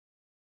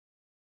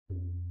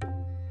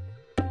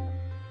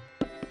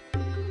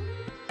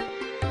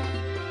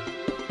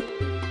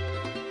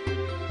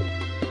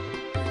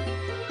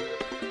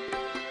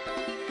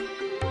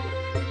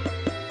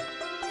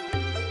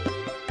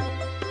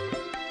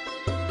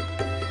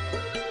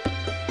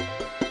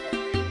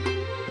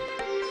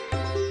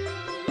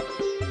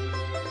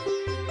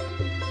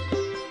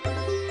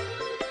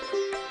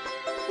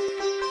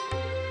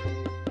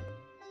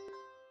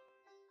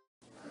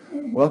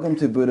Welcome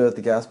to Buddha at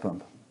the Gas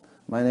Pump.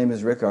 My name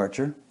is Rick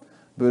Archer.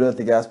 Buddha at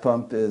the Gas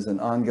Pump is an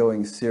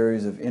ongoing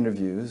series of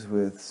interviews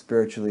with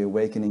spiritually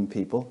awakening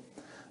people.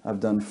 I've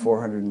done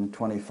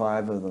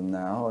 425 of them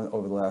now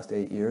over the last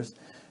 8 years.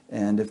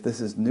 And if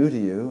this is new to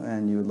you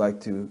and you would like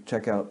to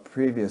check out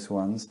previous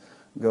ones,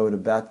 go to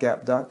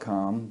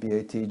batgap.com,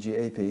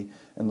 B-A-T-G-A-P,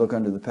 and look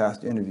under the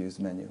past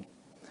interviews menu.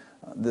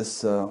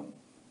 This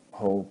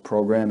whole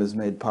program is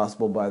made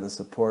possible by the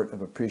support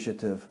of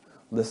appreciative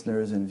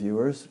listeners and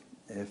viewers.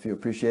 If you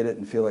appreciate it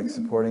and feel like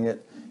supporting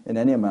it in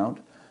any amount,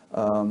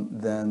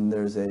 then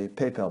there's a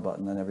PayPal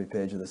button on every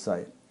page of the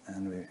site,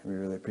 and we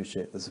really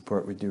appreciate the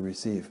support we do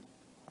receive.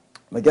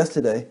 My guest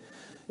today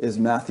is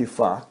Matthew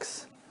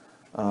Fox.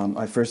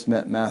 I first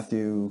met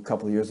Matthew a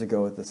couple of years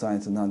ago at the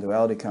Science and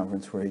Non-Duality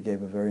Conference, where he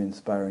gave a very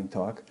inspiring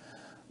talk.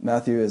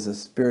 Matthew is a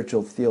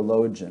spiritual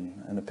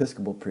theologian, an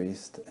Episcopal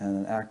priest, and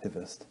an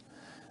activist.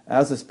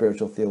 As a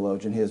spiritual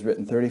theologian, he has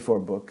written 34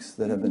 books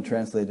that have been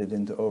translated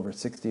into over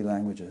 60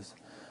 languages.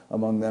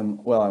 Among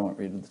them, well, I won't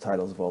read the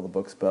titles of all the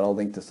books, but I'll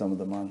link to some of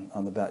them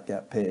on the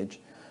Batgap page.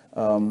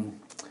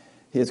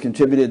 He has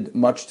contributed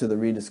much to the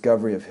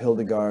rediscovery of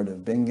Hildegard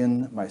of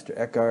Bingen, Meister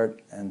Eckhart,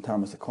 and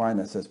Thomas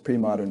Aquinas as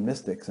pre-modern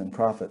mystics and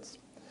prophets.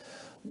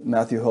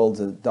 Matthew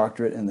holds a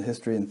doctorate in the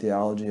history and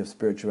theology of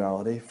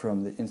spirituality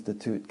from the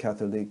Institut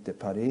Catholique de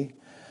Paris.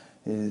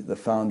 He's the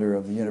founder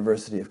of the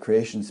University of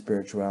Creation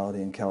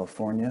Spirituality in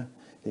California.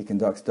 He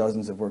conducts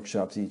dozens of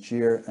workshops each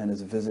year and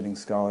is a visiting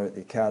scholar at the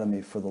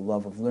Academy for the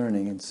Love of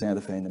Learning in Santa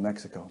Fe, New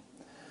Mexico.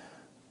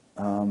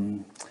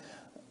 In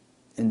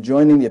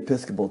joining the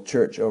Episcopal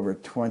Church over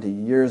 20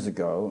 years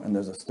ago, and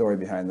there's a story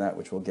behind that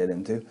which we'll get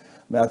into,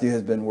 Matthew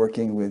has been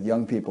working with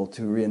young people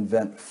to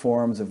reinvent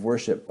forms of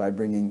worship by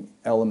bringing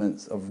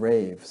elements of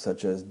rave,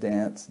 such as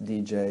dance,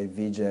 DJ,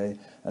 VJ,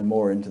 and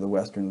more into the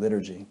Western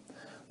liturgy.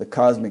 The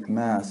Cosmic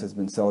Mass has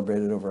been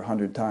celebrated over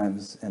 100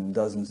 times in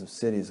dozens of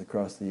cities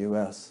across the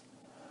U.S.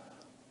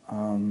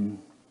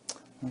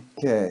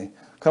 Okay,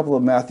 a couple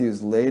of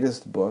Matthew's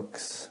latest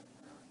books,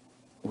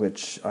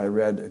 which I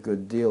read a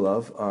good deal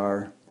of,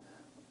 are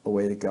A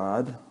Way to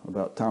God,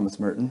 about Thomas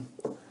Merton,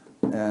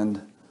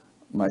 and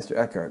Meister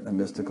Eckhart, a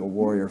mystical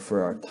warrior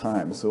for our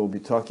time. So we'll be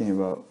talking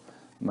about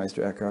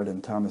Meister Eckhart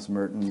and Thomas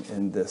Merton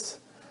in this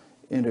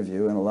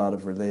interview and a lot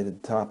of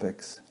related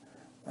topics.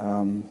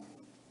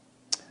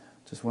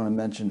 Just want to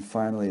mention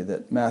finally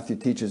that Matthew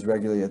teaches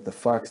regularly at the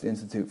Fox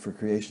Institute for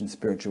Creation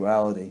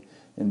Spirituality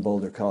in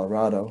Boulder,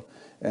 Colorado,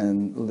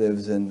 and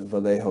lives in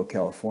Vallejo,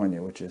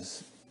 California, which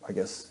is, I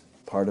guess,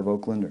 part of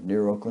Oakland or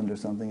near Oakland or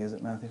something, is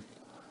it, Matthew?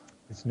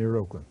 It's near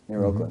Oakland.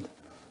 Near Oakland.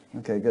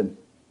 Okay, good.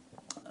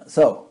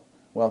 So,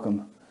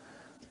 welcome.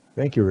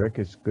 Thank you, Rick.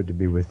 It's good to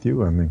be with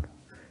you. I'm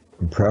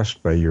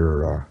impressed by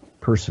your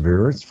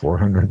perseverance.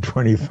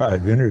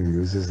 425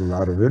 interviews is a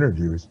lot of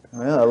interviews.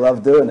 Well, I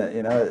love doing it.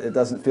 You know, it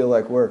doesn't feel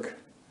like work.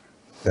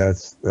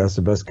 That's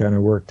the best kind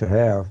of work to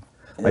have.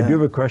 Yeah. I do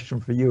have a question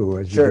for you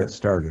as you get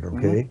started,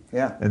 okay? Mm-hmm.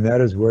 Yeah. And that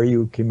is where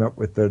you came up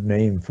with the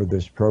name for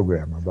this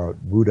program about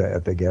Buddha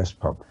at the gas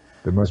pump.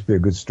 There must be a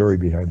good story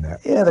behind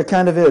that. Yeah, there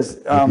kind of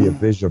is. Maybe a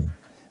vision.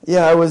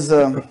 Yeah,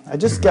 I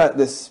just got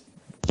this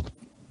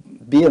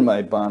bee in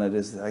my bonnet,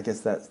 is I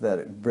guess that's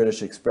that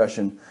British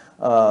expression,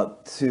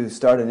 to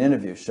start an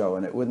interview show,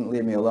 and it wouldn't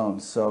leave me alone.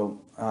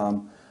 So,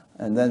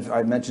 and then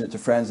I mentioned it to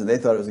friends, and they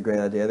thought it was a great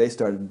idea. They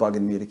started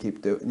bugging me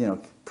to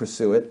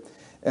pursue it.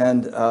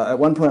 And at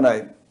one point,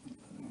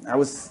 I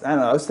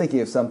was thinking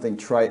of something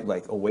trite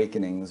like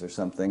awakenings or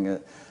something,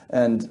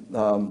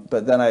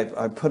 but then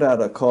I put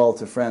out a call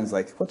to friends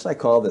like, what should I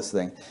call this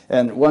thing?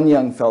 And one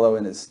young fellow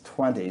in his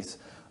 20s,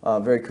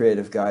 very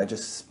creative guy,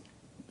 just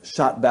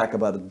shot back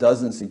about a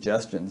dozen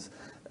suggestions,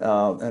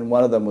 and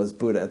one of them was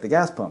Buddha at the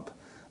gas pump.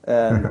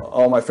 And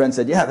all my friends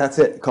said, yeah, that's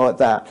it, call it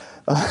that.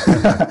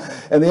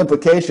 And the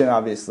implication,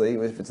 obviously,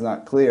 if it's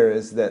not clear,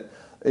 is that,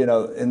 you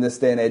know, in this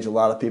day and age, a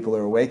lot of people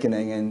are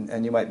awakening,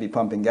 and you might be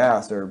pumping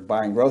gas or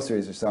buying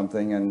groceries or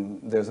something,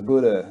 and there's a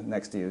Buddha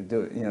next to you,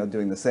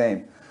 doing the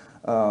same.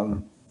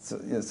 So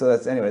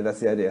that's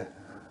the idea.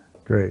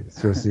 Great.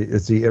 So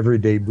it's the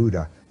everyday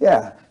Buddha.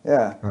 Yeah.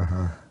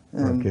 Uh-huh.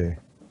 Okay.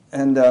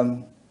 And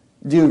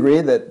do you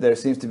agree that there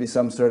seems to be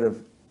some sort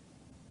of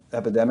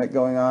epidemic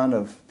going on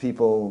of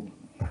people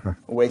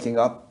waking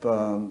up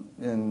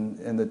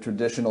in the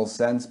traditional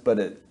sense,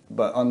 but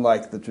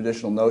unlike the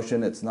traditional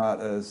notion, it's not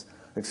as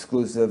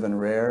exclusive and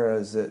rare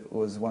as it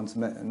was once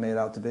made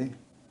out to be?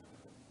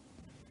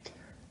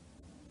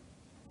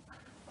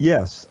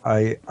 Yes,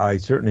 I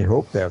certainly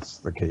hope that's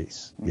the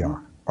case. Mm-hmm. Yeah.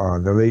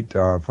 The late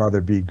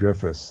Father B.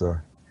 Griffiths,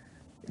 a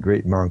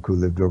great monk who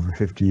lived over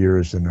 50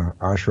 years in an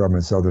ashram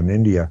in southern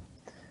India,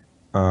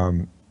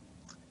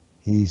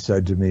 he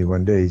said to me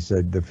one day, he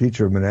said, the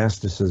future of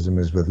monasticism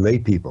is with lay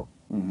people.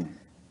 Mm-hmm.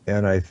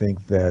 And I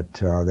think that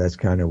that's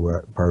kind of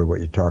part of what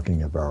you're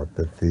talking about,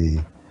 that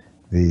the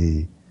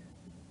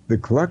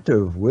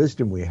collective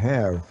wisdom we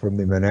have from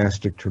the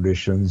monastic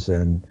traditions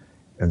and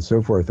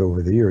so forth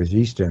over the years,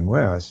 East and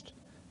West,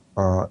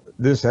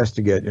 this has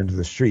to get into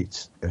the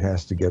streets. It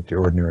has to get to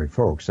ordinary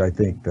folks. I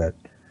think that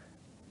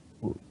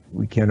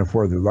we can't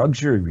afford the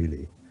luxury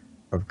really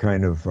of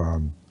kind of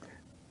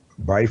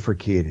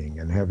bifurcating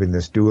and having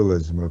this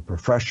dualism of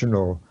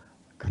professional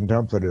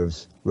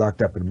contemplatives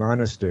locked up in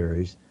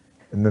monasteries,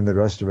 and then the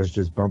rest of us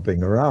just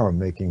bumping around,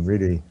 making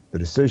really the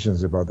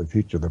decisions about the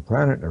future of the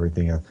planet and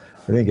everything else.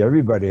 I think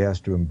everybody has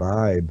to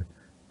imbibe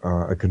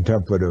a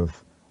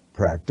contemplative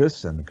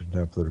practice and a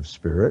contemplative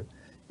spirit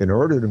in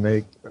order to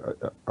make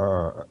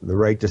the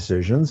right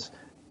decisions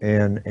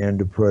and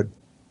to put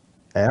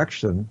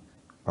action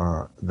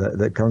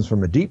that comes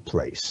from a deep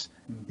place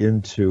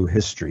into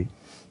history,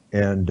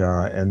 and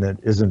that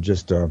isn't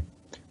just a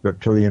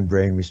reptilian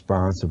brain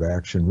response of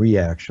action,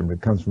 reaction, but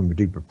it comes from a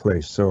deeper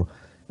place. So,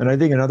 and I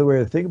think another way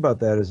to think about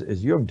that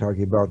is Jung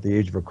talking about the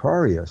age of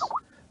Aquarius,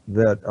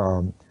 that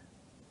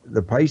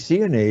the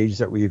Piscean age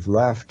that we've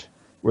left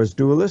was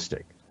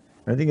dualistic.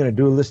 I think in a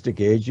dualistic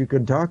age, you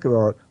can talk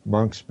about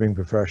monks being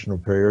professional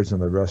prayers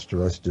and the rest of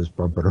us just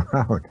bumping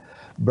around.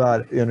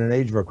 But in an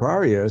age of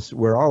Aquarius,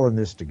 we're all in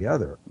this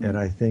together. And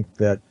I think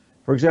that,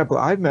 for example,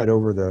 I've met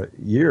over the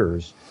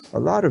years a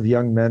lot of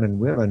young men and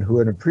women who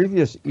in a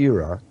previous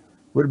era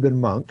would have been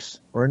monks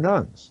or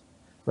nuns.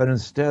 But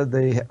instead,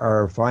 they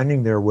are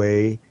finding their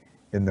way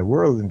in the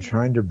world and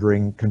trying to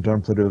bring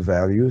contemplative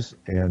values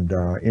and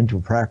into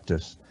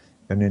practice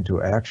and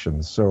into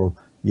action. So,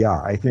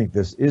 yeah, I think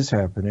this is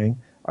happening.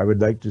 I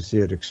would like to see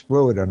it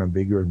explode on a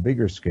bigger and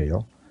bigger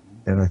scale,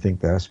 and I think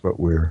that's what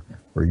we're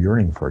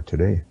yearning for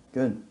today.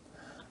 Good.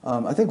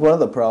 I think one of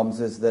the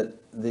problems is that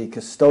the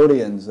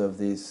custodians of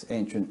these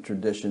ancient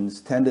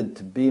traditions tended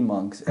to be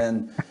monks,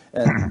 and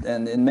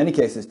in many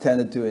cases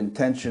tended to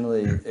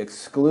intentionally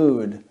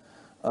exclude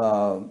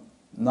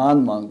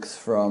non-monks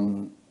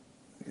from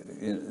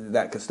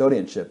that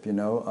custodianship. You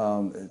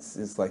know,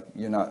 it's like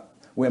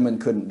women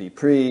couldn't be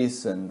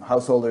priests, and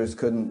householders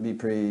couldn't be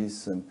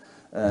priests, and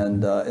in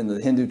the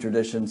Hindu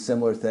tradition,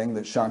 similar thing,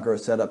 that Shankara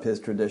set up his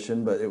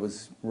tradition, but it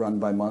was run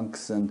by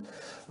monks, and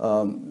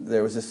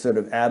there was this sort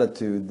of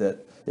attitude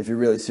that if you're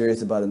really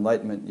serious about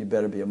enlightenment, you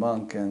better be a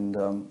monk, and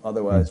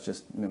otherwise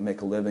just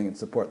make a living and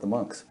support the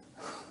monks.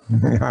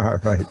 Yeah,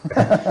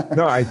 right.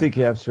 No, I think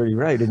you're absolutely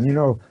right.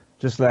 And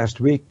just last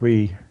week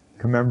we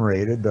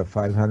commemorated the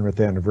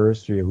 500th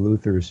anniversary of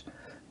Luther's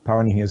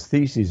pounding his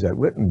theses at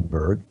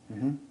Wittenberg.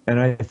 Mm-hmm. And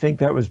I think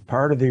that was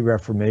part of the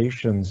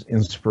Reformation's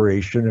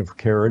inspiration of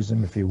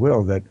charism, if you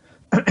will, that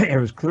it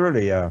was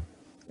clearly an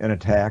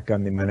attack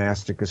on the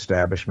monastic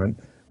establishment,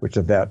 which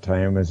at that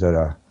time was at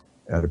a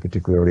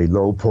particularly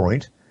low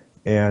point.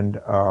 And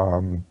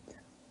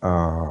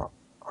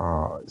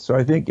so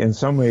I think in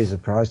some ways the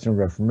Protestant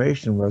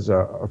Reformation was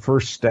a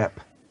first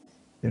step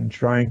in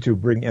trying to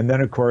bring, and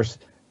then of course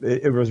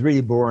it was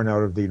really born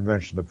out of the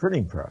invention of the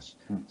printing press.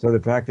 So the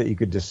fact that you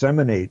could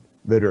disseminate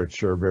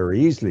literature very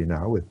easily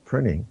now with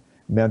printing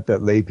meant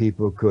that lay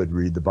people could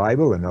read the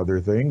Bible and other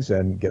things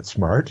and get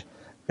smart.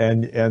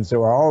 And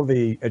so all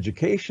the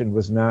education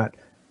was not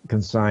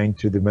consigned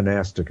to the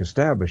monastic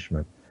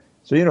establishment.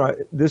 So,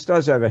 this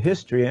does have a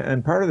history,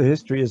 and part of the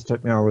history is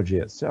technology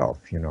itself,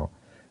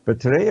 But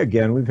today,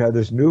 again, we've had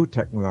this new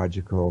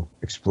technological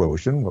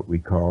explosion, what we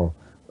call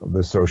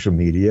the social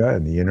media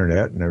and the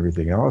internet and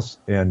everything else.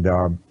 And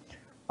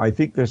I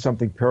think there's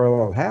something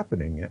parallel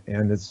happening,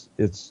 and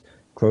it's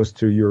close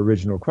to your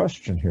original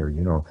question here.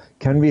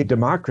 Can we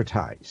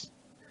democratize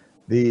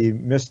the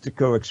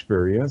mystical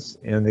experience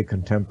and the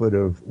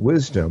contemplative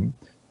wisdom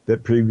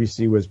that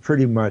previously was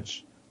pretty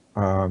much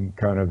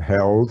kind of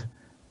held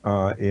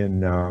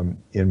in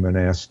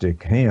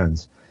monastic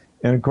hands?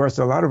 And of course,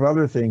 a lot of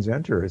other things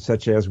enter,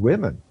 such as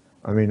women.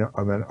 I mean,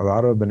 a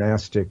lot of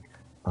monastic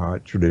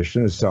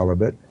tradition is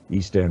celibate,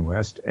 East and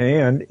West,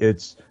 and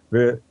it's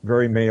very,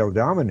 very male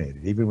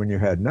dominated. Even when you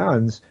had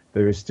nuns,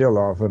 they were still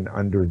often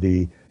under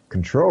the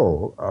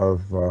control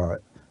of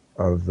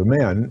the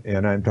men.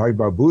 And I'm talking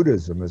about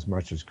Buddhism as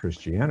much as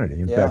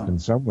Christianity. In fact, in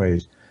some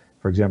ways,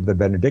 for example, the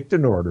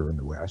Benedictine order in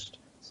the West,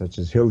 such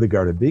as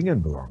Hildegard of Bingen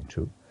belonged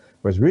to,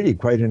 was really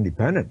quite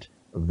independent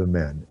of the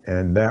men,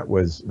 and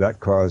that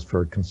caused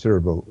for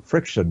considerable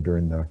friction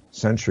during the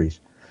centuries.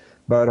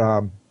 But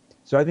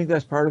so I think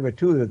that's part of it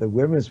too, that the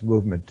women's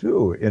movement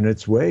too, in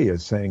its way,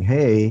 is saying,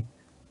 hey,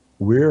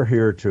 we're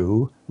here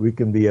too. We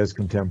can be as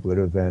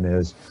contemplative and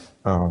as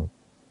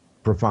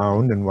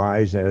profound and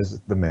wise as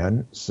the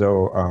men.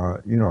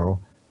 So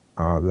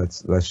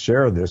let's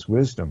share this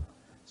wisdom.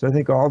 So I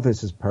think all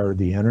this is part of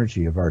the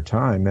energy of our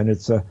time, and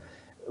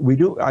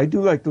I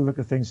do like to look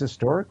at things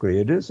historically.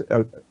 It is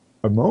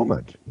a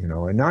moment,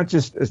 and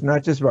it's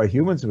not just about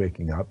humans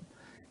waking up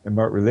and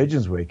about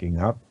religions waking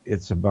up.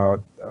 It's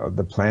about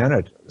the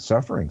planet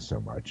suffering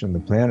so much, and the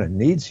planet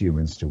needs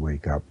humans to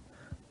wake up,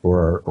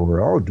 or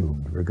we're all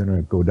doomed. We're going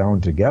to go down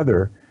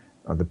together.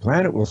 The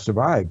planet will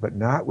survive, but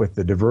not with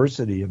the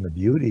diversity and the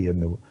beauty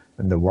and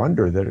the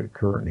wonder that it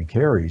currently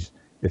carries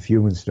if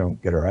humans don't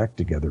get our act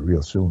together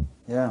real soon.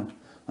 Yeah,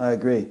 I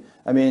agree.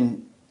 I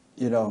mean,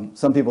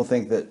 some people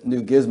think that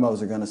new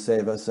gizmos are going to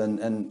save us,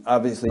 and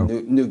obviously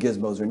new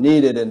gizmos are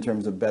needed in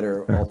terms of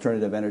better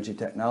alternative energy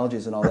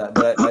technologies and all that.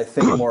 But I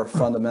think more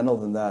fundamental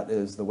than that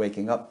is the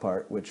waking up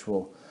part, which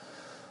will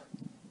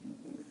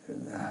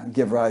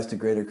give rise to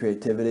greater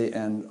creativity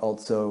and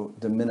also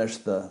diminish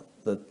the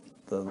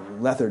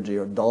lethargy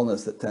or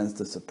dullness that tends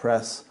to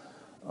suppress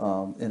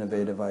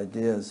innovative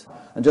ideas.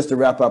 And just to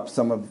wrap up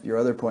some of your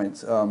other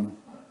points,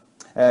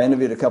 I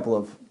interviewed a couple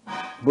of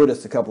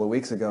Buddhists a couple of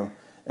weeks ago,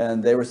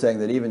 and they were saying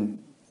that even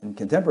in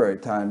contemporary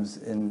times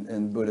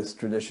in Buddhist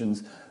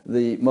traditions,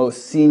 the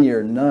most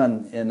senior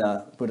nun in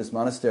a Buddhist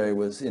monastery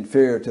was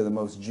inferior to the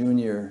most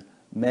junior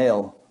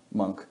male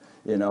monk,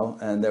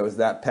 and there was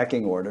that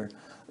pecking order.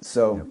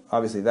 So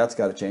obviously that's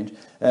got to change.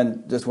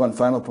 And just one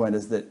final point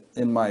is that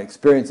in my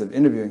experience of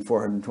interviewing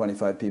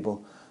 425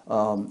 people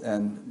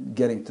and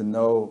getting to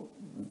know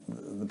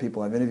the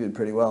people I've interviewed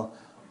pretty well,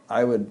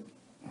 I would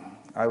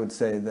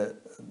say that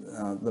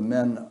the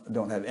men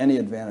don't have any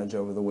advantage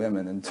over the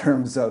women in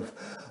terms of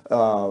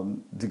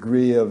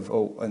degree of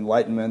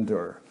enlightenment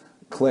or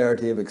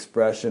clarity of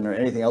expression or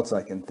anything else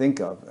I can think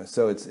of.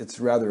 So it's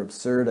rather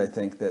absurd, I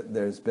think, that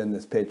there's been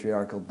this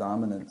patriarchal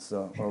dominance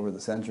over the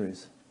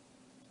centuries.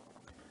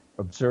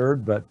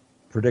 Absurd, but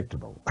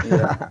predictable.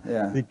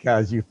 Yeah.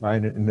 Because you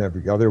find it in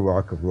every other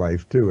walk of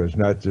life too. It's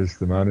not just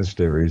the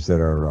monasteries that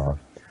are,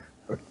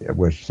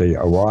 which say,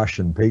 awash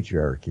in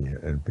patriarchy.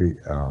 And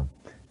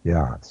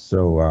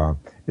so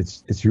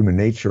it's human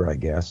nature, I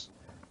guess.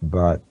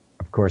 But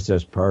of course,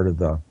 as part of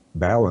the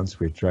balance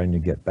we're trying to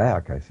get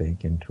back, I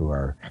think, into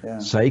our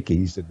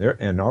psyches,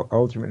 and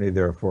ultimately,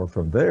 therefore,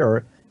 from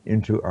there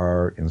into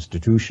our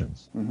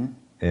institutions. Mm-hmm.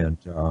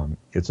 And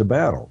it's a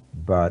battle,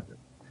 but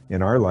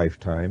in our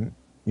lifetime,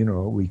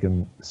 we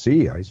can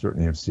see, I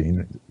certainly have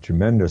seen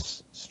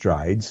tremendous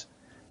strides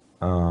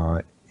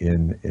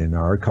in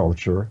our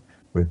culture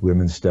with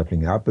women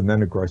stepping up. And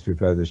then, of course, we've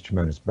had this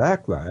tremendous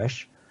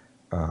backlash.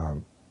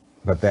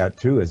 But that,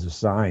 too, is a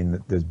sign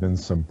that there's been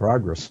some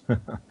progress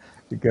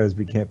because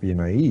we can't be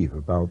naive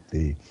about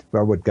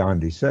what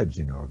Gandhi said,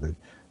 that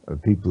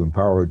people in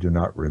power do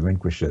not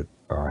relinquish it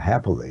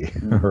happily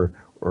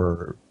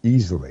or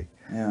easily.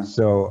 Yeah.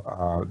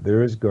 So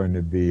there is going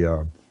to be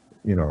a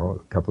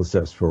couple of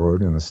steps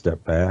forward and a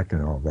step back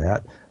and all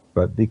that.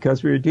 But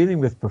because we're dealing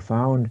with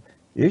profound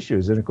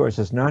issues, and of course,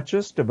 it's not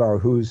just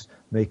about who's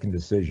making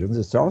decisions,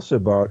 it's also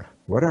about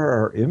what are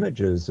our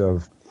images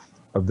of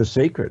the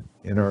sacred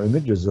and our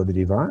images of the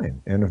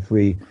divine. And if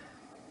we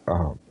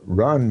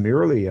run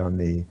merely on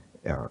the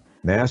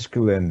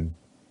masculine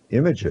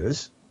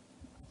images,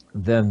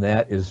 then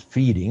that is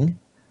feeding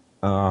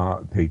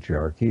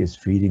patriarchy, is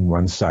feeding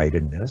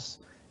one-sidedness.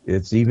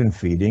 It's even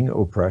feeding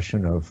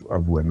oppression of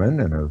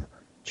women and of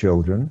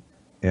children,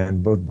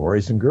 and both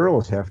boys and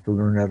girls have to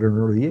learn at an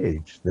early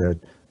age that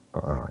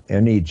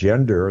any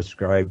gender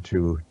ascribed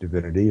to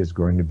divinity is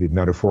going to be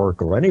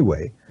metaphorical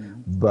anyway,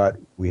 but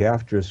we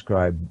have to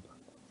ascribe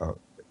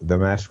the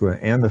masculine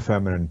and the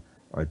feminine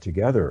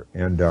together.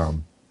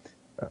 And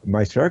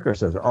my striker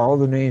says, all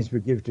the names we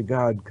give to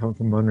God come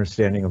from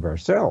understanding of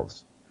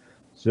ourselves.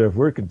 So if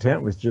we're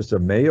content with just a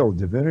male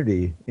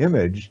divinity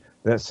image,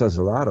 that says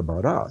a lot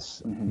about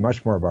us,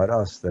 much more about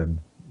us than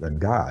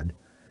God,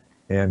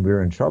 and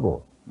we're in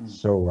trouble.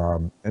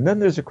 So, and then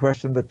there's a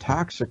question of the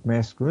toxic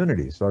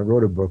masculinity. So I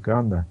wrote a book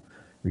on the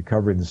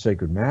recovering the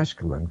sacred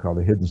masculine called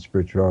The Hidden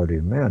Spirituality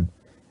of Men.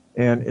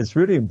 And it's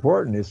really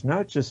important. It's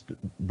not just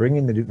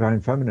bringing the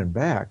divine feminine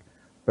back,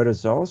 but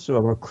it's also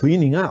about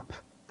cleaning up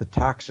the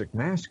toxic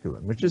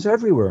masculine, which is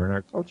everywhere in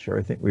our culture.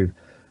 I think we've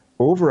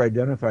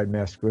over-identified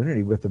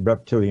masculinity with the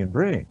reptilian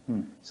brain.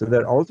 So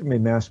that ultimately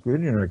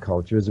masculinity in our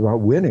culture is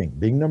about winning,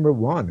 being number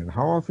one. And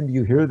how often do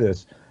you hear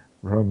this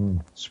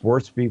from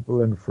sports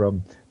people and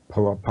from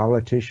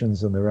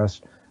politicians and the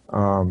rest?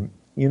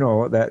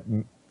 That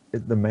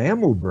the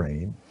mammal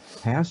brain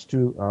has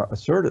to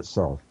assert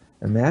itself.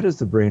 And that is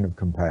the brain of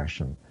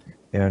compassion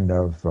and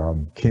of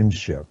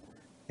kinship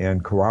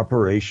and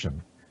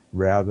cooperation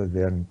rather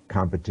than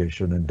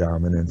competition and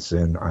dominance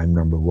and I'm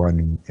number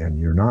one and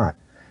you're not.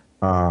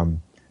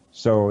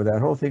 So that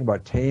whole thing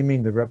about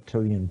taming the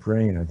reptilian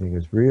brain, I think,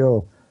 is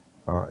real.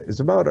 It's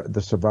about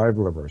the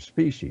survival of our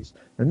species.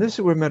 And this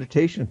is where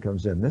meditation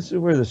comes in. This is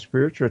where the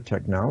spiritual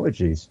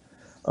technologies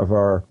of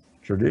our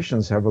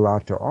traditions have a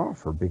lot to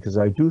offer, because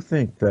I do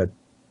think that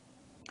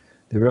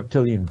the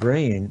reptilian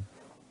brain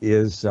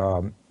is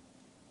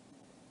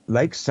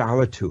like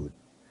solitude.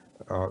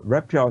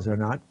 Reptiles are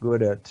not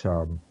good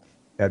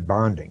at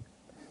bonding,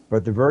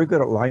 but they're very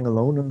good at lying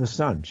alone in the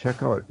sun.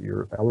 Check out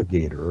your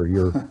alligator or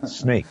your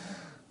snake.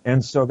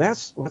 And so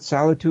that's what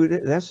solitude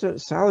is. That's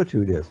what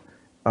solitude is.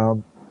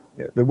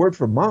 The word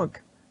for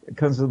monk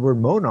comes from the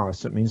word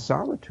monos. It means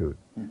solitude.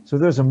 So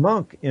there's a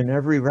monk in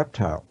every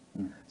reptile.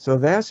 So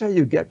that's how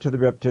you get to the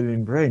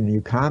reptilian brain.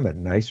 You comment,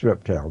 nice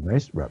reptile,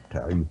 nice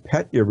reptile. You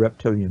pet your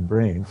reptilian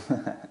brain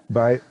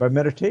by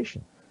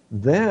meditation.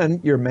 Then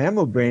your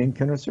mammal brain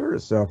can assert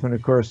itself. And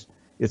of course,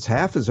 it's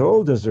half as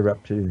old as the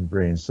reptilian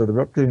brain. So the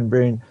reptilian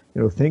brain,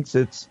 thinks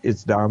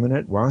it's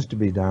dominant, wants to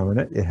be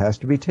dominant. It has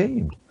to be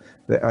tamed.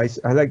 I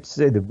like to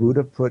say the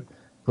Buddha put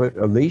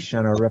a leash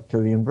on our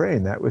reptilian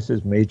brain. That was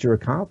his major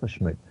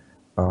accomplishment,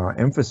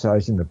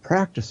 emphasizing the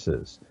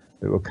practices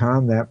that will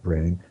calm that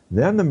brain.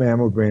 Then the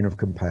mammal brain of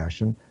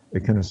compassion,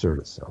 it can assert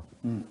itself.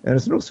 And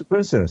it's no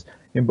coincidence.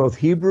 In both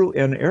Hebrew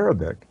and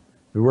Arabic,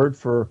 the word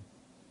for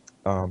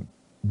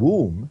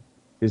womb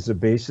is the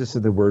basis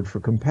of the word for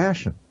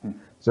compassion.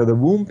 So the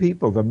womb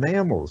people, the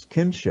mammals,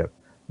 kinship,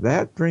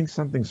 that brings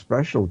something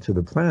special to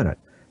the planet.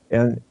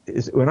 And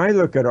when I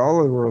look at all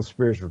of the world's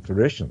spiritual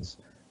traditions,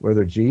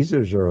 whether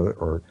Jesus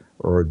or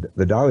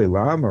the Dalai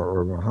Lama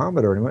or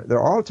Muhammad or anyone,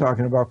 they're all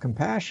talking about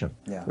compassion.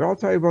 Yeah. They're all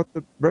talking about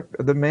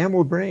the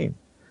mammal brain.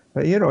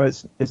 But you know,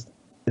 it's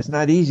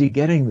not easy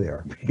getting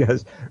there,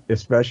 because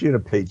especially in a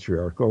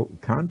patriarchal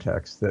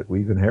context that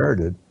we've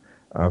inherited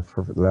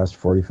for the last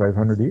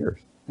 4,500 years.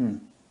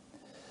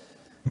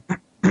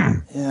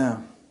 Yeah.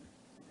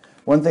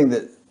 One thing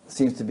that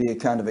seems to be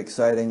kind of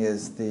exciting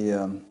is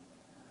the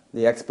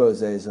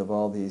exposés of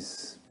all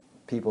these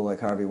people like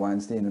Harvey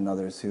Weinstein and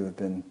others who have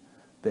been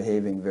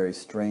behaving very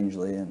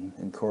strangely and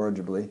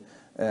incorrigibly.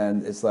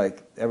 And it's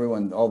like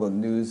everyone, all the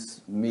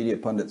news media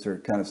pundits are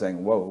kind of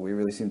saying, whoa, we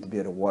really seem to be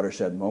at a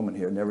watershed moment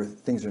here.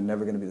 Things are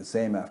never going to be the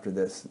same after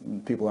this.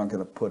 People aren't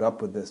going to put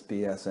up with this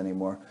BS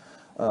anymore.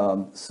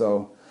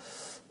 So,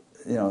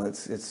 you know,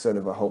 it's sort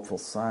of a hopeful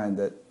sign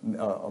that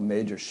a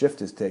major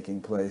shift is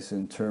taking place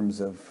in terms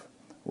of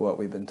what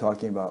we've been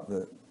talking about,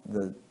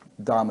 the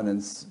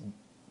dominance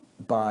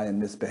by and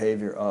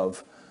misbehavior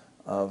of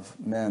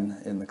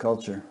men in the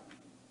culture.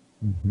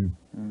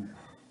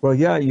 Well,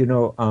 yeah, you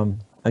know,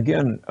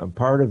 again, a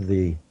part of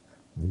the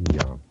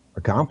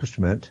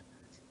accomplishment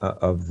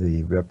of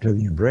the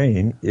reptilian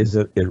brain is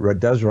that it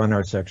does run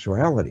our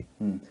sexuality.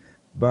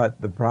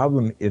 But the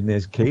problem in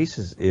these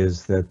cases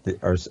is that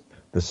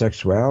the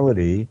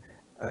sexuality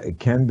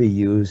can be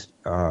used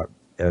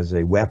as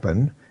a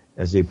weapon,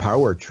 as a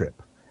power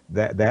trip.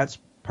 That's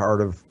part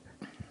of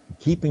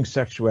keeping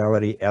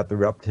sexuality at the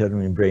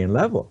reptilian brain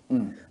level.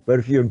 But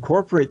if you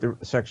incorporate the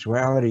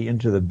sexuality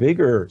into the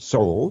bigger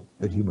soul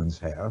that humans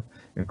have,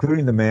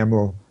 including the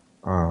mammal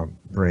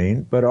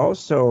brain, but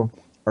also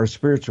our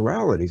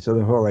spirituality, so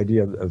the whole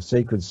idea of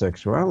sacred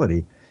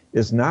sexuality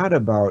is not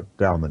about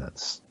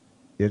dominance.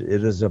 It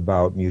is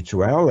about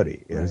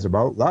mutuality. It is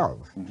about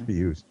love, to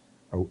use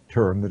a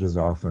term that is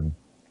often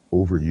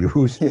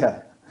overused.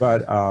 Yeah.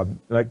 But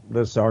like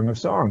the Song of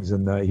Songs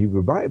in the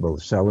Hebrew Bible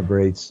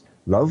celebrates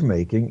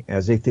lovemaking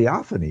as a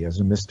theophany, as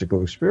a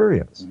mystical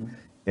experience.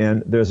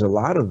 And there's a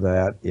lot of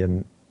that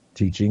in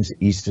teachings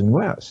East and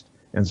West,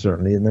 and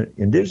certainly in the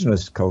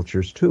indigenous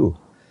cultures too.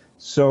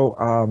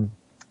 So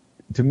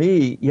to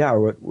me, yeah,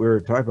 what we're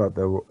talking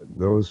about,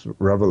 those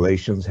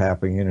revelations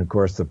happening, and of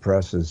course the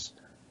press is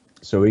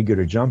so eager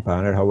to jump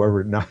on it.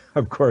 However, now,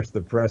 of course,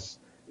 the press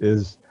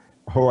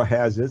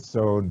has its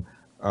own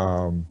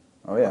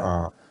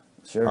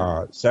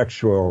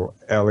sexual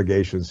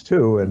allegations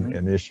too,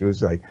 and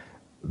issues like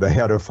the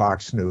head of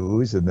Fox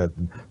News and that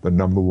the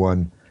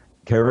 #1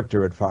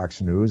 character at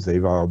Fox News,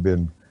 they've all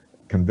been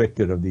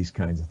convicted of these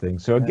kinds of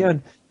things. So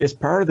again, it's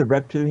part of the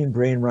reptilian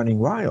brain running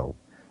wild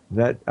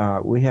that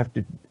we have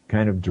to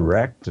kind of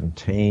direct and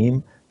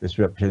tame this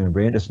reptilian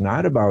brain. It's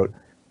not about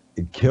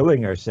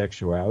killing our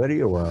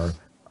sexuality or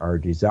our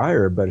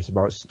desire, but it's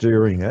about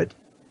steering it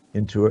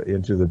into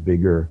the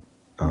bigger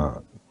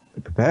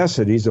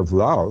capacities of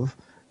love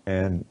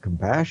and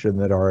compassion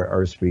that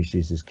our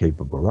species is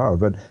capable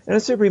of. And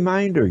it's a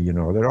reminder, you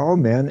know, that all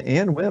men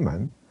and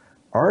women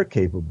are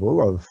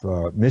capable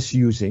of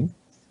misusing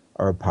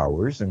our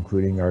powers,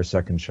 including our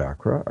second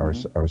chakra,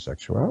 our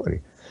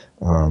sexuality.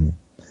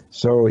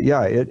 So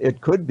yeah, it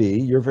could be.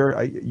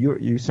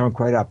 You sound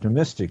quite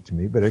optimistic to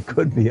me, but it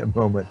could be a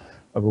moment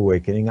of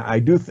awakening. I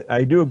do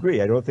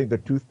agree. I don't think the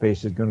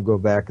toothpaste is going to go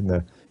back in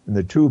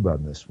the tube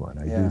on this one.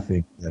 I do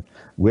think that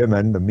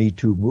women, the Me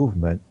Too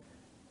movement,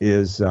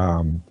 is,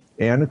 and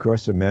of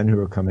course the men who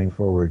are coming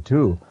forward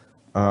too.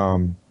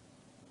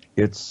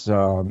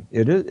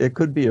 It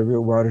could be a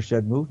real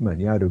watershed movement,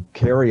 to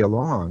carry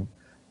along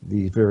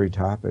these very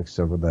topics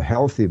of the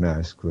healthy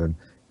masculine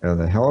and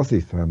the healthy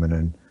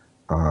feminine,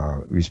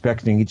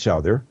 respecting each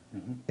other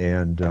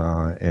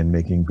and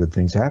making good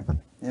things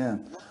happen. Yeah,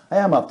 I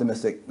am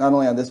optimistic, not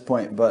only on this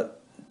point,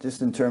 but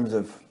just in terms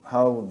of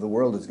how the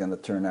world is going to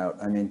turn out.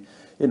 I mean,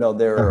 you know,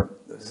 there are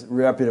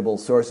reputable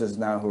sources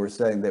now who are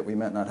saying that we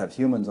might not have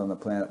humans on the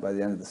planet by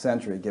the end of the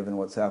century, given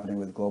what's happening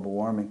with global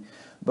warming.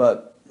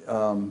 But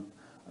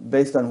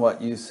based on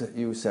what you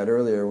said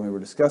earlier, when we were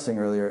discussing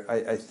earlier,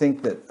 I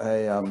think that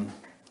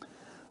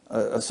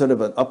a sort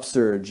of an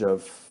upsurge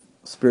of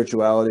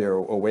spirituality or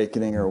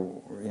awakening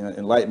or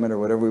enlightenment or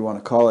whatever we want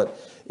to call it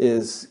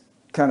is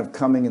kind of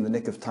coming in the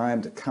nick of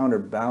time to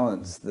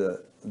counterbalance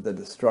the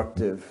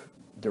destructive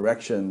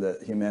direction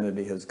that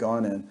humanity has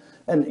gone in.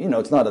 And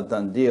it's not a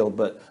done deal,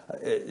 but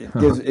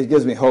it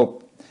gives me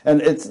hope.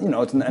 And it's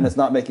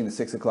not making the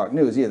 6 o'clock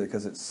news either,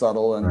 because it's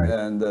subtle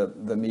and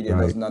the media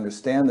doesn't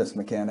understand this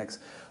mechanics.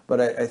 But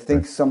I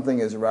think something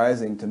is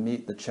rising to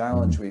meet the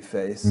challenge we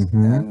face,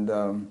 and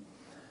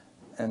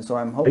so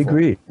I'm hopeful. I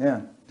agree.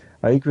 Yeah,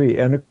 I agree.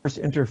 And of course,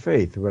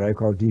 interfaith, what I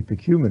call deep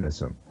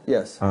ecumenism.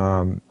 Yes.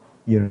 I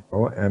mean,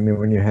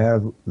 when you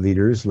have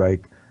leaders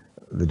like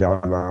the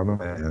Dalai Lama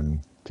and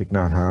Thich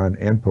Nhat Hanh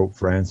and Pope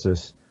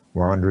Francis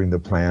wandering the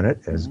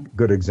planet as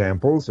good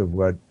examples of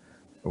what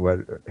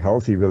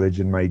healthy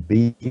religion might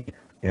be,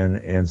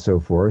 and so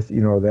forth.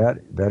 You know,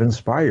 that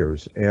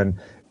inspires. And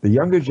the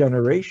younger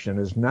generation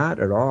is not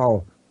at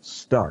all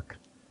stuck,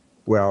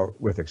 well,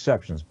 with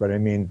exceptions, but I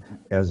mean,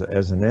 as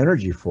an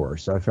energy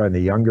force, I find the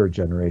younger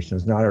generation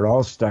is not at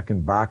all stuck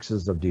in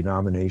boxes of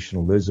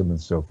denominationalism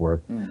and so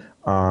forth.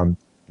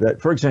 That,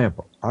 for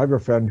example, I have a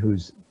friend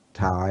who's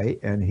Thai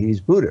and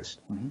he's Buddhist,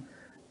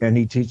 and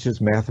he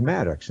teaches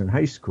mathematics in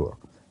high school,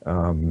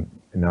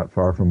 not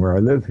far from where I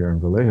live here in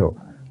Vallejo.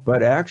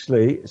 But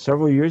actually,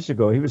 several years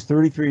ago, he was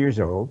 33 years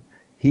old.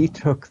 He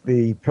took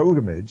the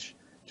pilgrimage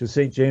to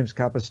St. James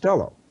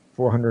Compostela,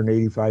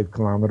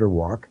 485-kilometer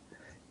walk,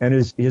 and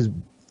his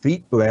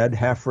feet bled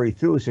halfway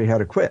through, so he had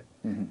to quit.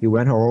 He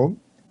went home,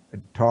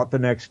 taught the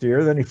next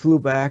year, then he flew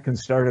back and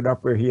started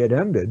up where he had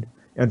ended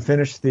and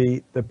finished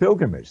the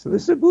pilgrimage. So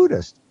this is a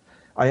Buddhist.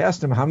 I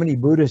asked him, how many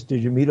Buddhists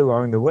did you meet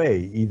along the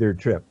way, either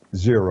trip?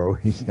 0,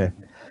 he said.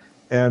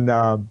 And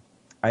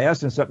I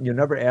asked him something you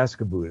never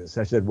ask a Buddhist.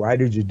 I said, why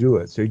did you do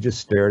it? So he just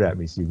stared at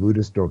me. See,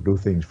 Buddhists don't do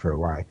things for a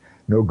why.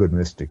 No good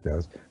mystic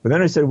does. But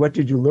then I said, what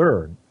did you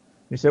learn?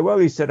 He said, well,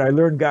 I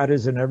learned God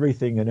is in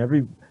everything and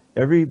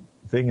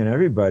everything and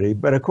everybody.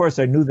 But of course,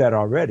 I knew that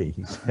already,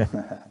 he said.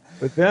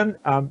 But then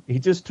he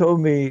just told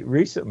me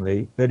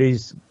recently that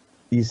he's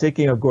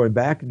thinking of going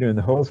back and doing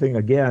the whole thing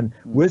again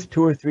with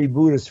 2 or 3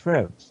 Buddhist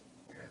friends.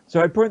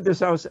 So I point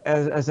this out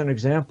as an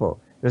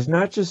example. It's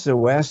not just the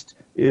West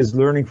is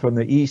learning from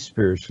the East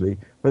spiritually,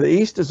 but the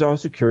East is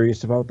also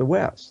curious about the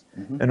West.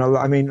 And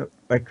I mean,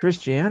 like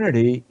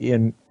Christianity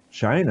in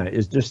China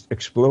is just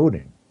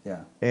exploding.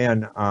 Yeah.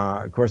 And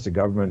of course, the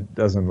government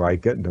doesn't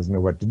like it and doesn't know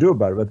what to do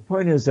about it. But the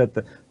point is that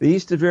the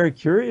East is very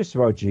curious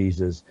about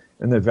Jesus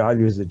and the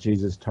values that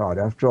Jesus taught.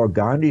 After all,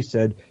 Gandhi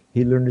said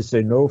he learned to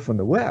say no from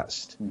the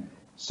West.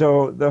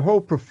 So the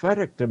whole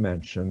prophetic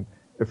dimension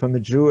from the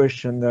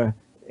Jewish and the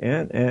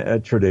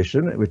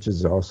tradition, which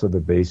is also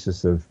the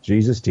basis of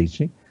Jesus'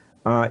 teaching,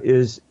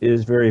 is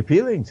very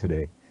appealing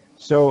today.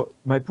 So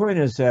my point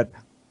is that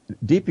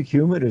deep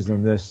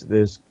ecumenism,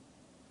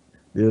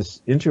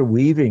 this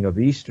interweaving of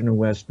Eastern and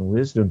Western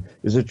wisdom,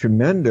 is a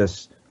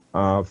tremendous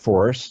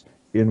force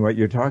in what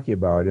you're talking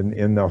about,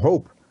 in the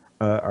hope,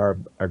 our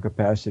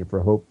capacity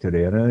for hope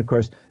today. And then, of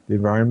course, the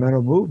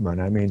environmental movement.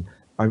 I mean,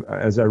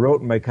 as I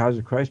wrote in my Cause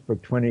of Christ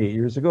book 28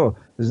 years ago,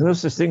 there's no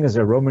such thing as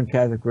a Roman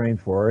Catholic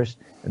rainforest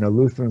and a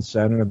Lutheran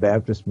sun and a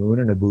Baptist moon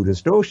and a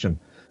Buddhist ocean.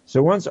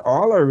 So once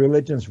all our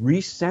religions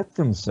reset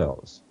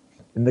themselves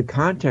in the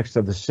context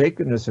of the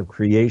sacredness of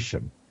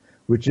creation,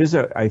 which is,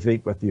 I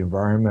think, what the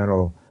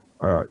environmental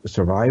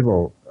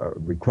survival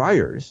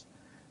requires,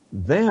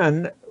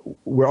 then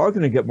we're all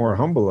going to get more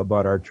humble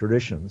about our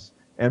traditions,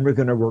 and we're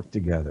going to work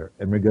together,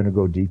 and we're going to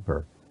go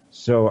deeper.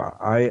 So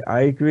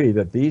I agree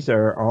that these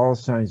are all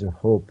signs of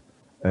hope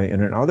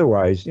in an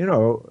otherwise,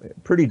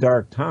 pretty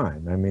dark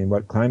time. I mean,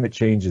 what climate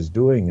change is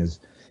doing is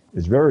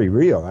very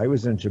real. I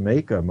was in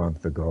Jamaica a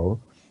month ago,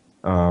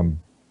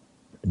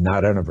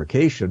 not on a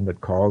vacation, but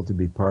called to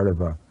be part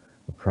of a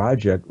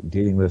project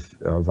dealing with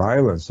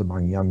violence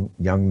among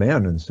young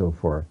men and so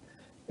forth.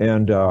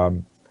 And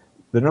the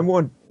number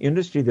one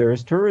industry there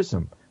is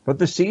tourism, but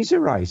the seas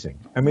are rising.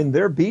 I mean,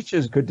 their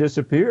beaches could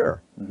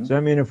disappear. So, I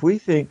mean, if we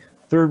think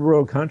third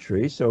world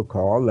countries,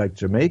 so-called, like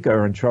Jamaica,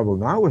 are in trouble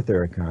now with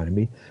their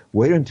economy,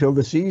 wait until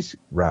the seas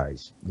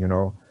rise,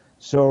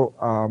 So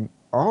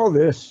all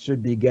this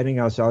should be getting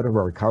us out of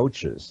our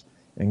couches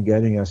and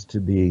getting us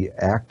to be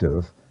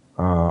active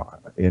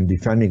in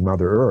defending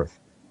Mother Earth,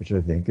 which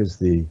I think is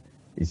the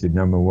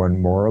number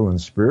one moral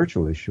and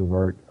spiritual issue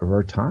of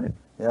our time.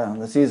 Yeah,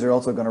 and the seas are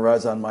also going to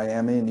rise on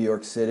Miami, New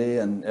York City,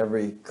 and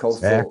every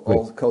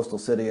coastal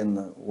city in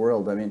the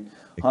world. I mean,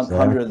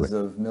 hundreds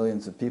of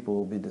millions of people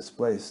will be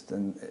displaced,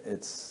 and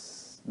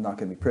it's not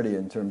going to be pretty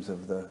in terms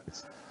of the.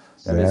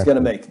 I mean, it's going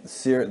to make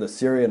the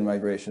Syrian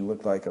migration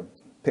look like a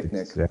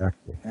picnic.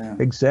 Exactly. Yeah.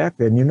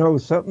 Exactly.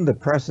 And something the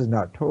press has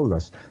not told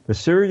us: the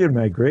Syrian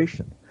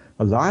migration,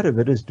 a lot of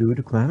it is due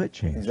to climate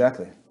change.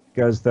 Exactly.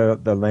 Because the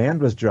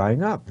land was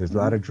drying up. There's a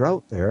lot of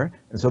drought there.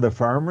 And so the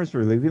farmers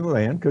were leaving the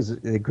land because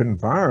they couldn't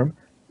farm,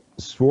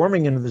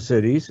 swarming into the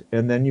cities.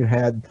 And then you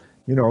had,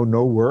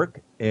 no work,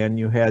 and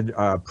you had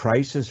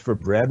prices for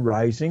bread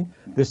rising.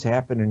 This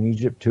happened in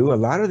Egypt too. A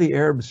lot of the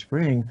Arab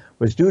Spring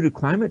was due to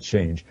climate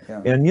change.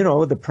 Yeah. And,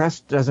 the press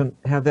doesn't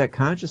have that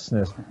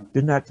consciousness,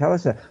 did not tell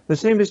us that. The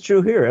same is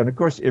true here. And of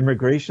course,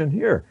 immigration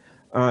here.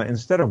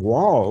 Instead of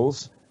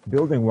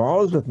building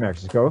walls with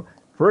Mexico,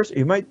 first,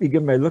 you might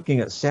begin by looking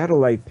at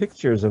satellite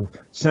pictures of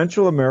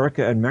Central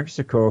America and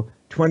Mexico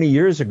 20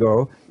 years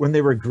ago when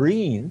they were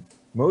green.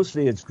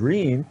 Mostly it's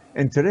green,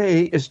 and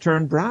today it's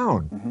turned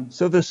brown.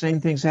 So the same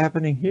thing's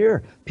happening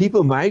here.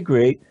 People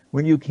migrate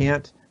when you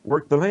can't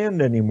work the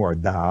land anymore.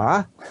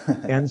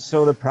 And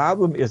so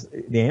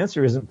the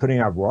answer isn't putting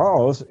up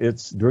walls,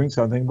 it's doing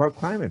something about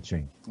climate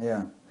change.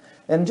 Yeah.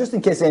 And just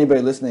in case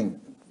anybody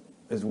listening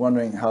is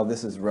wondering how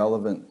this is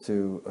relevant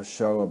to a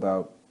show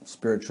about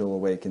spiritual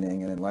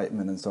awakening and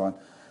enlightenment and so on,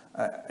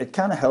 it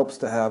kind of helps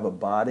to have a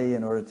body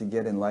in order to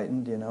get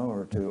enlightened, you know,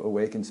 or to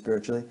awaken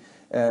spiritually.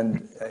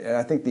 And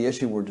I think the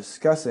issue we're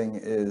discussing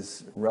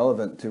is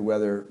relevant to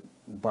whether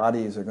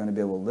bodies are going to be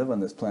able to live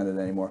on this planet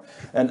anymore.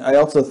 And I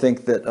also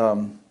think that,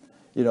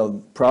 you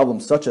know,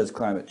 problems such as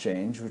climate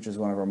change, which is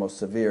one of our most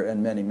severe,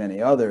 and many,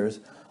 many others,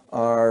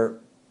 are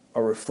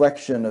a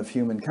reflection of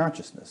human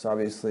consciousness.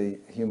 Obviously,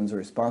 humans are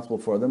responsible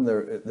for them.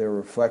 They're a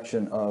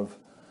reflection of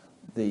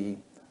the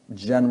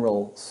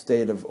general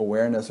state of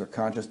awareness or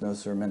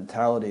consciousness or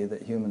mentality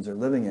that humans are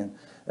living in.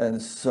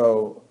 And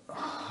so,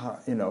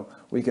 you know,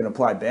 we can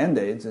apply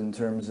Band-Aids in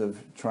terms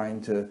of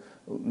trying to,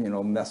 you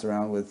know, mess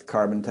around with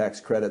carbon tax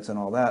credits and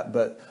all that,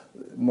 but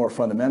more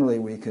fundamentally,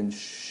 we can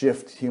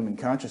shift human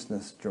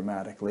consciousness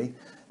dramatically.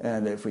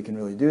 And if we can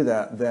really do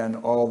that, then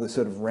all the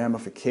sort of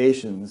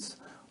ramifications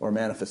or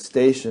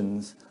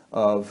manifestations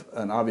of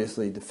an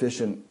obviously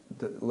deficient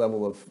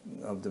level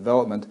of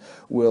development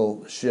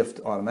will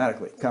shift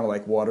automatically, kind of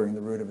like watering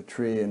the root of a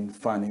tree and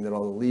finding that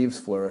all the leaves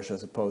flourish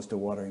as opposed to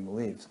watering the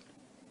leaves.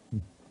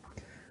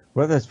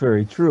 Well, that's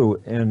very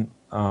true, and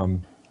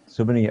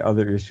so many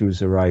other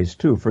issues arise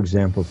too. For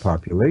example,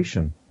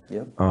 population.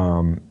 Yep.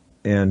 You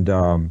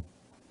know,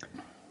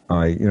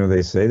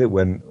 they say that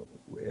when,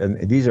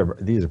 and these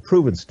are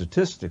proven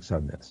statistics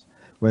on this,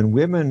 when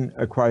women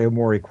acquire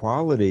more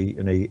equality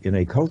in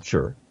a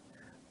culture,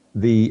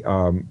 the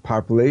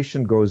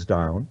population goes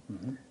down,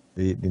 mm-hmm.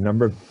 the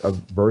number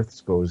of births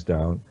goes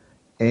down,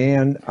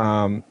 and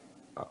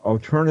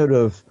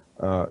alternative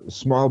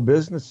small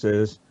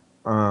businesses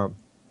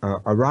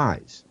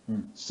arise.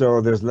 Mm. So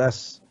there's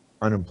less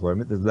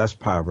unemployment, there's less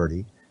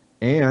poverty,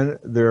 and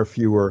there are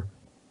fewer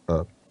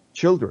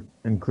children.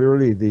 And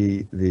clearly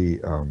the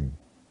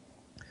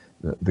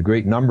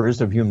great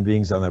numbers of human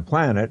beings on the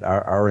planet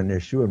are an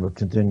issue and will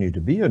continue to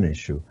be an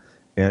issue,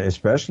 and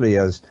especially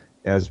as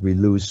we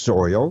lose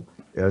soil,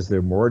 as there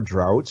are more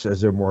droughts,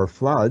 as there are more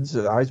floods.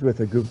 I was with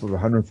a group of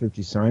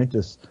 150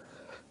 scientists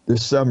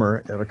this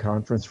summer at a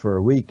conference for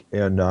a week,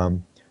 and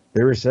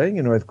they were saying,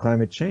 you know, with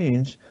climate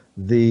change,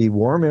 the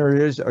warm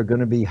areas are going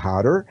to be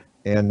hotter,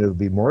 and there'll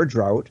be more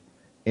drought,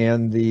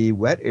 and the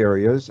wet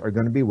areas are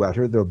going to be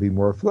wetter, there'll be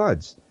more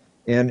floods.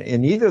 And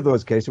in either of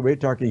those cases, we're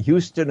talking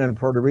Houston and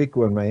Puerto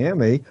Rico and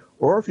Miami,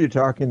 or if you're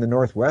talking the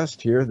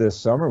Northwest here this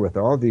summer with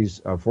all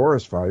these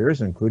forest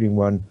fires, including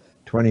one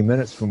 20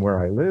 minutes from where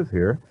I live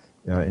here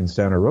in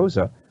Santa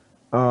Rosa,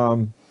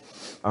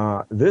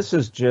 this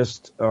is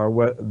just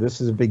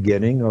this is the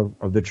beginning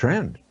of the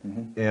trend,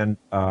 mm-hmm. and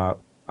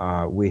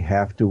we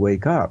have to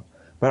wake up.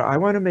 But I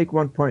want to make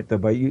one point, though.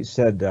 But you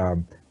said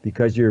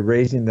because you're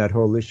raising that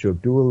whole issue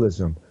of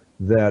dualism,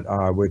 that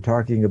we're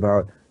talking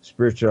about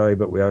spirituality,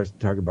 but we always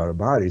talk about our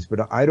bodies.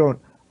 But I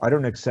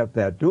don't accept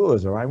that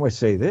dualism. I must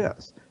say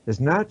this: it's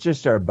not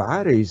just our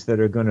bodies that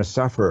are going to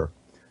suffer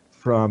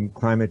from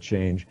climate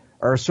change.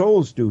 Our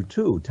souls do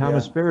too.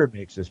 Thomas Barrett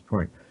makes this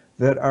point,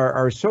 that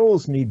our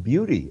souls need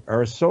beauty.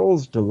 Our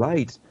souls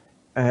delight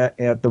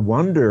at the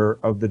wonder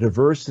of the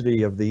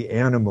diversity of the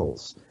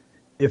animals.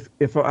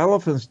 If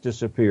elephants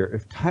disappear,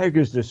 if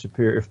tigers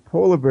disappear, if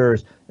polar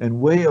bears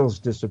and whales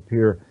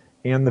disappear,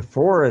 and the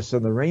forests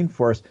and the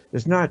rainforest,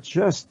 it's not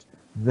just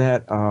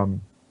that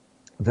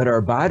that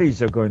our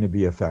bodies are going to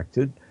be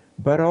affected,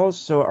 but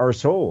also our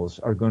souls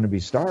are going to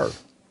be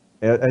starved.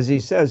 As he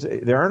says,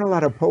 there aren't a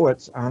lot of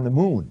poets on the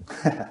moon.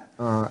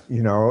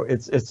 You know,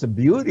 it's the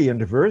beauty and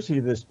diversity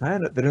of this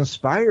planet that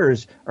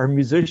inspires our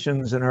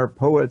musicians and our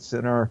poets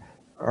and our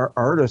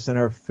artists and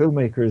our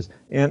filmmakers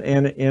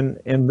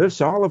and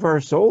lifts all of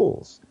our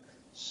souls.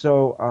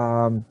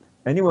 So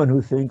anyone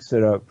who thinks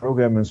that a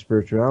program on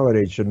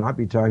spirituality should not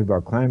be talking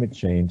about climate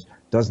change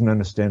doesn't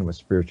understand what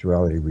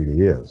spirituality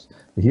really is.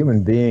 The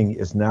human being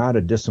is not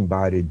a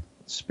disembodied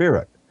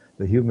spirit.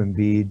 The human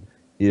being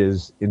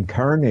is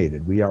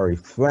incarnated. We are a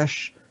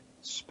flesh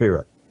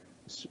spirit,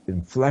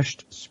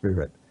 enfleshed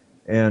spirit,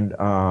 and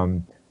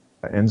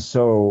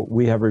so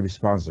we have a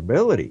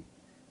responsibility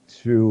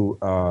to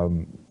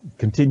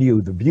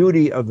continue the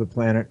beauty of the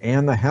planet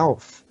and the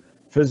health,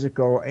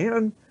 physical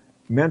and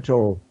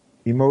mental,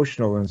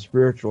 emotional, and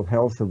spiritual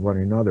health of one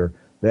another.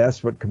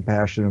 That's what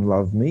compassion and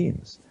love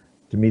means.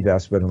 To me,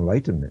 that's what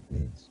enlightenment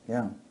means.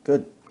 Yeah,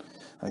 good.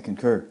 I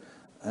concur.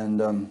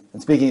 And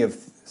speaking of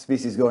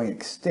species going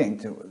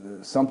extinct,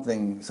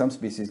 some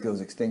species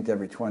goes extinct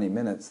every 20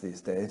 minutes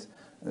these days.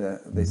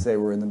 They say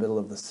we're in the middle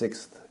of the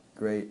 6th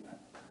great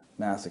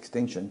mass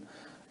extinction.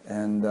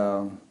 And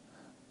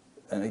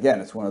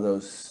again, it's one of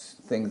those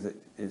things that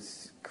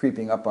is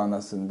creeping up on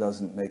us and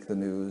doesn't make the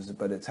news,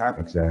 but it's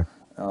happening. Exactly.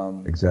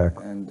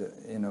 Exactly. And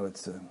you know,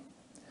 it's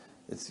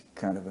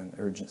kind of an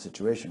urgent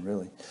situation,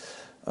 really.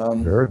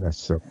 Very much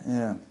so.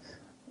 Yeah.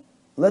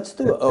 Let's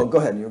do it. Oh, go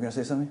ahead. You were going to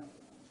say something?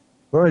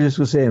 Well, I just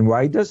was saying,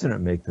 why doesn't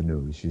it make the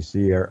news? You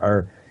see,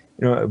 our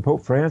you know,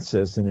 Pope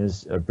Francis in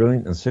his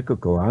brilliant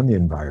encyclical on the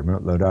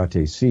environment,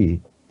 Laudato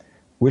Si,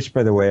 which,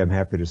 by the way, I'm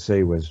happy to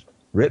say was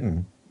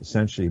written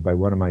essentially by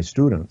one of my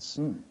students,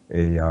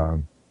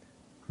 a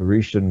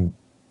Parisian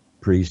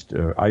priest,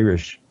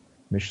 Irish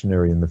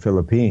missionary in the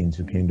Philippines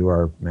who came to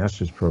our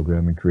master's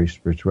program in creation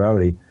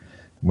spirituality,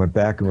 went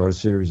back and wrote a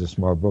series of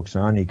small books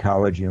on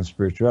ecology and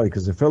spirituality,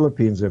 because the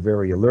Philippines are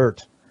very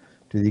alert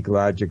to the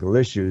ecological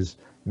issues.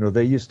 You know,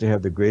 they used to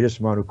have the greatest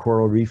amount of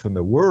coral reef in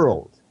the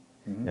world,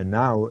 and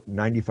now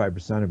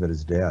 95% of it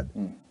is dead.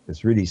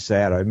 It's really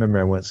sad. I remember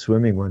I went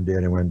swimming one day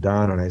and I went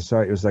down and I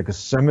saw it was like a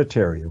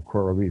cemetery of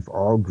coral reef,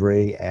 all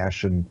gray,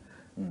 ashen,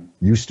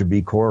 used to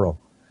be coral.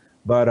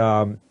 But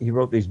he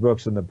wrote these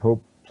books, and the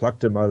Pope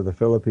plucked him out of the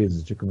Philippines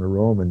and took him to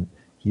Rome, and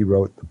he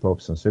wrote the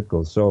Pope's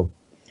encyclicals. So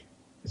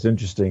it's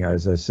interesting,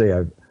 as I say,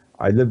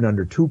 I lived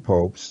under two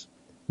popes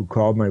who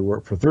called my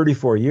work for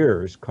 34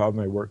 years, called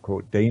my work,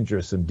 quote,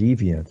 dangerous and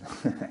deviant.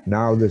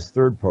 Now this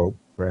third Pope,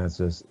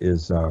 Francis,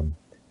 is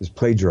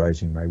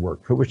plagiarizing my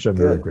work, for which I'm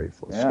very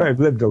grateful. Yeah. So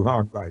I've lived a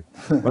long life.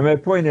 But my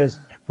point is,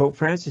 Pope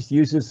Francis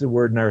uses the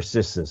word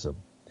narcissism.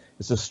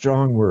 It's a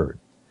strong word.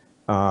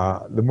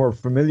 The more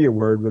familiar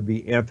word would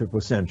be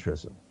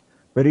anthropocentrism.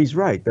 But he's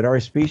right, that our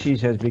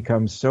species has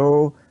become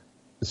so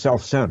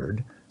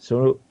self-centered,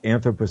 so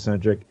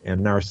anthropocentric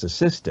and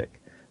narcissistic,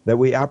 that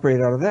we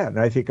operate out of that. And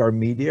I think our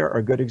media are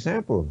a good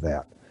example of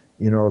that.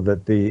 You know,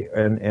 that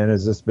and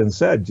as it's been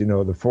said, you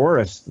know, the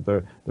forests,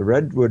 the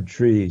redwood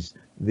trees,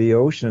 the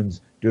oceans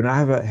do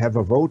not have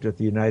a vote at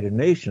the United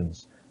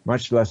Nations,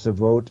 much less a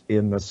vote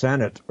in the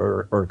Senate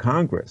or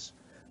Congress.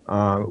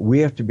 We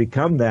have to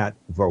become that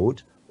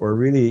vote, or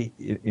really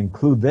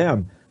include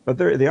them. But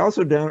they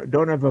also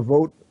don't have a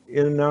vote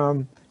in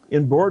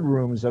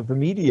boardrooms of the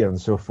media and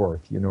so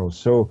forth, you know.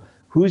 So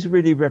who's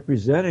really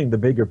representing the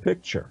bigger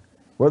picture?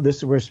 Well, this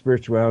is where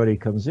spirituality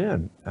comes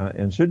in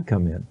and should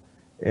come in.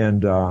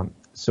 And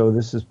so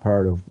this is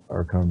part of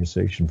our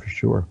conversation for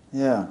sure.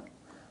 Yeah.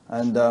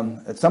 And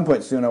at some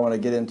point soon, I want to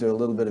get into a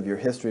little bit of your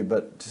history,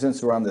 but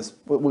since we're on this,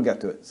 we'll get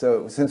to it.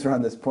 So since we're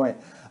on this point,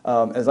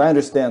 as I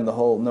understand the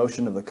whole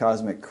notion of the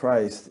cosmic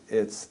Christ,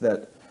 it's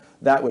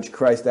that which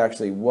Christ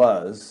actually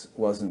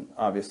wasn't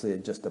obviously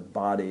just a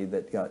body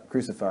that got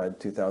crucified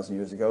 2,000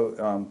 years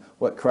ago.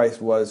 What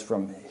Christ was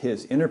from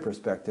his inner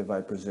perspective,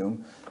 I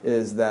presume,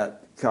 is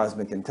that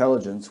cosmic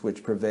intelligence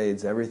which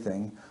pervades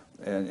everything,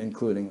 and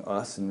including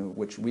us, and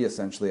which we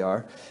essentially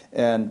are.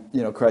 And,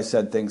 you know, Christ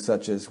said things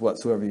such as,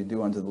 whatsoever you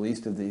do unto the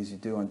least of these, you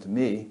do unto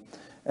me.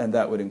 And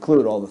that would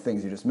include all the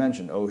things you just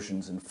mentioned,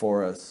 oceans and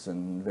forests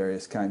and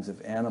various kinds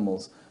of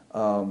animals.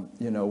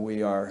 You know,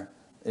 we are,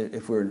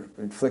 if we're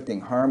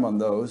inflicting harm on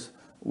those,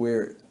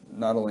 we're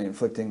not only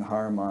inflicting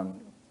harm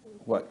on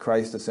what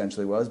Christ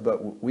essentially was,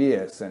 but we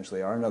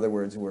essentially are. In other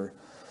words, we're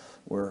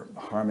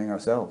harming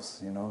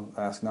ourselves. You know,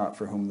 ask not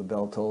for whom the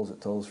bell tolls,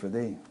 it tolls for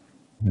thee.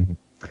 Mm-hmm.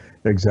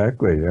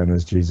 Exactly. And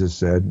as Jesus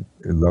said,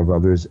 love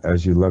others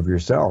as you love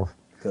yourself.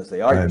 Because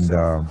they are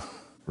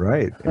yourself.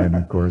 Right. And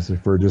of course,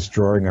 if we're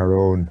destroying our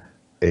own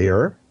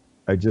air,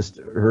 I just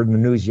heard in the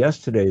news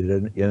yesterday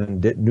that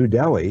in New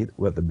Delhi,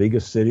 the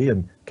biggest city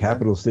and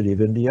capital city of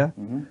India,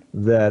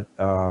 that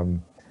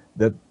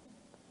the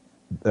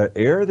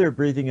air they're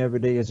breathing every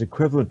day is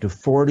equivalent to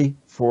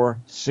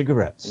 44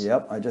 cigarettes.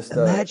 Yep. I just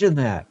imagine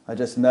that. I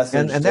just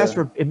messaged. And that's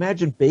for,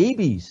 imagine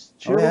babies,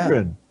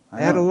 children.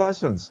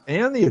 Adolescents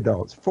and the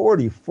adults,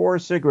 44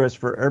 cigarettes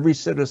for every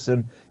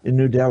citizen in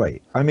New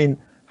Delhi. I mean,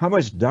 how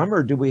much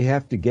dumber do we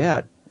have to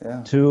get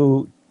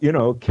to, you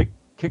know,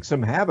 kick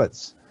some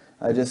habits?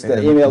 I just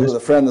emailed with a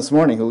friend this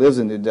morning who lives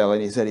in New Delhi,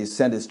 and he said he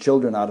sent his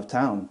children out of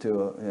town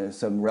to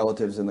some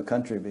relatives in the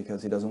country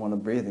because he doesn't want them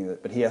breathing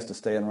it, but he has to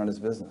stay and run his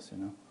business, you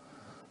know.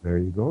 There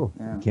you go.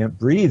 Yeah. You can't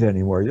breathe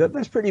anymore.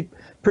 That's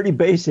pretty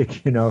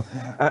basic, you know.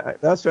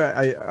 That's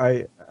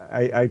why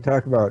I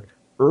talk about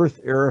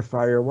earth, air,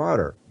 fire,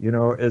 water. You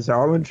know, it's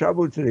all in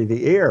trouble today.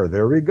 The air,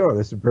 there we go.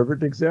 That's a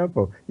perfect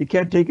example. You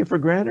can't take it for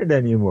granted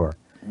anymore.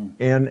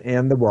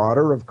 And the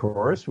water, of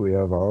course, we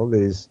have all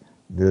this,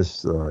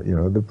 you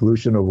know, the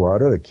pollution of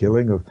water, the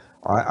killing of.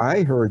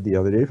 I heard the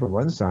other day from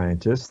one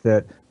scientist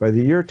that by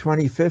the year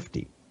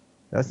 2050,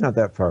 that's not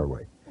that far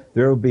away,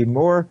 there will be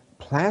more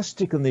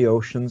plastic in the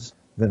oceans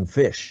than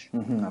fish.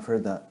 I've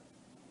heard that.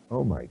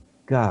 Oh my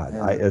God!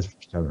 Yeah. As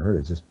first time I heard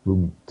it, just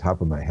blew the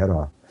top of my head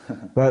off.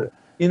 But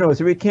you know,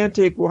 so we can't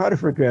take water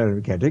for granted.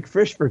 We can't take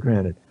fish for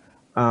granted.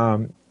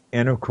 And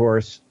of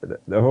course,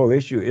 the whole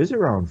issue is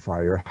around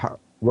fire. How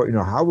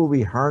will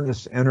we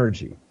harness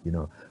energy? You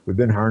know, we've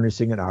been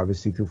harnessing it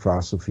obviously through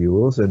fossil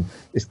fuels, and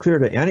it's clear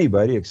to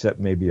anybody except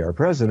maybe our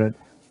president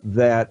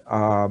that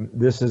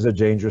this is a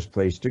dangerous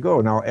place to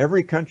go. Now,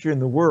 every country in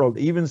the world,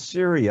 even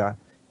Syria,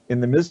 in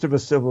the midst of a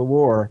civil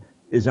war,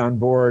 is on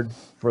board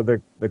for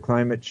the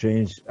climate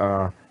change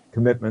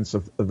commitments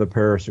of the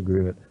Paris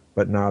Agreement,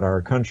 but not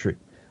our country.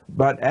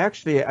 But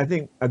actually, I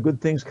think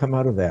good things come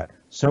out of that.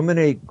 So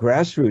many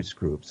grassroots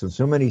groups and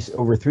so many,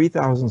 over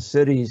 3,000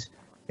 cities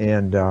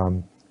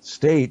and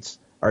states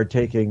are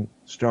taking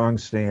strong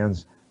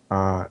stands,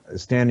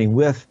 standing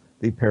with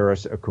the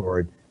Paris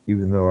Accord,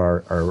 even though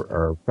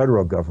our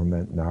federal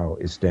government now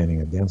is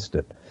standing against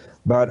it.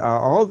 But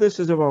all this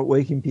is about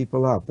waking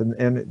people up,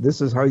 and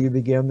this is how you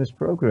began this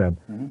program.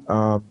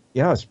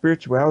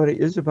 Spirituality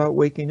is about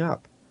waking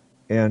up.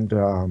 And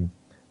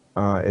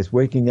It's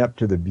waking up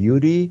to the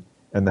beauty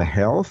and the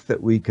health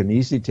that we can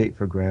easily take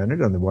for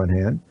granted on the one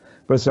hand,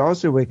 but it's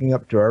also waking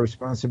up to our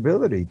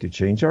responsibility to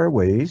change our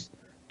ways,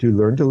 to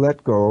learn to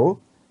let go,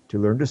 to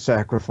learn to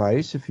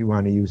sacrifice, if you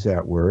want to use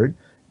that word,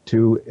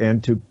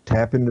 and to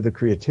tap into the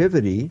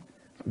creativity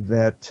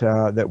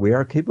that we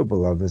are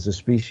capable of as a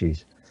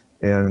species,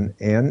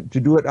 and to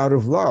do it out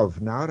of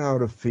love, not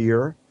out of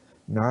fear,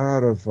 not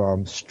out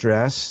of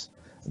stress,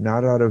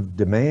 not out of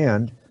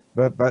demand,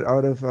 but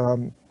out of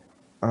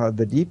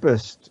the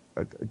deepest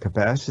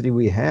capacity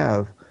we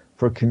have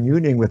for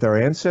communing with our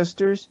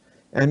ancestors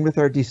and with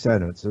our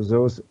descendants, as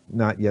those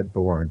not yet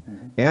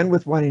born, and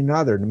with one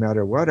another, no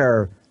matter what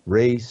our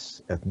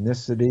race,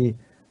 ethnicity,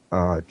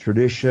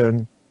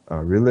 tradition,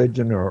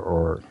 religion,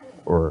 or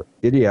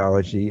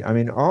ideology. I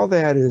mean, all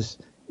that is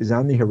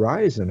on the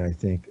horizon, I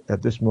think,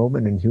 at this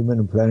moment in human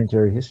and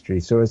planetary history.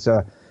 So it's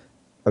a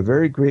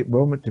very great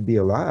moment to be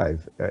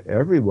alive.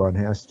 Everyone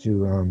has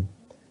to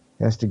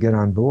get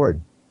on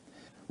board.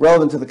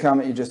 Relevant to the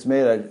comment you just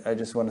made, I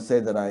just want to say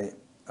that I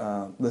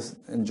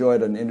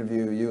enjoyed an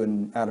interview you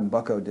and Adam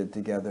Bucko did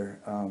together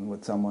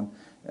with someone,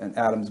 and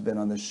Adam's been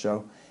on this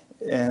show,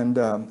 and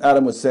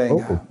Adam was saying,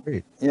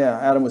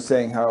 Adam was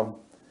saying how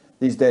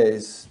these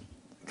days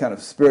kind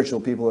of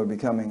spiritual people are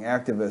becoming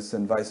activists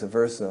and vice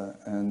versa,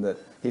 and that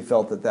he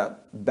felt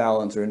that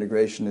balance or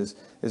integration is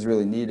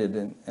really needed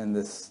in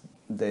this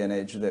day and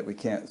age, that we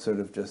can't sort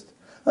of just,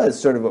 it's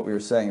sort of what we were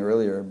saying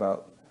earlier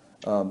about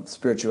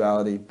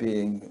spirituality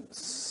being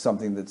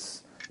something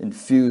that's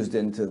infused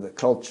into the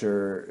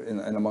culture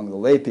and among the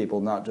lay people,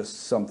 not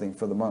just something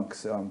for the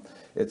monks.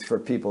 It's for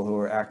people who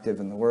are active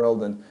in the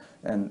world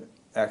and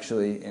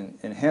actually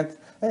enhance.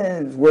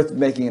 And it's worth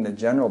making in a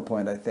general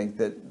point, I think,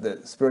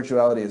 that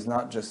spirituality is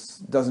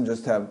doesn't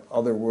just have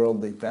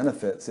otherworldly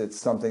benefits.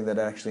 It's something that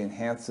actually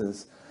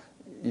enhances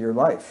your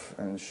life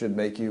and should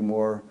make you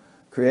more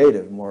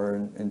creative,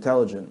 more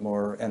intelligent,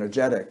 more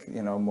energetic,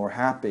 more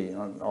happy,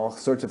 all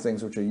sorts of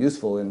things which are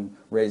useful in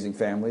raising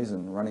families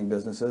and running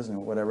businesses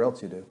and whatever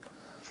else you do.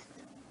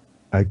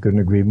 I couldn't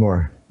agree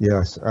more.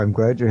 Yes, I'm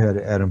glad you had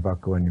Adam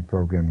Bucko on your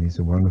program. He's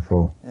a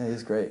wonderful,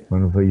 he's great,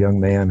 wonderful young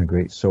man, a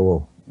great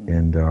soul,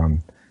 and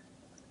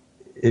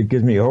it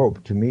gives me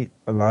hope to meet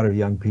a lot of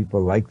young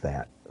people like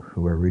that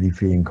who are really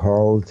feeling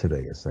called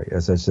today. It's like,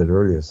 as I said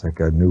earlier, it's like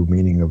a new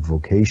meaning of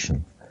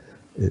vocation,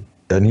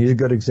 and he's a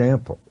good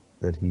example.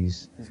 That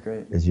he's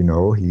great. As you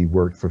know, he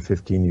worked for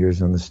 15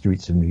 years on the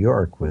streets of New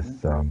York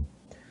with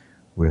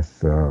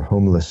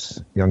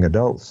homeless young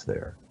adults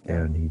there,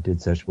 and he did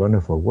such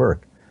wonderful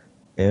work,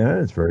 and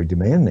it's very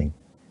demanding.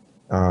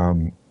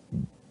 But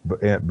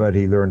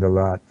he learned a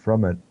lot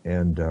from it,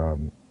 and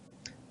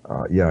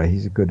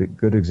he's a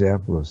good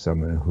example of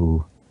someone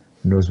who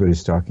knows what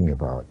he's talking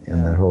about,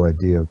 and that whole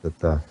idea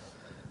that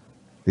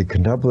the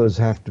contemplatives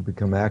have to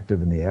become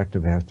active and the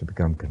active have to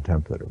become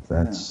contemplative.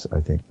 That's,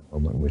 I think, the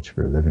moment in which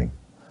we're living.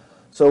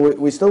 So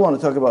we still want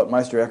to talk about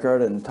Meister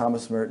Eckhart and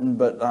Thomas Merton,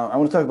 but I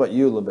want to talk about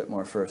you a little bit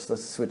more first.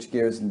 Let's switch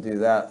gears and do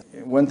that.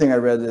 One thing I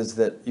read is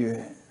that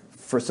you,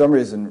 for some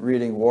reason,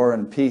 reading War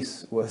and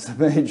Peace was a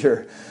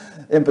major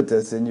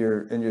impetus in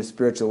your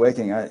spiritual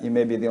awakening. You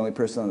may be the only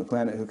person on the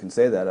planet who can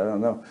say that. I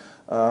don't know.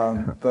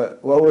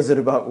 But what was it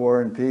about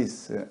War and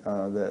Peace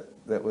that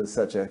was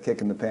such a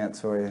kick in the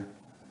pants for you?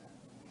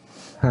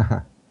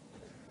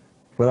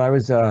 Well, I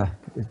was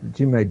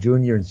between my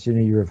junior and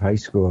senior year of high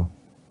school,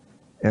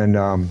 and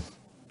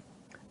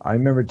I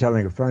remember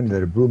telling a friend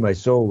that it blew my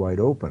soul wide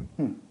open,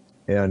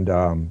 and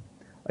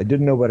I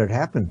didn't know what had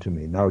happened to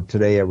me. Now,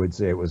 today I would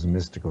say it was a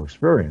mystical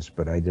experience,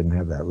 but I didn't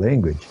have that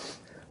language.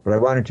 But I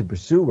wanted to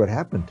pursue what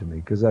happened to me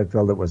because I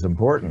felt it was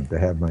important to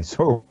have my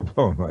soul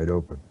blown wide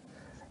open,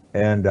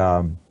 and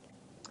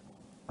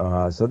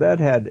so that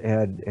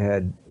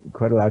had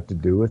quite a lot to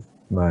do with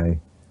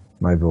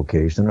my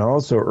vocation.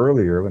 Also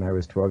earlier, when I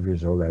was 12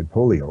 years old, I had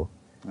polio.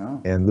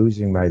 And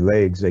losing my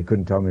legs, they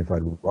couldn't tell me if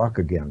I'd walk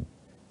again.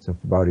 So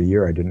for about a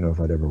year, I didn't know if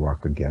I'd ever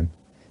walk again.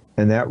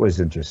 And that was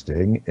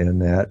interesting.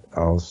 And that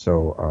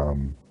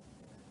also,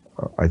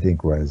 I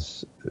think,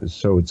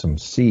 sowed some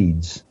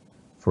seeds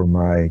for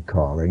my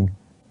calling,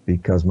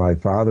 because my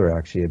father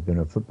actually had been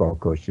a football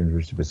coach at the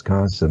University of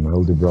Wisconsin. My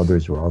older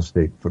brothers were all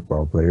state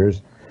football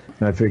players.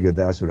 And I figured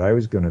that's what I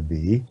was going to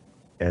be.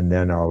 And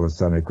then all of a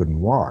sudden I couldn't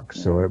walk.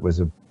 So it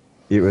was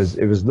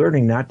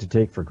learning not to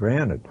take for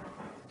granted.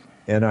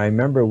 And I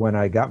remember when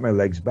I got my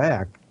legs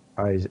back,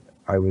 I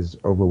was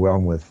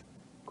overwhelmed with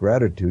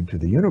gratitude to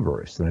the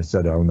universe. And I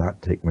said, I'll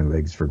not take my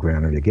legs for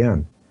granted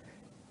again.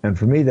 And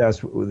for me,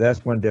 that's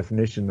one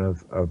definition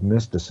of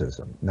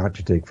mysticism, not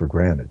to take for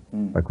granted.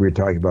 Like we were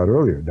talking about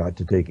earlier, not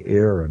to take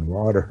air and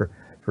water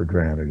for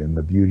granted, and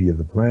the beauty of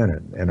the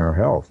planet and our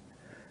health.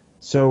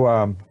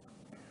 So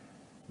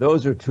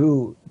those are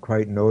two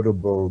quite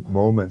notable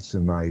moments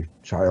in my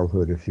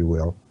childhood, if you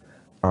will.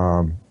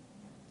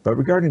 But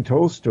regarding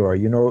Tolstoy,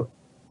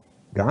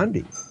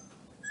 Gandhi,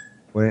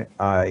 when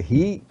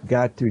he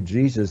got to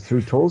Jesus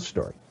through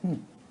Tolstoy.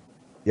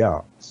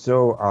 Yeah.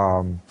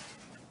 So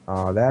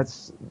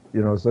that's,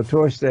 so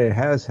Tolstoy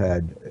has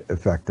had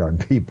effect on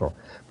people.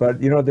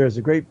 But, you know, there's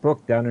a great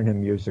book done on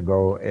him years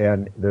ago,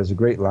 and there's a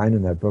great line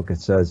in that book.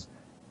 It says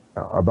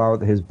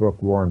about his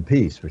book, War and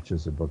Peace, which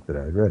is a book that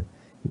I read.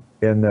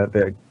 And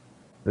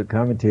the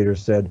commentator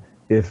said,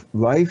 if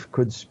life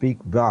could speak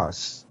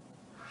thus,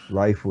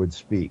 life would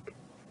speak.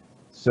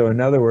 So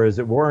in other words,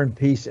 at War and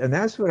Peace, and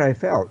that's what I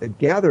felt. It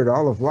gathered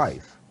all of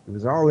life. It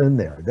was all in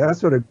there.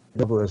 That's what a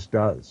globalist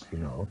does, you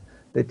know.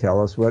 They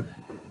tell us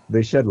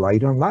they shed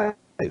light on life,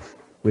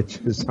 which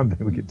is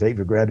something we can take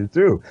for granted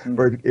too.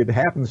 But it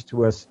happens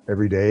to us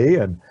every day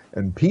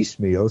and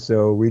piecemeal,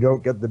 so we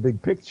don't get the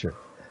big picture.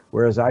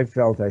 Whereas I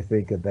felt, I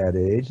think, at that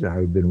age, and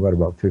I've been,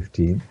 about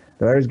 15,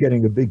 that I was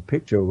getting a big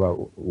picture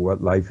about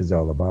what life is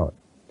all about.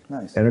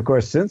 Nice. And of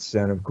course, since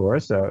then, in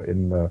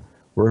the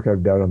work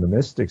I've done on the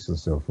mystics and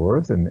so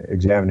forth, and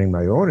examining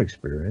my own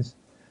experience,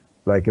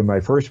 like in my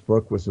first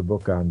book was a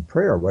book on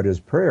prayer. What is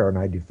prayer? And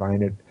I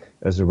define it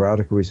as a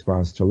radical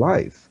response to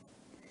life.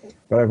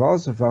 But I've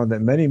also found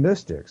that many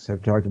mystics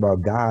have talked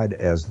about God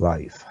as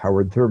life.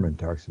 Howard Thurman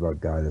talks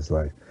about God as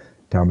life.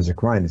 Thomas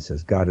Aquinas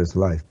says God is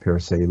life, per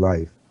se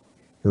life.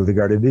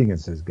 Hildegard of Bingen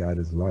says God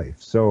is life.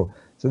 So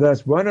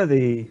that's one of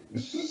the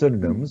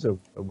synonyms of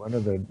one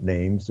of the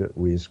names that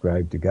we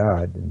ascribe to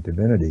God and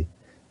divinity.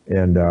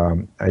 And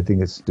I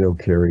think it still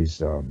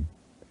carries a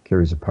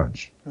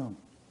punch. Oh.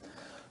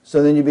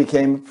 So then you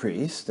became a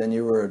priest, and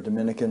you were a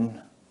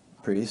Dominican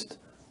priest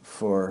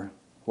for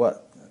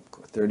what,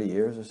 30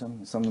 years or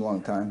something? Some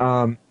long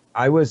time?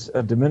 I was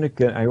a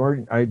Dominican.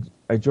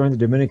 I joined the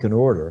Dominican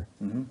order.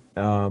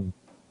 Mm-hmm.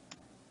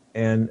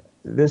 And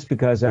this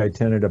because I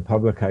attended a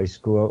public high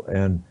school,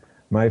 and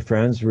my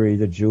friends were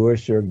either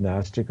Jewish or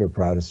agnostic or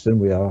Protestant.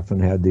 We often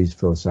had these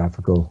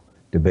philosophical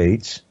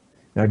debates.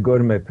 And I'd go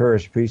to my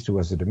parish priest, who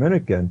was a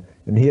Dominican,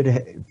 and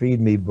he'd feed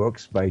me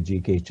books by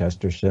G.K.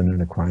 Chesterton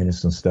and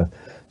Aquinas and stuff.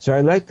 So I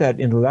liked that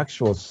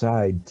intellectual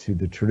side to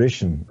the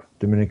tradition,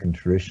 Dominican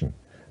tradition.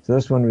 So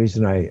that's one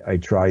reason I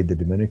tried the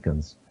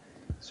Dominicans.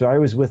 So I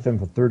was with them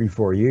for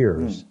 34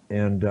 years,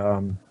 and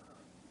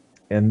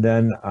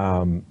then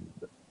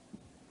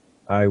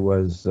I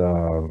was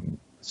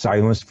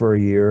silenced for a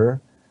year,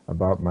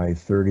 about my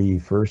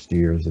 31st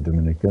year as a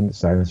Dominican,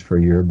 silenced for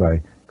a year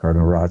by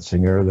Cardinal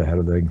Ratzinger, the head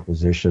of the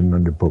Inquisition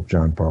under Pope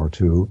John Paul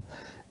II.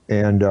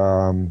 And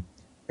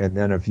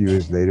then a few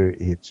years later,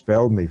 he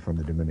expelled me from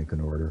the Dominican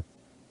order.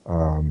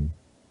 And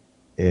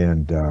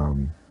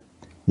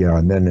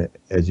then,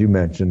 as you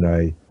mentioned,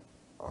 I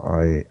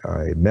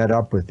met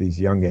up with these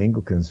young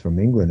Anglicans from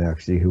England,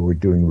 actually, who were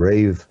doing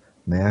rave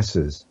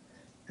masses.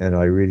 And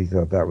I really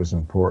thought that was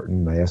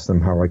important. I asked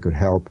them how I could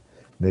help.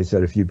 They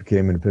said, if you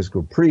became an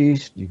Episcopal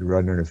priest, you could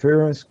run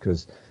interference,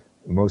 because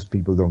most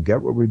people don't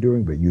get what we're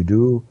doing, but you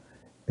do.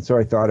 And so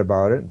I thought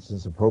about it. And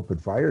since the Pope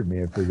had fired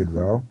me, I figured,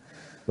 well,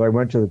 so I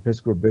went to the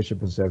Episcopal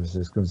bishop in San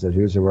Francisco and said,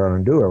 here's what I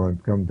want to do. I want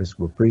to become an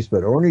Episcopal priest,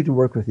 but only to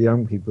work with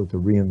young people to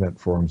reinvent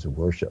forms of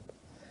worship.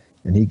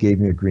 And he gave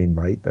me a green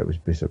light. That was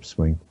Bishop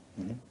Swing.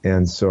 Mm-hmm.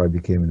 And so I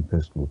became an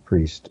Episcopal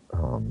priest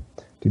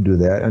to do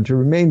that and to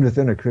remain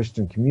within a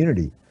Christian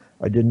community.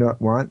 I did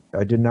not want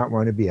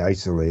to be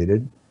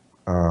isolated,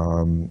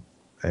 and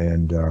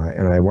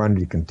I wanted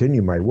to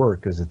continue my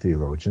work as a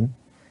theologian,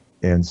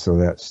 and so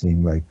that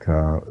seemed like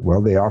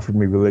they offered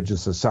me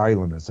religious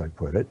asylum, as I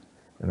put it,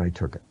 and I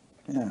took it.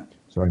 Yeah.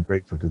 So I'm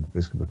grateful to the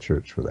Episcopal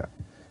Church for that.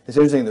 It's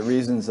interesting the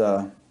reasons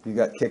you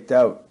got kicked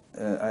out.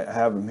 I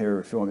have them here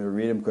if you want me to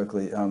read them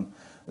quickly.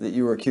 That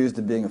you were accused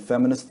of being a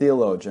feminist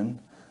theologian.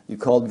 You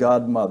called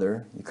God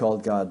mother. You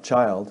called God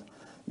child.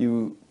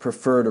 You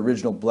preferred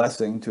original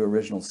blessing to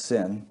original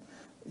sin.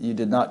 You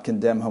did not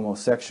condemn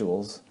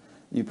homosexuals.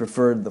 You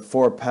preferred the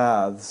four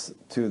paths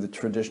to the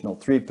traditional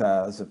three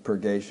paths of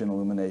purgation,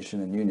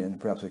 illumination, and union.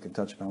 Perhaps we can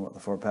touch upon what the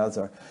four paths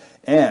are.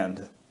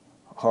 And,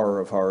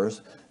 horror of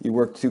horrors, you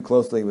worked too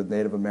closely with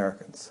Native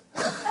Americans.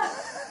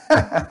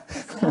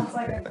 Sounds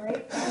like a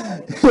great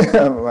guy.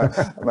 Yeah,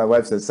 my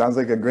wife says, sounds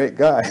like a great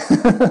guy.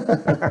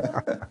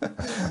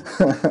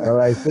 Well,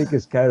 I think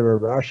it's kind of a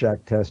Rorschach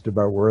test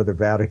about where the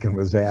Vatican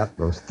was at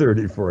those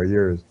 34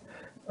 years.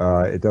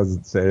 It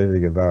doesn't say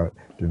anything about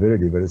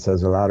divinity, but it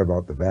says a lot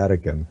about the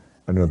Vatican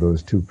under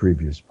those two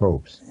previous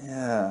popes.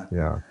 Yeah.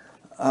 Yeah.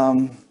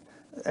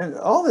 And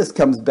all this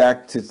comes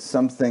back to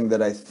something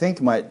that I think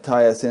might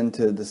tie us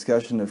into a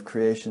discussion of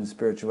creation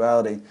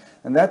spirituality,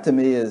 and that to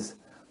me is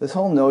this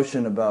whole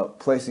notion about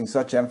placing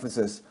such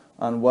emphasis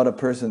on what a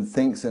person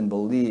thinks and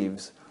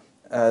believes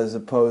as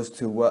opposed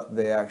to what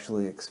they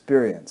actually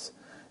experience.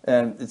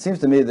 And it seems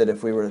to me that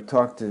if we were to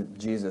talk to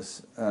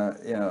Jesus,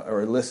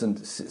 or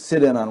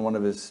sit in on one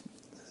of his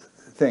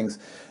things,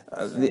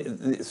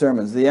 the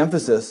sermons, the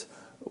emphasis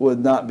would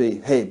not be,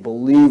 hey,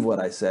 believe what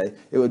I say.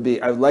 It would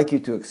be, I would like you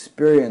to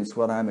experience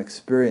what I'm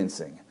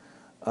experiencing.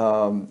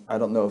 I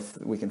don't know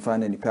if we can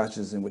find any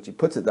passages in which he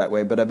puts it that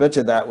way, but I bet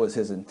you that was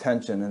his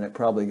intention, and it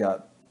probably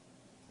got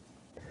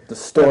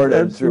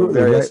distorted through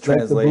various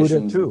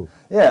translations. The Buddha too.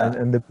 Yeah.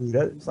 And the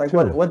Buddha It's like, too.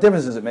 what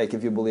difference does it make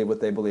if you believe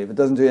what they believe? It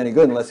doesn't do you any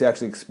good unless you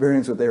actually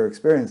experience what they were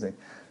experiencing.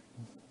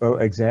 Oh,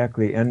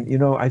 exactly.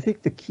 And, I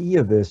think the key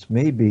of this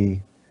may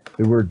be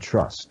the word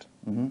trust.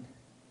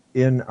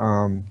 In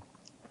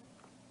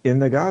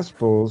the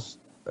Gospels,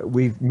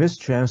 we've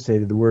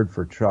mistranslated the word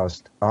for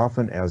trust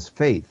often as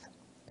faith.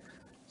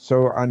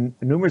 So on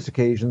numerous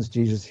occasions,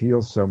 Jesus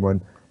heals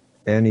someone,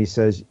 and he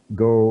says,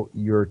 "Go,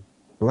 your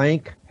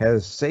blank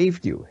has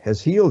saved you,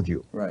 has healed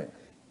you." Right.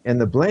 And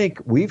the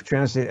blank we've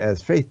translated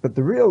as faith, but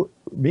the real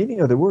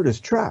meaning of the word is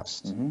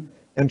trust.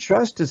 And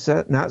trust is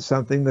not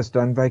something that's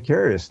done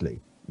vicariously.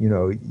 You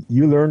know,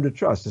 you learn to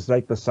trust. It's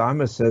like the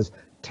psalmist says,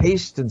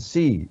 "Taste and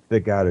see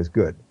that God is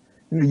good."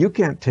 You know, you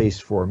can't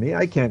taste for me.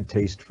 I can't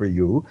taste for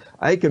you.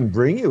 I can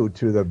bring you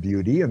to the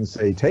beauty and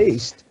say,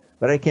 taste,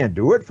 but I can't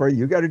do it for you.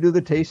 You got to do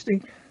the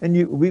tasting,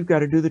 and we've got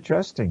to do the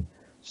trusting.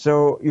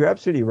 So you're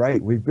absolutely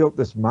right. We've built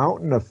this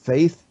mountain of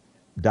faith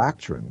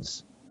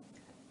doctrines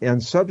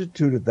and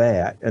substituted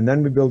that, and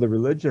then we build a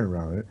religion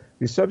around it.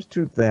 We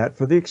substitute that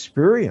for the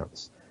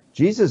experience.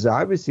 Jesus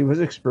obviously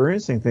was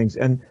experiencing things,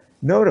 and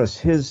notice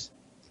his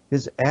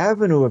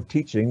avenue of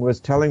teaching was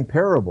telling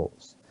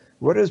parables.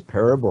 What is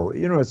parable?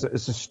 You know, it's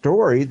a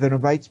story that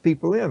invites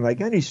people in,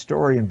 like any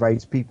story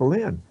invites people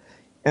in.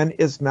 And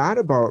it's not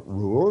about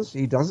rules.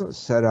 He doesn't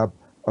set up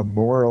a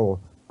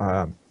moral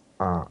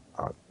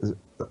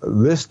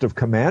list of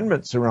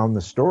commandments around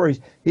the stories.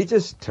 He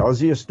just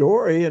tells you a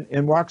story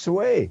and walks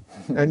away.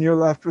 And you're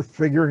left with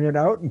figuring it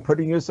out and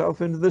putting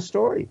yourself into the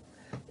story.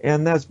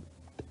 And that's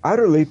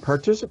utterly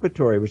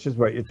participatory, which is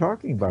what you're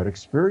talking about,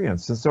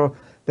 experience. And so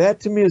that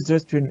to me is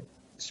just between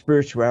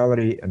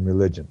spirituality and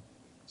religion.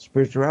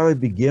 Spirituality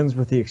begins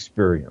with the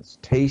experience.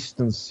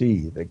 Taste and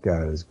see that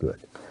God is good.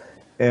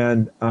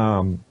 And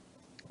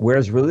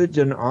whereas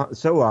religion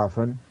so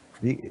often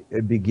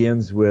it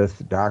begins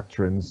with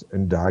doctrines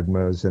and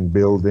dogmas and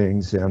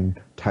buildings and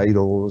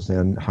titles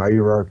and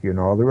hierarchy and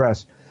all the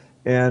rest.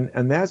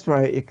 And that's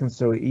why it can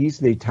so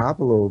easily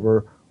topple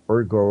over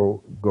or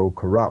go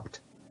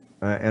corrupt.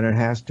 And it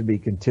has to be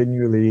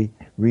continually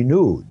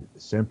renewed,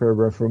 semper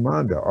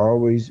reformanda,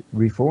 always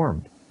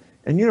reformed.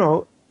 And you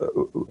know,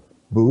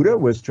 Buddha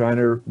was trying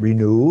to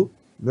renew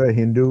the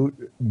Hindu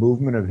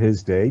movement of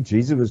his day.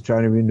 Jesus was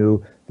trying to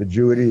renew the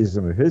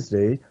Judaism of his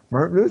day.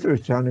 Martin Luther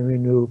was trying to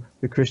renew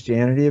the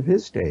Christianity of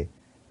his day.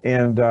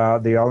 And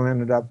they all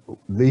ended up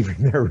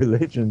leaving their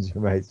religions,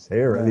 you might say,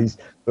 or at least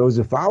those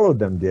who followed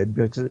them did,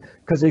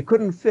 because they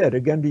couldn't fit,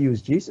 again, to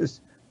use Jesus'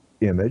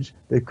 image,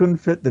 they couldn't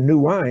fit the new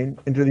wine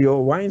into the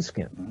old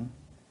wineskin.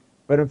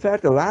 But in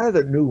fact, a lot of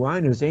the new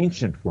wine is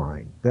ancient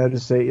wine. That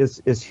is to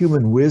say, it's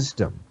human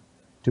wisdom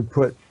to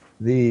put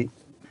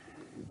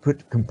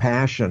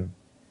compassion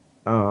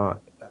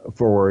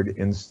forward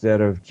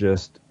instead of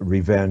just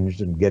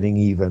revenge and getting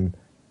even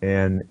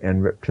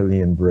and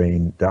reptilian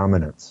brain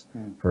dominance,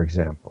 for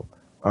example.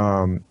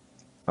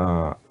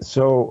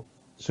 So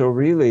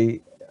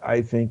really,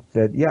 I think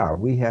that, yeah,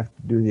 we have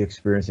to do the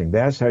experiencing.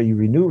 That's how you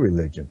renew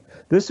religion.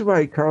 This is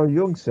why Carl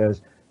Jung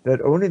says that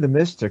only the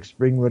mystics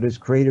bring what is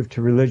creative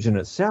to religion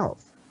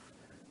itself.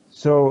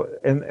 So,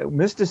 and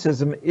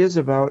mysticism is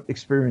about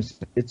experience.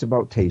 It's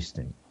about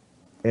tasting.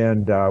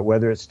 And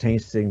whether it's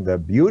tasting the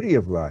beauty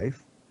of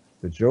life,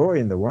 the joy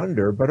and the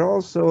wonder, but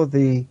also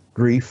the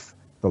grief,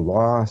 the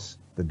loss,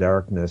 the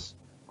darkness,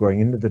 going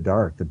into the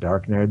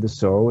dark night of the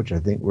soul, which I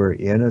think we're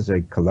in as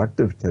a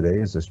collective today,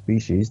 as a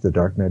species, the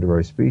dark night of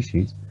our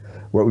species.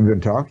 What we've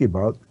been talking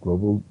about,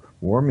 global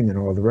warming and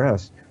all the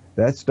rest,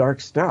 that's dark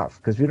stuff,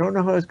 because we don't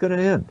know how it's going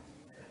to end.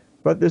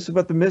 But this is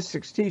what the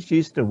mystics teach,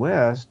 East and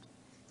West,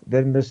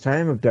 that in this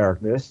time of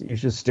darkness, you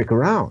should stick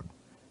around,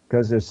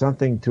 because there's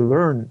something to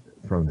learn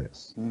from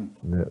this.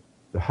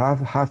 The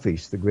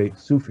Hafiz, the great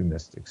Sufi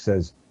mystic,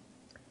 says,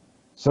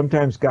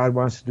 sometimes God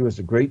wants to do us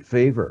a great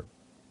favor,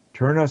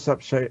 turn us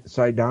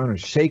upside down and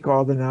shake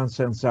all the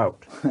nonsense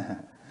out.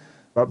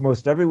 But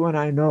most everyone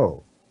I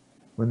know,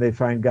 when they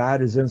find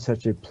God is in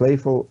such a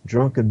playful,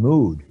 drunken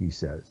mood, he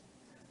says,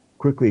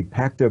 quickly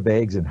pack their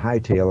bags and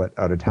hightail it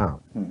out of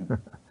town.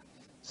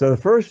 So the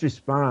first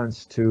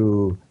response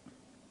to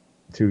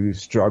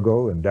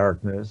struggle and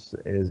darkness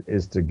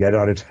is to get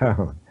out of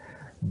town.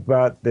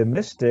 But the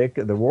mystic,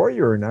 the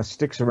warrior in us,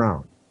 sticks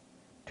around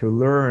to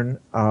learn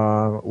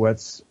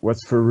what's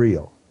for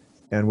real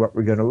and what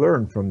we're going to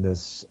learn from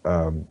this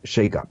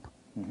shakeup.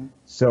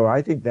 So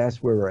I think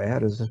that's where we're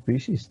at as a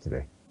species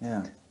today.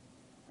 Yeah.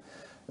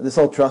 This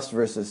whole trust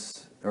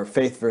versus, or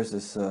faith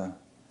versus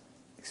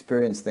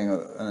experience thing,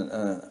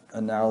 an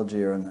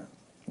analogy or a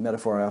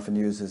metaphor I often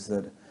use is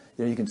that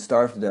you can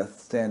starve to death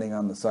standing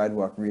on the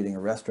sidewalk reading a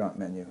restaurant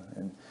menu,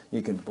 and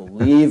you can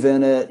believe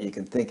in it, you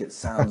can think it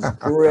sounds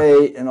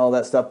great and all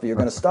that stuff, but you're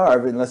going to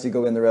starve unless you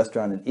go in the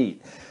restaurant and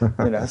eat.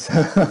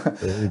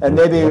 And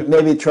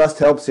maybe trust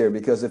helps here,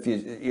 because if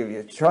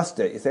you trust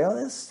it, you say,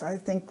 oh, I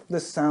think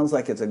this sounds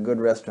like it's a good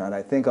restaurant,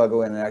 I think I'll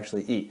go in and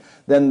actually eat.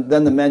 Then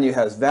the menu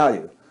has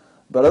value.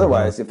 But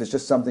otherwise, if it's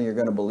just something you're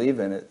going to believe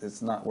in,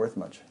 it's not worth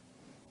much.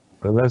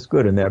 Well, that's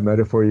good, and that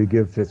metaphor you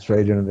give fits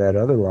right into that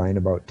other line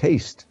about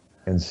taste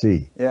and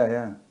see.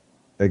 Yeah.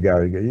 You got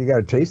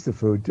to taste the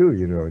food too,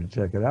 to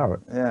check it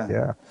out.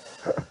 Yeah.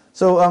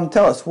 So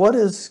tell us, what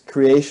is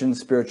creation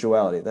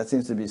spirituality? That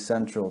seems to be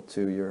central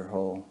to your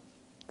whole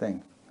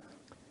thing.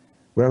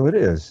 Well, it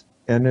is,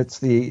 and it's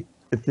the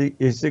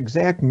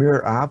exact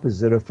mirror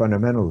opposite of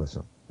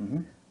fundamentalism.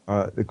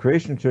 The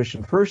creation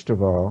tradition, first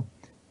of all,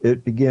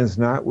 it begins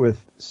not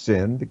with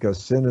sin,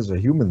 because sin is a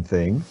human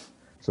thing.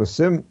 So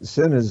sin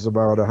is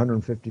about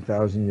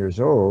 150,000 years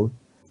old,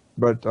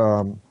 but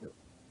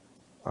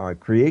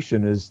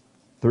creation is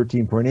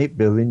 13.8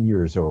 billion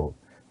years old.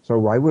 So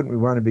why wouldn't we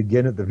want to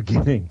begin at the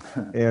beginning?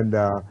 And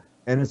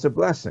it's a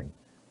blessing.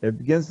 It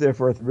begins,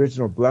 therefore, with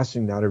original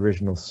blessing, not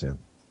original sin.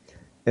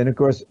 And of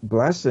course,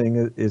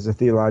 blessing is a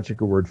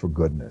theological word for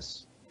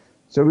goodness.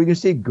 So we can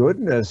see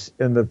goodness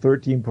in the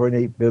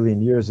 13.8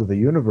 billion years of the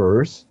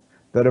universe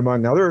that,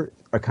 among other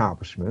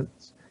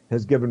accomplishments,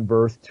 has given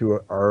birth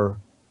to our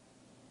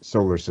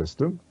solar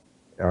system,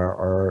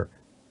 our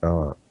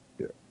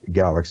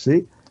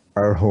galaxy,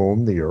 our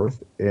home, the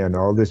Earth, and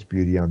all this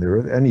beauty on the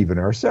Earth, and even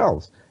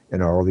ourselves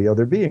and all the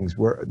other beings.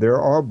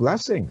 They're all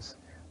blessings.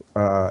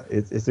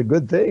 It's a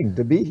good thing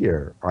to be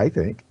here, I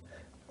think.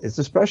 It's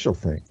a special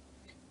thing.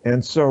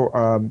 And so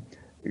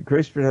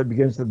creation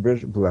begins with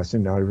the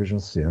blessing, not original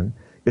sin.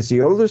 It's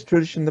the oldest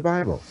tradition in the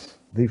Bible.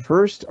 The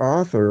first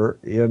author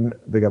in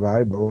the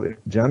Bible,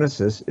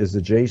 Genesis, is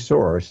the J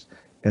source,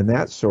 and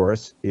that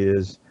source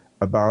is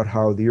about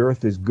how the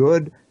earth is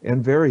good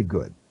and very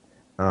good.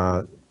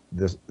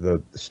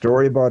 The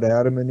story about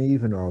Adam and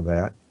Eve and all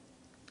that,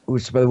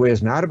 which, by the way,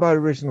 is not about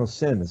original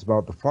sin. It's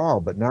about the fall,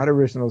 but not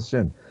original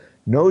sin.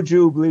 No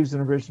Jew believes in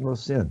original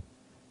sin.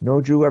 No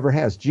Jew ever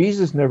has.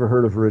 Jesus never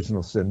heard of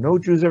original sin. No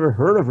Jews ever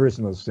heard of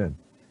original sin.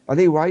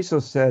 Elie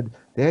Wiesel said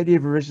the idea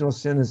of original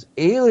sin is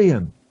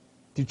alien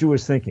to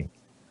Jewish thinking.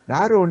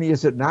 Not only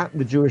is it not in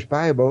the Jewish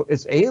Bible,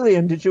 it's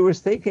alien to Jewish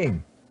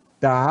thinking.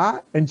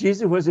 And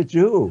Jesus was a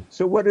Jew.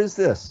 So what is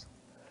this?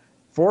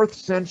 4th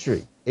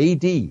century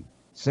AD,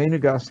 St.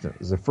 Augustine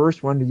is the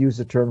first one to use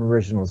the term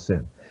original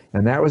sin.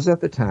 And that was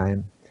at the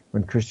time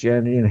when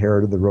Christianity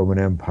inherited the Roman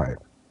Empire.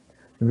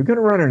 If you're going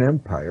to run an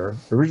empire,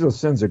 original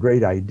sin's a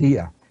great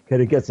idea, because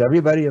it gets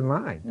everybody in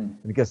line. And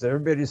it gets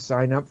everybody to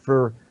sign up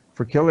for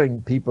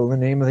killing people in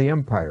the name of the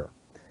empire.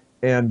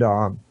 And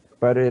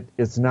but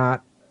it's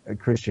not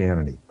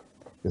Christianity.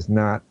 It's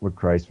not what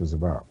Christ was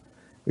about.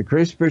 The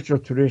Christ spiritual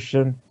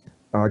tradition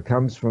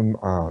comes from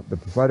the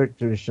prophetic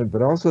tradition,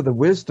 but also the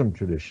wisdom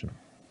tradition.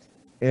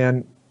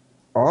 And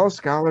all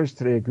scholars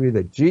today agree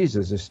that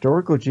Jesus,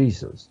 historical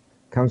Jesus,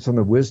 comes from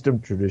the wisdom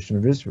tradition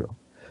of Israel.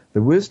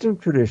 The wisdom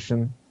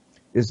tradition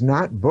is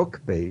not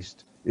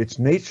book-based, it's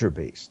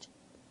nature-based.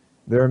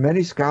 There are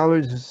many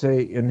scholars who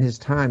say in his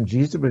time,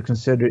 Jesus was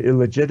considered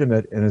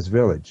illegitimate in his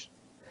village.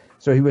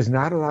 So he was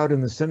not allowed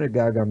in the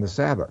synagogue on the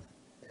Sabbath.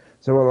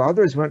 So while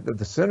others went to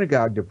the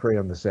synagogue to pray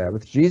on the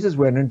Sabbath, Jesus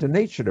went into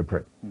nature to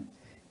pray.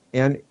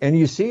 And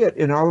you see it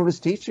in all of his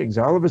teachings.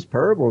 All of his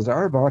parables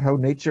are about how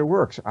nature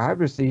works.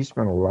 Obviously, he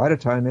spent a lot of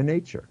time in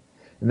nature.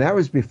 And that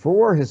was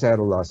before his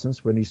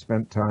adolescence, when he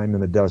spent time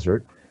in the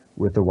desert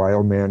with the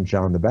wild man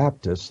John the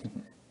Baptist.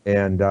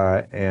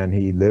 And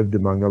he lived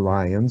among the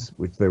lions,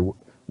 which there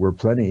were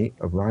plenty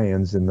of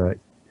lions in the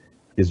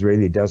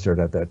Israeli desert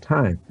at that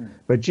time.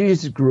 But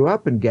Jesus grew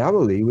up in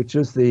Galilee, which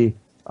is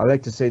I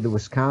like to say the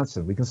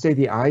Wisconsin. We can say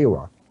the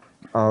Iowa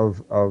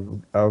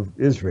of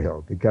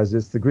Israel, because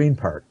it's the green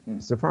part.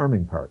 It's the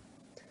farming part.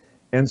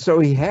 And so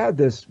he had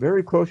this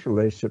very close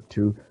relationship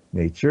to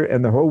nature,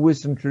 and the whole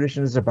wisdom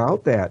tradition is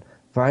about that,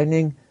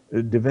 finding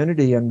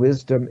divinity and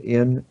wisdom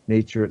in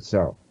nature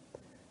itself.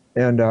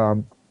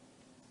 And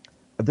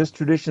this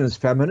tradition is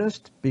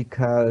feminist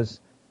because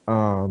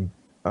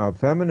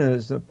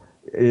feminism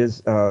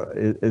is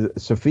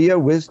Sophia,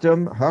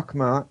 wisdom,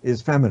 Hakma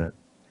is feminine,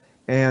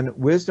 and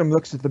wisdom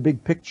looks at the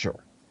big picture.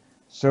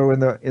 So in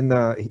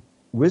the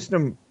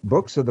wisdom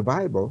books of the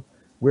Bible,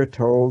 we're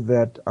told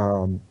that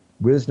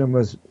wisdom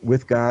was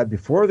with God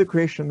before the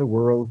creation of the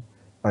world,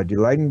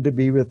 delighting to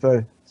be with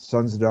the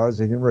sons and daughters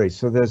of the human race.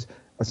 So there's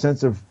a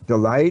sense of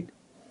delight,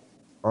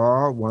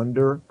 awe,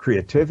 wonder,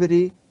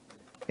 creativity,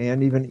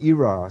 and even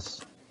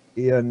eros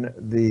in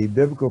the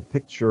biblical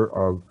picture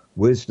of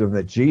wisdom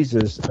that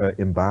Jesus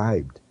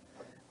imbibed.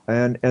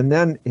 And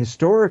then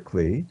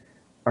historically,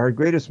 our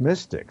greatest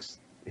mystics,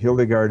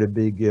 Hildegard of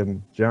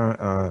Bingen,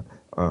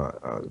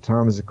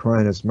 Thomas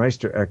Aquinas,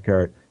 Meister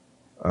Eckhart,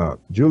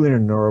 Julian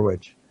of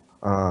Norwich,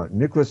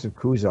 Nicholas of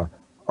Cusa,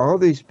 all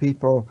these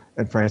people,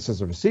 and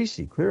Francis of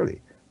Assisi,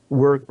 clearly,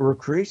 were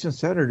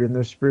creation-centered in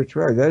their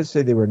spirituality. That is to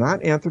say, they were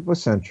not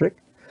anthropocentric.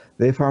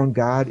 They found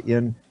God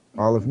in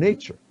all of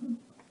nature.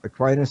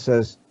 Aquinas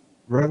says,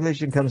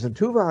 Revelation comes in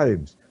 2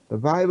 volumes, the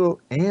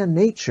Bible and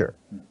nature.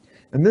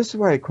 And this is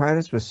why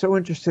Aquinas was so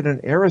interested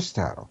in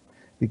Aristotle,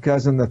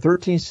 because in the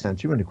 13th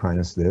century, when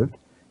Aquinas lived,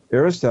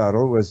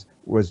 Aristotle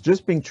was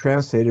just being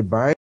translated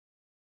by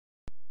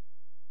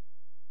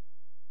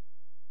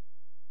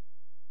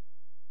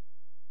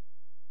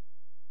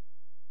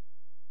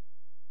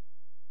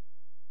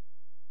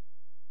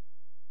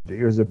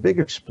there was a big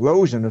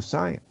explosion of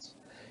science.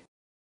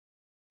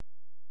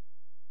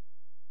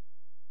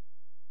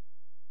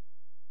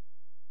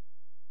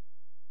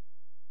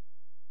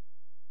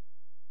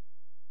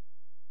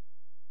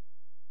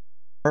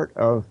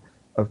 part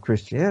of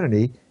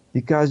Christianity,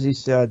 because he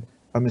said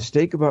a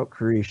mistake about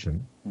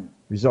creation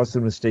results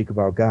in a mistake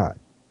about God.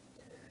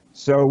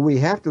 So we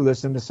have to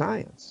listen to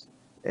science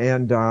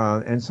and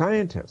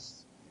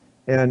scientists,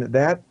 and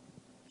that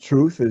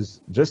truth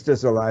is just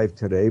as alive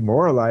today,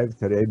 more alive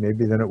today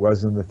maybe than it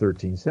was in the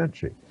 13th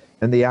century.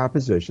 And the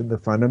opposition, the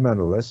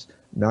fundamentalists,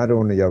 not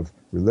only of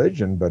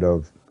religion but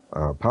of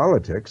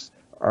politics,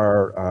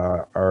 are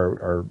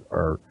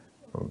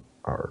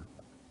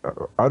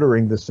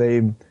uttering the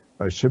same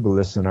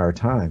shibboleths in our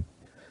time.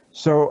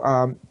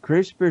 So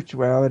creative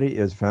spirituality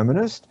is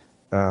feminist,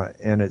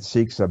 and it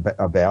seeks a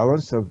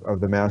balance of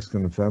the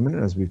masculine and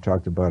feminine, as we've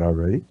talked about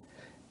already.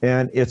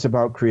 And it's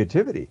about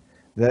creativity.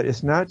 That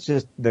it's not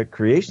just that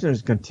creation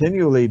is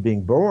continually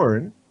being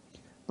born,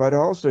 but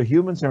also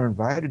humans are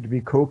invited to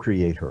be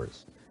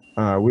co-creators.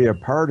 We are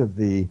part of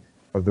the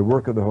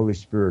work of the Holy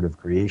Spirit of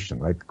creation.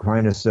 Like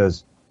Aquinas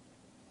says,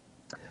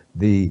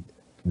 the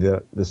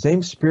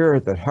same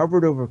spirit that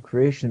hovered over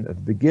creation at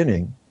the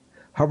beginning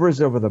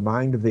hovers over the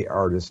mind of the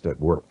artist at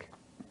work.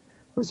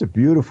 It was a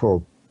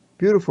beautiful,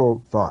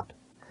 beautiful thought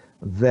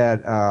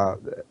that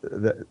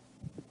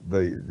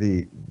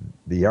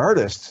the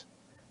artist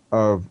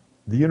of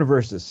the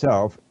universe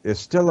itself is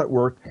still at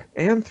work,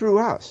 and through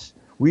us.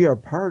 We are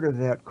part of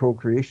that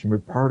co-creation. We're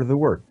part of the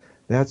work.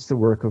 That's the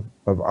work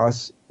of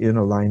us in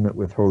alignment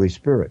with Holy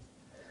Spirit.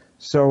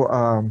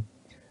 So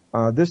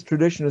this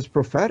tradition is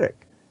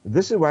prophetic.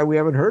 This is why we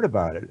haven't heard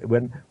about it.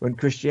 When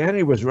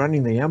Christianity was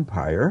running the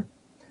empire,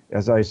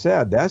 as I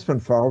said, that's when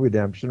fall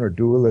redemption or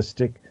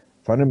dualistic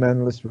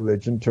fundamentalist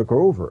religion took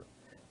over.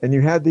 And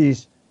you had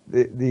these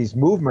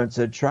movements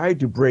that tried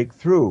to break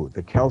through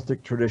the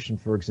Celtic tradition,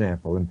 for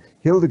example. And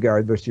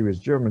Hildegard, though she was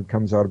German,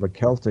 comes out of a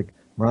Celtic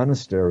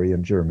monastery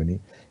in Germany,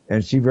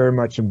 and she very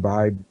much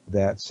imbibed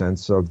that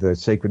sense of the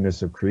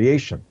sacredness of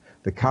creation,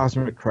 the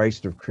cosmic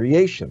Christ of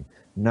creation,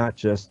 not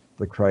just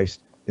the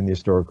Christ in the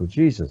historical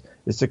Jesus.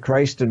 It's the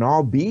Christ in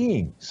all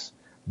beings.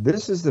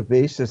 This is the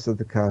basis of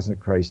the cosmic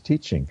Christ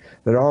teaching,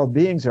 that all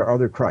beings are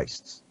other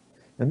Christs.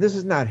 And this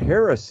is not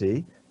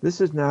heresy.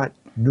 This is not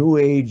New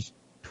Age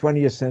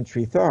 20th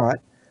century thought.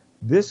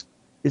 This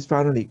is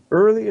found in the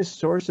earliest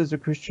sources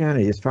of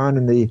Christianity. It's found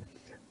in the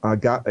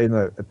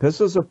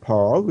epistles of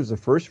Paul, who's the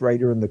first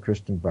writer in the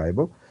Christian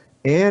Bible,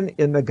 and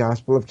in the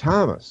Gospel of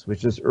Thomas,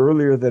 which is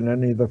earlier than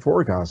any of the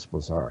four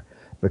Gospels are.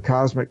 The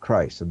cosmic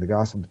Christ. In the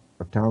Gospel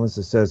of Thomas,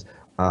 it says,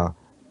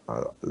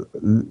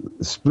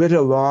 split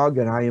a log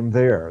and I am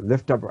there.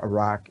 Lift up a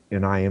rock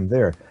and I am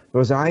there.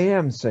 Those I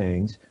am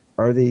sayings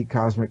are the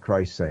cosmic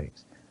Christ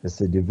sayings. It's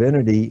the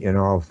divinity in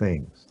all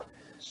things.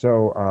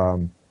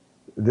 So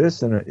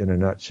this, in a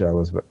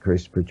nutshell, is what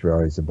creative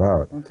spirituality is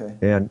about. Okay.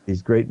 And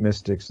these great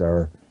mystics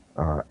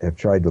have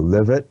tried to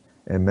live it,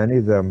 and many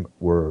of them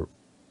were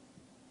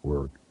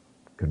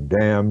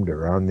condemned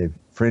or on the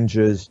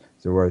fringes,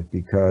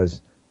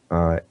 because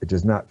it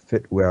does not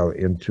fit well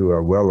into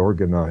a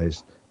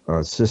well-organized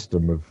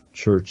system of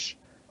church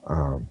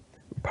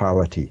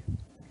polity.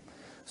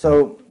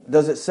 So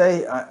does it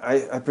say,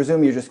 I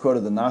presume you just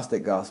quoted the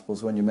Gnostic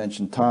Gospels when you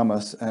mentioned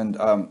Thomas, and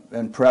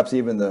perhaps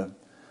even the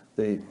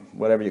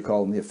whatever you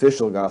call them, the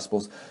official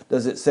Gospels.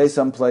 Does it say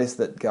someplace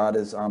that God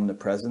is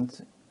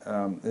omnipresent?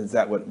 Is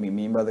that what we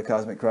mean by the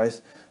cosmic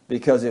Christ?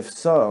 Because if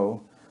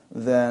so,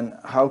 then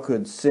how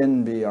could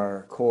sin be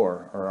our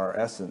core or our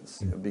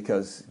essence?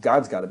 Because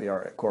God's got to be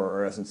our core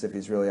or essence if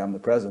he's really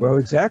omnipresent. Well,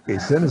 exactly.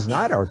 Sin is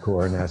not our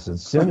core and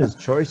essence. Sin is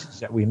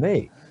choices that we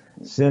make.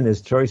 Sin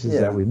is choices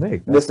that we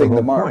make. That's missing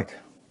the mark.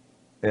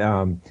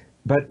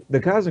 But the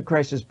cosmic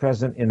Christ is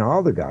present in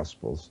all the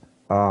Gospels.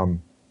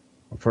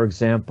 For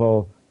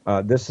example,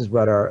 this is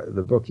what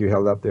the book you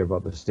held up there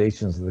about the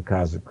stations of the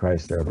cosmic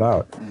Christ are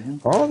about. Mm-hmm.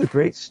 All the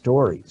great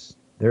stories,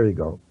 there you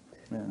go.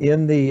 Yeah.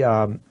 In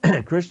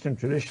the Christian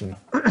tradition,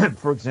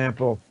 for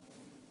example,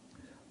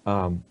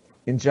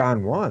 in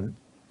John 1,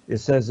 it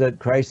says that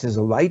Christ is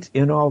a light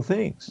in all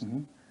things.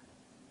 Mm-hmm.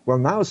 Well,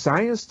 now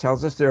science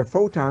tells us there are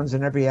photons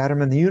in every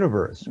atom in the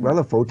universe. Mm-hmm. Well,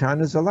 a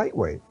photon is a light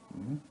wave.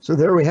 Mm-hmm. So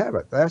there we have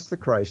it. That's the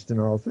Christ in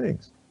all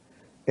things.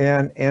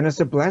 And it's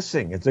a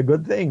blessing. It's a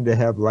good thing to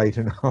have light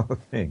in all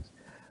things.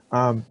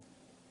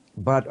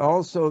 But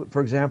also,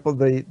 for example,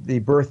 the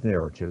birth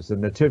narratives, the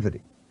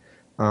nativity.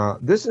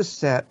 This is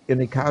set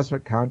in a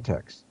cosmic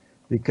context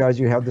because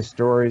you have the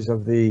stories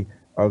of the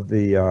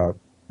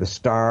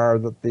star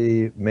that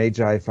the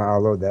Magi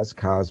followed. That's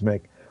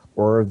cosmic.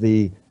 Or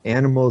the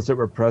animals that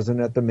were present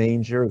at the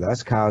manger.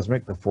 That's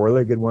cosmic. The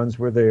four-legged ones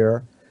were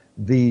there.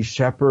 The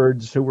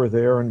shepherds who were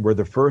there and were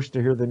the first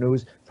to hear the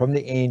news from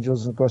the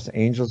angels. And of course, the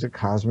angels are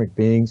cosmic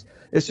beings.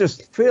 It's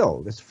just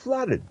filled. It's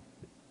flooded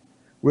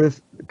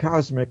with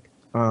cosmic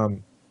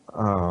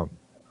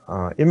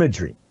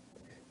imagery.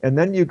 And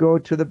then you go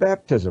to the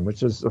baptism,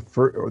 which is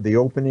the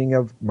opening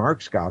of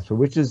Mark's gospel,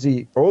 which is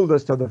the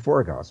oldest of the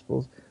four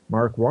gospels,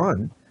 Mark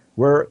 1,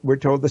 where we're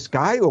told the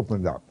sky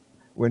opened up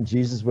when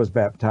Jesus was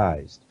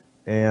baptized.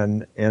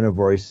 And a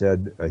voice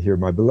said, "Hear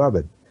my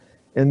beloved."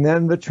 And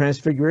then the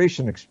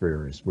transfiguration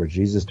experience, where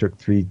Jesus took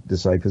 3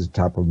 disciples to the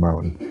top of a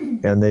mountain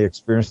and they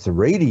experienced the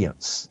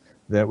radiance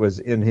that was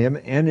in him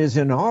and is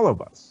in all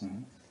of us.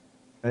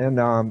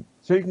 And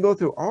so you can go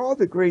through all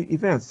the great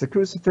events, the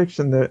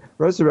crucifixion, the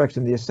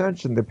resurrection, the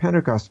ascension, the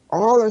Pentecost,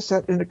 all are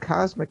set in a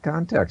cosmic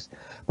context.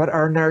 But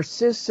our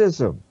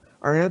narcissism,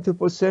 our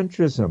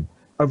anthropocentrism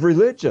of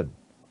religion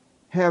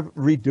have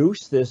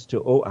reduced this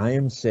to, oh, I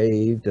am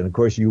saved, and of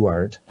course you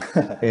aren't,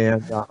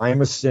 and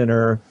I'm a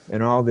sinner,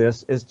 and all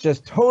this. It's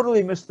just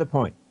totally missed the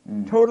point.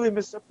 Totally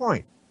missed the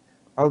point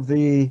of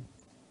the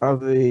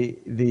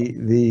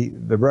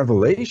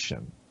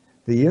revelation,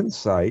 the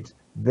insight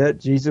that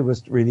Jesus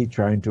was really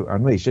trying to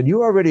unleash. And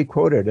you already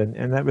quoted,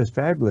 and that was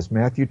fabulous,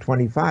 Matthew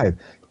 25,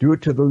 do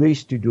it to the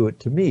least, you do it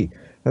to me.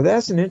 Now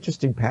that's an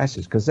interesting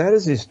passage, because that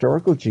is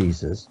historical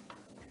Jesus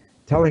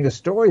telling a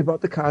story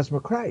about the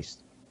cosmic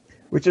Christ,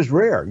 which is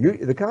rare.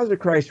 The cosmic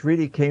Christ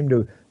really came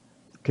to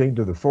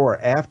the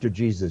fore after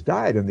Jesus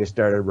died, and they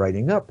started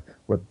writing up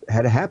what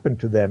had happened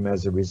to them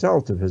as a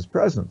result of his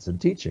presence and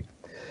teaching.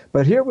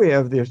 But here we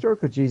have the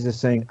historical Jesus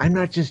saying, I'm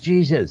not just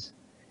Jesus.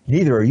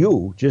 Neither are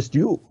you, just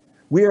you.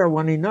 We are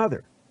one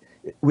another.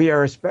 We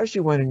are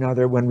especially one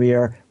another when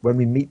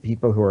we meet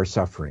people who are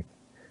suffering.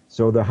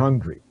 So the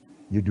hungry,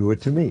 you do it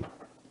to me.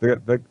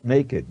 The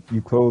naked,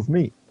 you clothe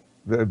me.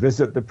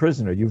 Visit the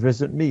prisoner, you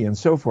visit me, and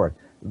so forth.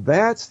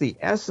 That's the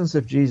essence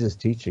of Jesus'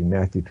 teaching,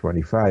 Matthew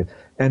 25,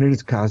 and it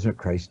is cosmic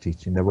Christ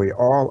teaching, that we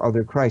all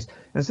other Christ.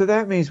 And so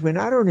that means we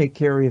not only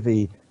carry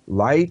the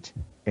light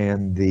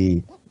and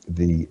the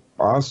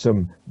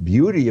awesome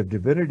beauty of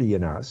divinity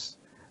in us,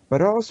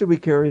 but also we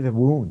carry the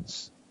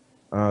wounds.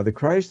 The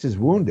Christ is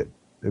wounded.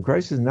 The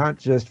Christ is not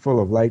just full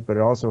of light, but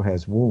it also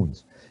has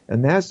wounds.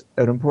 And that's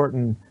an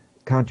important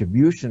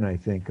contribution, I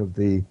think, of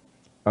the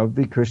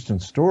Christian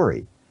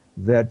story,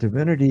 that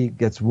divinity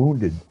gets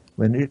wounded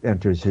when it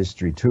enters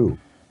history too.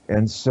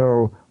 And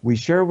so we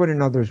share one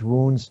another's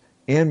wounds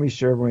and we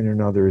share one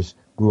another's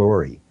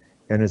glory.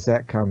 And it's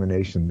that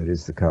combination that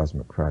is the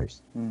cosmic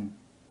Christ.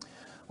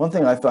 One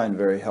thing I find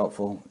very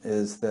helpful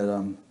is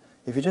that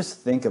if you just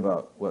think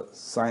about what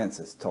science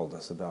has told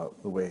us about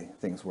the way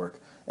things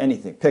work,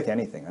 pick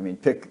anything. I mean,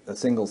 pick a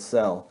single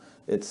cell.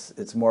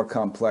 It's more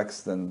complex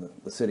than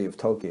the city of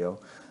Tokyo.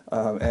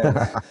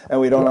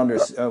 And we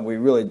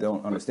really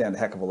don't understand a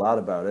heck of a lot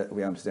about it.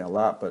 We understand a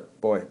lot,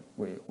 but boy,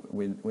 we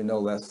know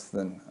less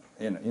than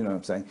you know what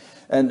I'm saying.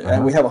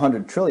 And we have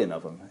 100 trillion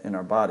of them in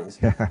our bodies,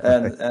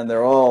 and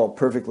they're all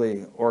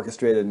perfectly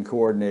orchestrated and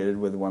coordinated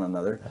with one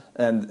another.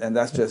 And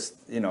that's just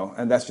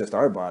and that's just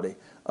our body.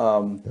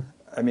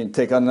 I mean,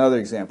 take another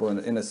example.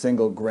 In a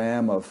single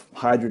gram of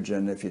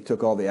hydrogen, if you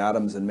took all the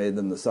atoms and made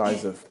them the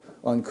size of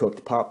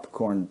uncooked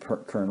popcorn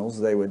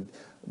kernels, they would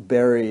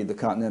bury the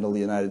continental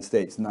United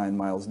States 9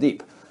 miles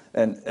deep.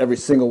 And every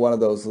single one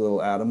of those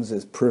little atoms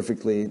is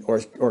perfectly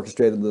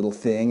orchestrated little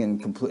thing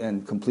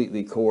and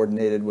completely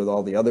coordinated with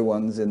all the other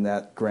ones in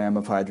that gram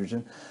of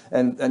hydrogen.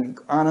 And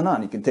on and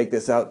on. You can take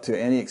this out to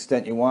any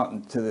extent you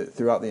want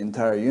throughout the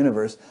entire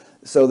universe.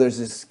 So there's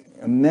this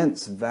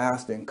immense,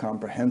 vast,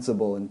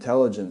 incomprehensible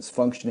intelligence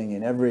functioning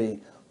in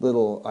every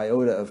little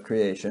iota of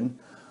creation.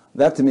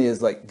 That to me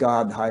is like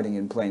God hiding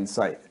in plain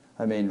sight.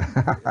 I mean,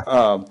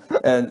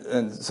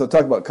 and so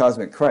talk about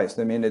cosmic Christ.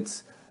 I mean,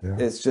 it's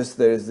just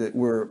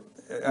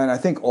and I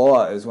think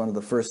awe is one of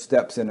the first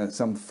steps in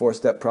some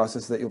 4-step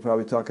process that you'll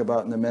probably talk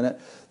about in a minute.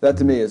 That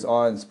to me is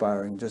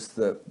awe-inspiring.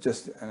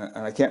 And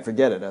I can't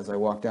forget it as I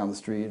walk down the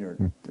street or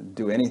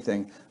do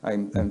anything.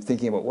 I'm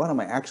thinking about what am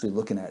I actually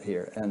looking at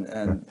here,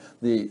 and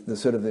the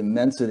sort of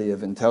immensity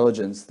of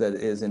intelligence that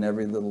is in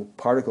every little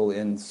particle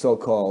in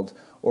so-called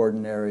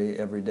ordinary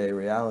everyday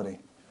reality.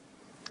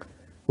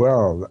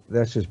 Well,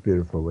 that's just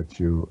beautiful what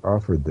you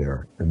offered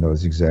there, and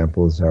those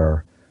examples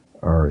are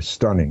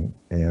stunning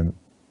and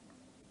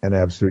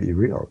absolutely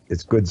real.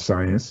 It's good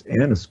science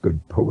and it's good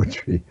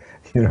poetry,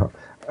 and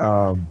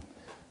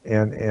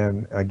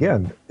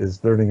again,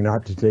 it's learning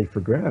not to take for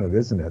granted,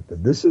 isn't it?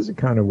 That this is the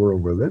kind of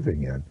world we're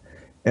living in,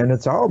 and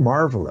it's all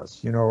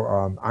marvelous.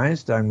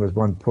 Einstein was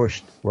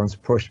once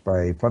pushed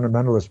by a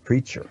fundamentalist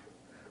preacher.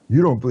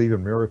 You don't believe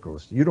in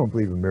miracles. You don't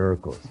believe in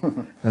miracles.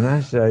 And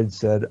Einstein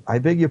said, I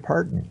beg your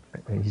pardon.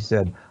 He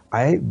said,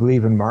 I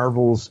believe in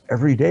marvels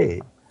every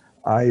day.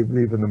 I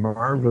believe in the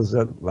marvels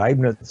that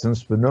Leibniz and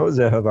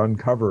Spinoza have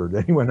uncovered.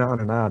 And he went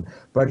on and on.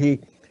 But he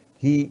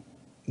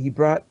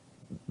brought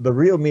the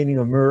real meaning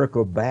of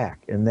miracle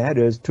back, and that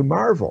is to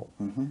marvel.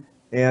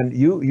 And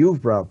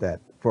you've brought that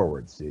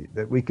forward, see,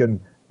 that we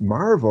can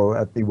marvel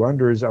at the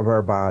wonders of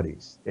our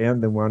bodies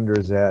and the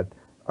wonders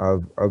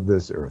of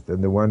this earth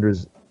and the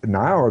wonders.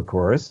 Now, of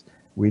course,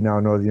 we now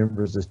know the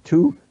universe is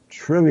 2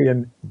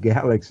 trillion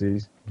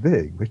galaxies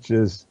big, which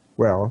is,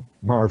 well,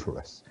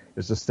 marvelous.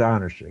 It's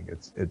astonishing.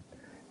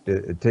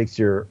 It takes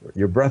your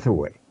breath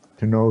away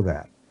to know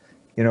that.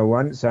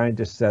 One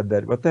scientist said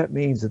that what that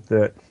means is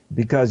that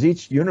because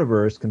each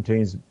universe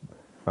contains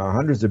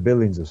hundreds of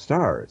billions of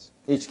stars,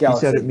 each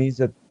galaxy. He said it means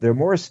that there are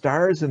more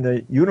stars in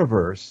the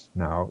universe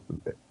now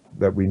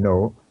that we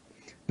know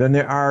than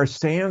there are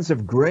sands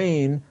of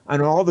grain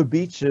on all the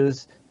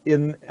beaches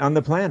on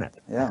the planet.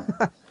 Yeah,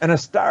 And a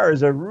star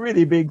is a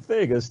really big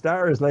thing. A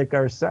star is like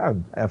our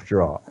sun,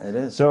 after all. it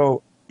is.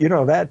 So,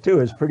 that too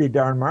is pretty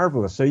darn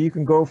marvelous. So you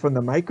can go from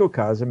the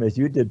microcosm, as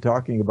you did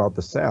talking about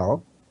the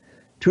cell,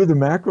 to the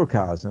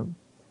macrocosm,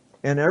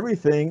 and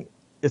everything,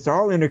 it's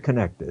all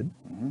interconnected.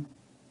 Mm-hmm.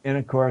 And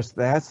of course,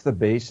 that's the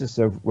basis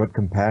of what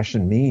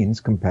compassion means.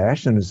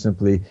 Compassion is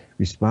simply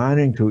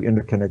responding to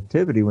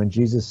interconnectivity. When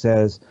Jesus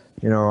says,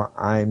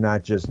 I'm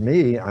not just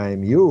me,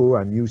 I'm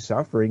you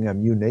suffering,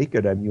 I'm you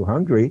naked, I'm you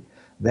hungry,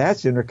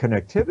 that's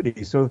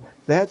interconnectivity. So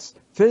that's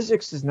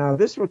physics is now,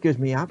 this is what gives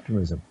me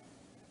optimism.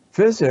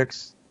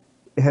 Physics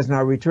has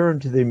now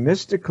returned to the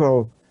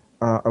mystical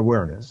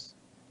awareness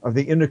of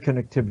the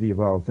interconnectivity of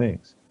all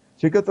things.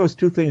 So you got those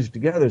two things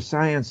together,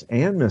 science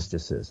and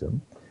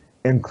mysticism.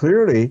 And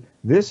clearly,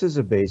 this is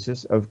a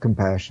basis of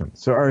compassion.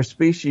 So our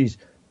species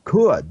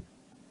could,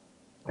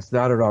 it's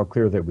not at all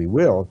clear that we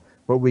will,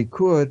 but we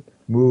could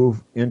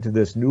move into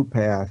this new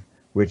path,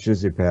 which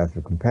is a path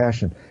of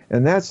compassion.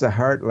 And that's the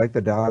heart, like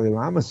the Dalai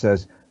Lama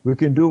says, we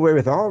can do away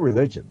with all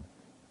religion,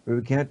 but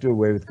we can't do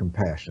away with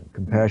compassion.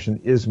 Compassion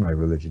is my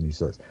religion, he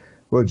says.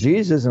 Well,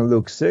 Jesus in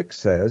Luke 6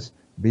 says,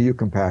 be you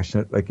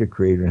compassionate like your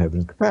Creator in heaven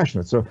is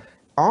compassionate. So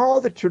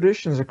all the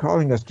traditions are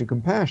calling us to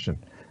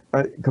compassion.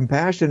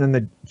 Compassion in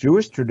the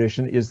Jewish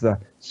tradition is the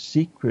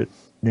secret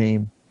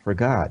name for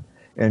God.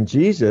 And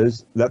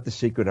Jesus let the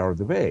secret out of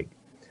the bag.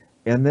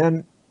 And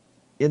then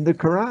in the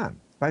Quran,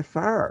 by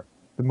far,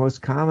 the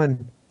most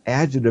common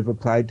adjective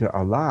applied to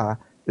Allah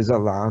is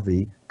Allah,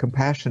 the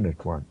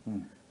compassionate one.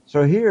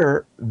 So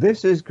here,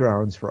 this is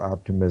grounds for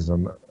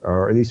optimism,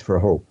 or at least for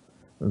hope,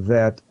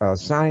 that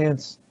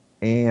science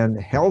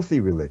and healthy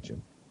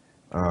religion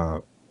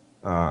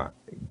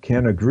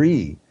can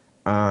agree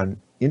on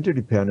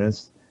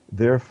interdependence.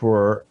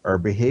 Therefore, our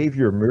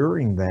behavior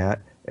mirroring that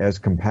as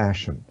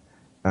compassion.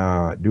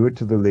 Do it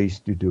to the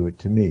least, you do it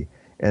to me.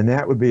 And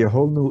that would be a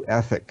whole new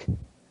ethic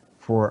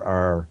for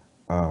our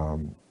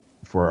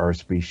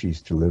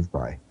species to live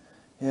by.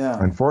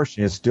 Yeah.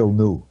 Unfortunately, it's still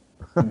new.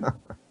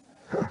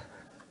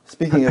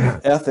 Speaking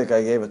of ethic,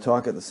 I gave a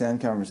talk at the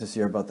SAND conference this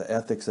year about the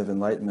ethics of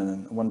enlightenment,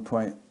 and one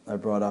point I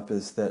brought up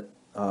is that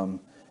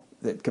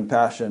that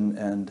compassion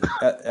and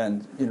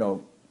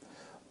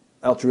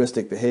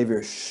altruistic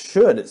behavior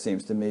should, it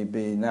seems to me,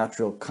 be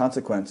natural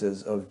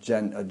consequences of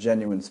a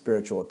genuine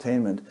spiritual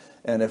attainment.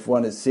 And if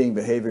one is seeing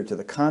behavior to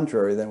the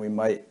contrary, then we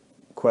might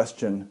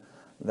question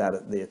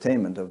the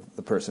attainment of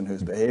the person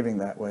who's behaving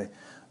that way.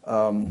 I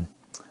don't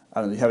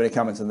know, do you have any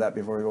comments on that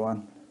before we go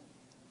on?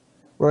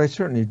 Well, I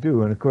certainly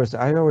do. And of course,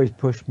 I always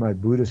push my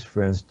Buddhist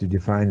friends to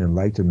define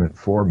enlightenment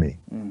for me.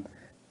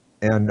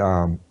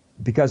 And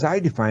because I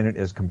define it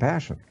as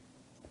compassion.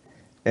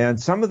 And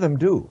some of them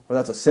do. Well,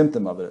 that's a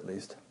symptom of it, at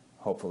least.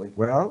 Hopefully.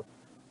 Well,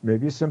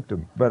 maybe a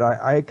symptom, but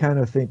I kind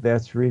of think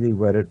that's really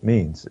what it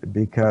means,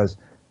 because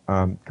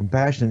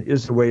compassion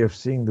is a way of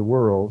seeing the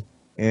world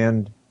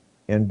and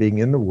being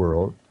in the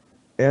world,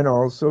 and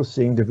also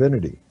seeing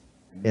divinity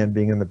and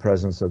being in the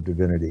presence of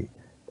divinity.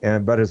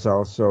 But it's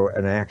also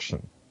an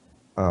action.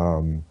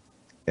 But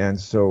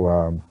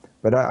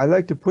I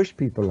like to push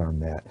people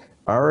on that.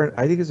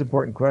 I think it's an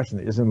important question.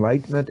 Is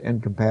enlightenment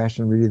and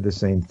compassion really the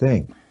same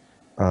thing?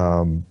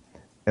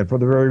 And for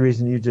the very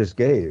reason you just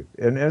gave.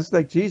 And it's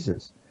like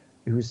Jesus,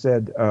 who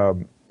said,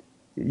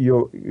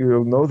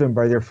 you'll know them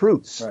by their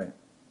fruits. Right.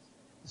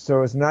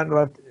 So it's not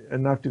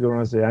enough to go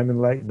around and say, I'm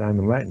enlightened, I'm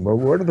enlightened. Well,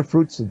 what are the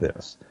fruits of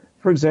this?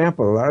 For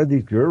example, a lot of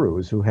these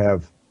gurus who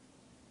have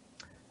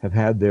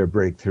had their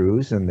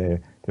breakthroughs and their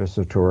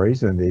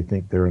satoris, and they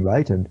think they're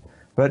enlightened.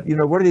 But,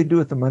 what do they do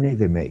with the money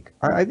they make?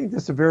 I think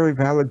that's a very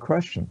valid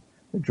question.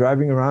 They're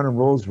driving around in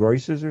Rolls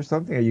Royces or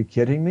something? Are you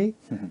kidding me?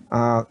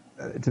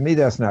 To me,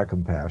 that's not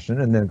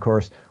compassion. And then, of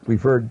course,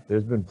 we've heard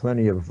there's been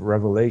plenty of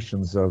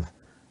revelations of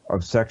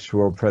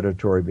sexual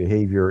predatory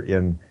behavior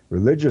in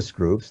religious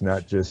groups,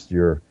 not just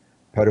your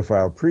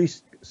pedophile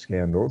priest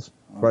scandals,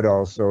 but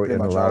also in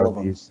a lot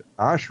of these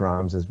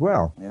ashrams as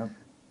well. Yeah.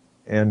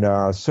 And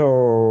I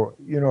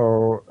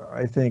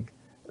think,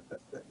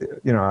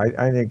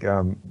 I think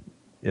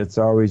it's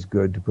always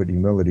good to put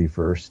humility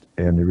first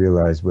and to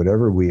realize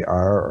whatever we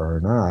are or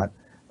are not,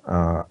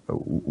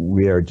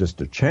 we are just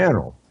a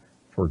channel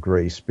for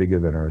grace bigger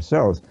than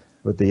ourselves.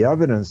 But the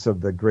evidence of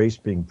the grace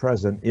being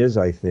present is,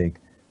 I think,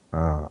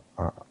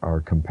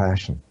 our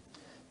compassion.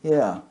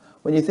 Yeah.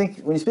 When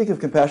you speak of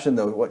compassion,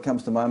 though, what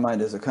comes to my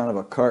mind is a kind of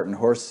a cart and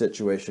horse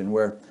situation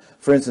where,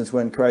 for instance,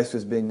 when Christ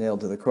was being nailed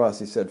to the cross,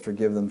 he said,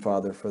 "Forgive them,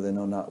 Father, for they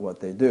know not what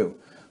they do."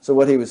 So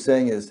what he was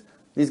saying is,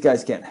 these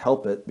guys can't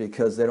help it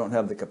because they don't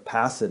have the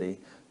capacity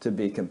to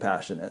be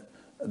compassionate.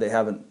 They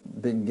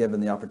haven't been given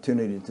the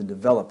opportunity to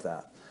develop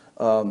that.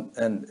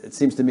 And it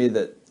seems to me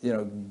that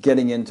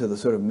getting into the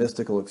sort of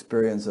mystical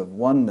experience of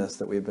oneness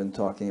that we've been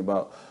talking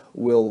about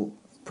will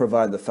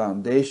provide the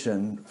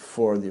foundation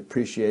for the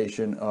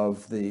appreciation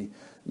of the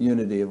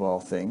unity of all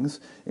things,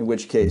 in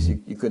which case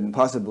you couldn't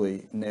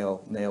possibly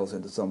nail nails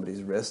into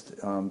somebody's wrist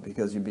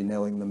because you'd be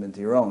nailing them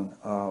into your own,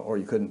 or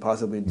you couldn't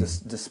possibly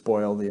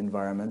despoil the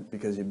environment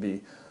because you'd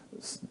be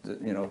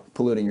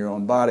polluting your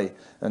own body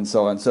and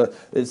so on. So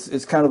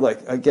it's kind of like,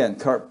 again,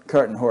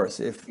 cart and horse.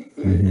 If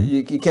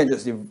you can't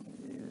just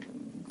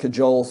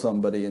cajole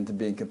somebody into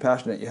being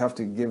compassionate, you have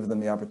to give them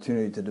the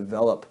opportunity to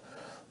develop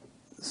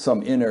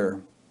some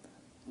inner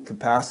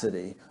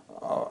capacity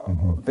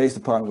based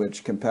upon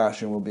which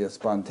compassion will be a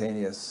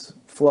spontaneous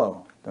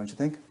flow, don't you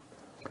think?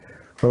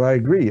 Well, I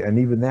agree, and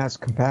even that's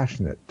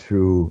compassionate,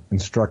 to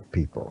instruct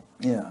people,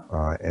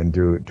 and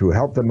to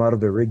help them out of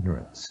their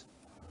ignorance,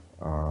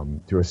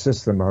 to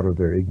assist them out of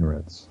their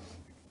ignorance.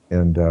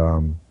 And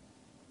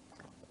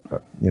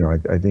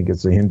I think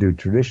it's a Hindu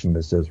tradition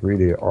that says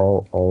really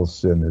all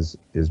sin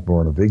is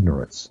born of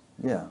ignorance.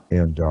 Yeah.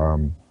 And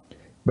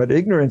but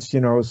ignorance,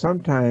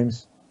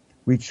 sometimes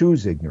we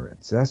choose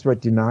ignorance. That's what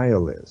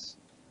denial is.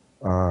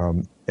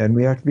 And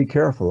we have to be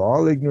careful.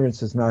 All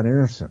ignorance is not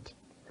innocent.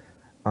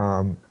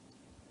 And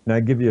I'll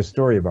give you a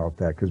story about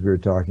that, because we were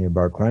talking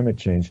about climate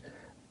change.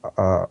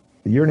 A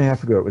year and a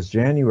half ago, it was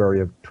January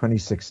of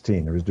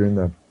 2016. It was during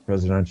the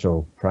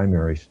presidential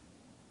primaries.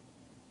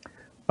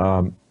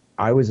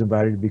 I was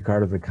invited to be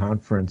part of a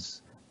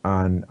conference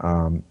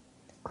on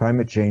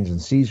climate change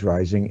and seas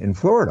rising in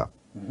Florida.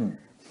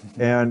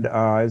 And it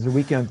was a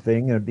weekend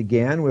thing, and it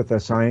began with a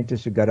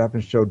scientist who got up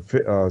and showed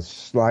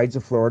slides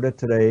of Florida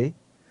today,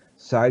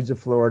 sides of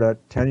Florida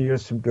 10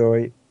 years from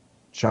today,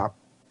 chop,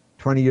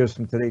 20 years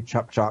from today,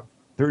 chop, chop,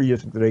 30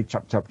 years from today,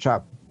 chop, chop,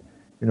 chop.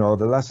 The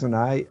lesson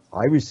I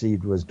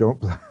received was don't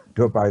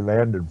buy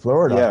land in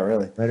Florida. Yeah,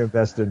 really. Might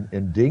invest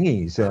in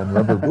dinghies and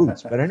rubber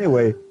boots. But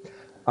anyway,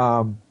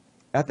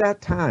 at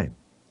that time,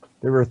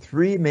 there were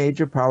three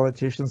major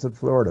politicians in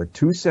Florida,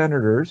 two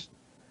senators,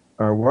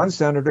 one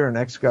senator, an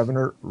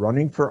ex-governor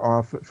running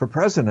for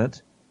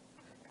president,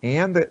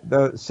 and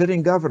the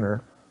sitting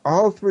governor,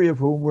 all three of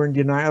whom were in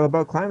denial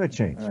about climate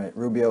change. Right,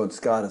 Rubio and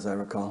Scott, as I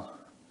recall.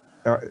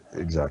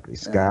 Exactly,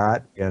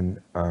 Scott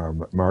and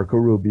Marco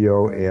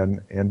Rubio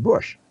and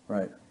Bush.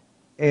 Right.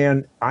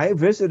 And I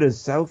visited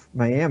South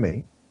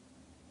Miami,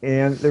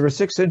 and there were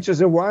 6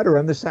 inches of water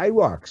on the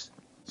sidewalks.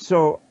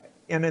 So,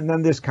 and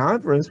then this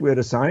conference, we had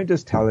a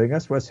scientist telling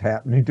us what's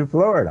happening to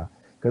Florida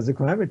because of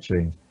climate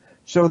change.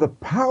 So the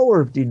power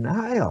of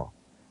denial,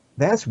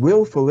 that's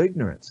willful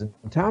ignorance. And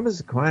Thomas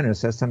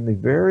Aquinas has something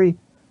very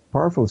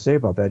powerful to say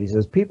about that. He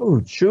says, people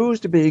who choose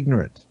to be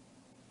ignorant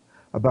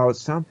about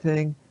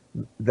something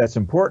that's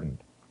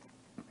important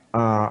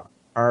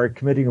are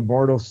committing a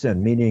mortal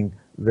sin, meaning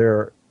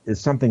there is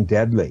something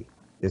deadly.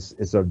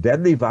 It's a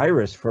deadly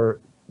virus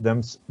for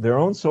them, their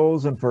own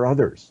souls, and for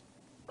others.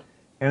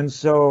 And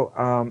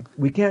so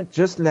we can't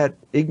just let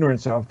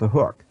ignorance off the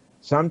hook.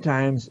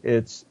 Sometimes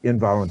it's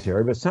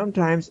involuntary, but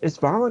sometimes it's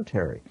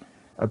voluntary.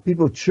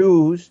 People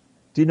choose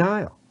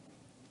denial,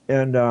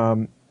 and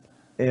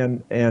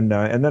then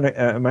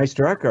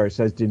Meister Eckhart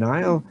says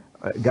denial.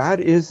 God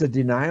is the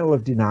denial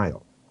of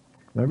denial.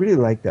 And I really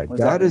like that.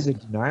 God is a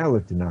denial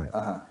of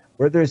denial.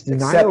 Where there's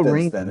denial,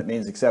 then it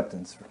means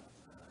acceptance.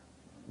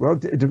 Well,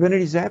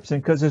 divinity is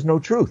absent because there's no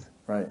truth.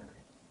 Right.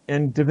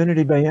 And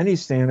divinity, by any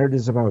standard,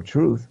 is about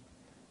truth.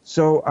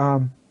 So,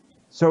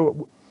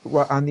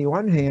 well, on the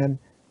one hand,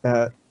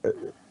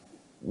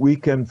 we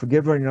can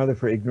forgive one another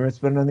for ignorance,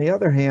 but on the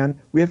other hand,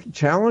 we have to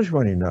challenge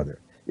one another.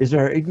 Is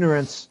our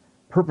ignorance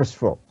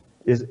purposeful?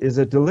 Is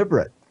it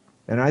deliberate?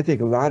 And I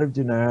think a lot of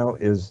denial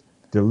is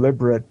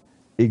deliberate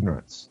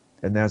ignorance,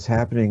 and that's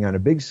happening on a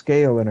big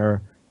scale in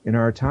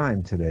our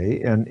time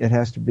today, and it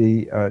has to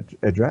be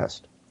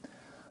addressed.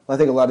 Well, I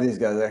think a lot of these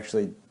guys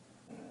actually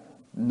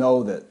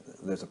know that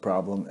there's a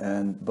problem,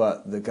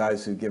 but the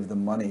guys who give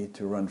them money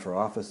to run for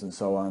office and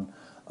so on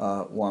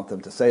want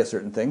them to say a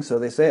certain thing, so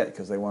they say it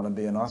because they want to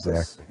be in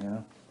office.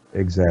 Exactly.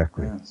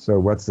 Exactly. Yeah. So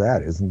what's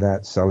that? Isn't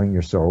that selling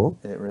your soul?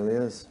 It really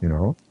is.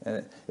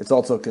 And it's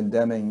also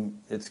condemning.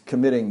 It's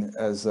committing,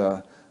 as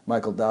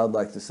Michael Dowd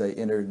likes to say,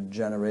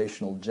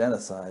 intergenerational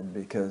genocide,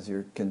 because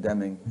you're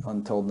condemning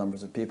untold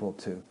numbers of people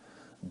to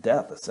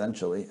death,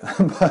 essentially,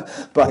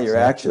 by your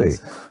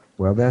actions.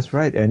 Well, that's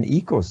right. And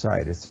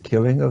ecocide, it's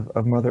killing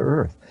of Mother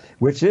Earth,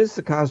 which is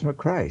the cosmic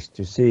Christ.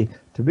 You see,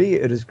 to me,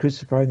 it is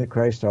crucifying the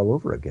Christ all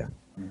over again.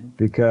 Mm-hmm.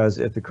 Because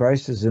if the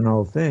Christ is in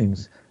all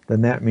things,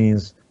 then that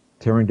means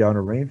tearing down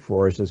a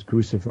rainforest is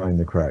crucifying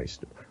the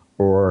Christ,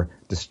 or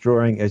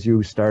destroying, as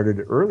you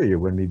started earlier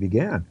when we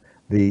began,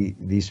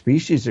 the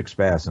species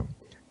spasm.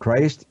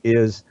 Christ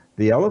is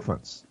the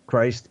elephants.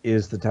 Christ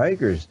is the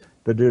tigers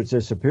that are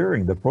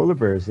disappearing, the polar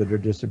bears that are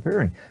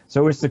disappearing.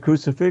 So it's the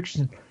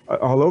crucifixion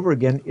all over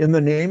again in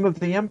the name of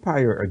the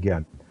empire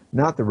again.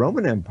 Not the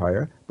Roman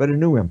Empire, but a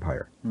new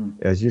empire.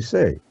 As you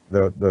say,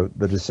 the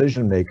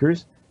decision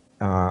makers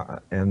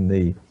and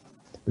the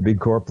big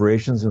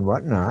corporations and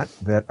whatnot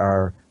that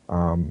are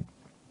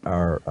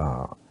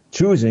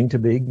choosing to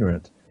be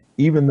ignorant,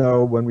 even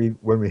though when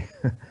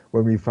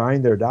we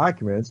find their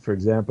documents, for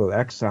example,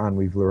 Exxon,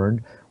 we've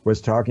learned, was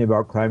talking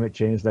about climate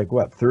change like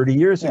what, 30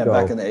 years ago?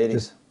 Back in the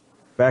 80s.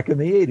 Back in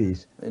the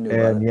 80s.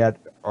 And yet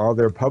all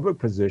their public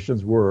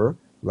positions were,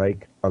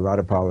 like a lot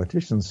of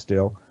politicians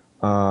still,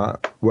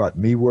 what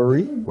me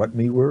worry?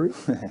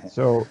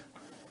 So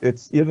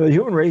it's, you know, the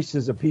human race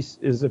is a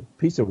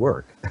piece of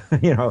work.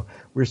 You know,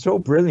 we're so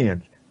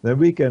brilliant that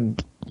we can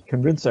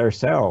convince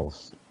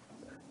ourselves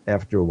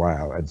after a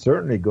while, and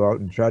certainly go out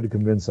and try to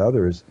convince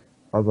others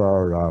of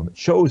our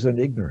chosen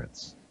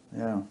ignorance.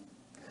 Yeah.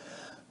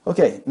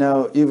 Okay,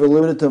 now you've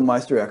alluded to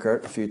Meister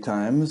Eckhart a few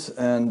times,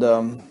 and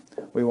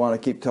we want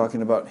to keep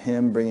talking about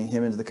him, bringing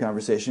him into the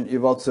conversation.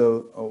 You've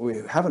also,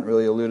 we haven't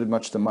really alluded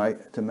much to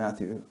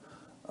Matthew.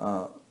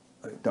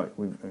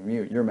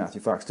 You're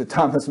Matthew Fox, to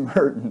Thomas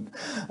Merton.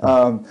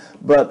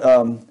 But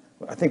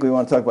I think we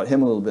want to talk about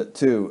him a little bit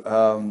too.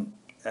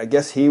 I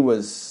guess he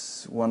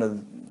was one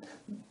of,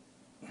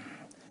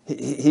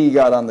 he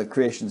got on the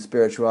creation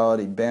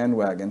spirituality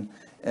bandwagon.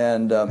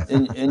 And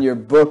in your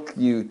book,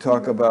 you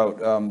talk about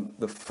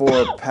the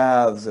 4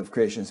 paths of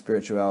creation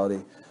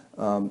spirituality,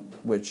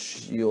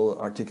 which you'll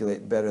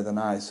articulate better than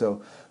I.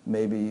 So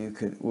maybe you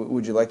could,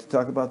 would you like to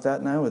talk about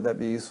that now? Would that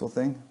be a useful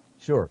thing?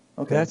 Sure.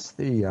 Okay. That's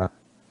the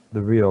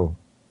real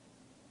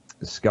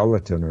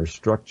skeleton or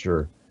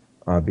structure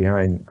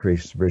behind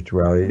creation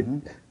spirituality.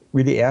 Mm-hmm.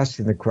 Really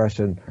asking the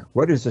question,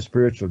 what is the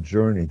spiritual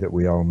journey that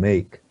we all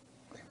make?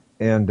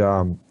 And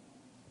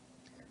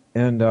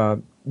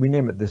we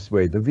name it this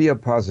way: the via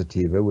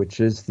positiva,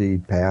 which is the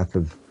path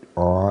of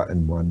awe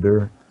and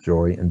wonder,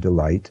 joy and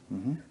delight.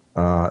 Mm-hmm.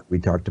 We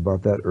talked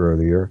about that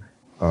earlier.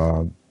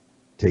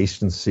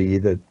 Taste and see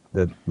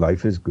that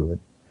life is good.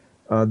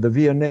 The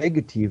via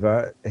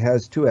negativa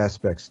has 2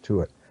 aspects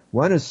to it.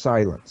 One is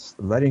silence,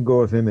 letting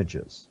go of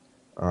images,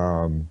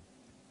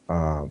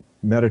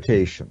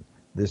 meditation.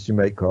 This you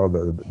might call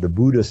the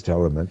Buddhist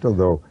element,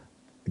 although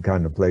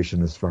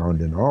contemplation is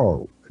found in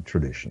all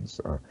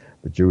traditions.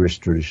 The Jewish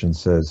tradition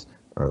says,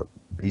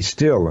 be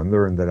still and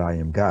learn that I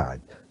am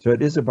God. So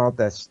it is about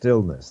that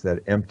stillness, that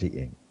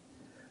emptying.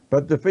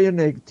 But the via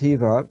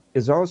negativa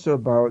is also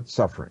about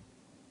suffering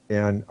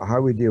and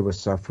how we deal with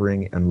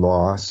suffering and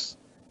loss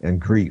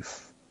and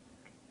grief.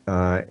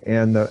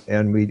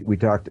 And we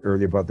talked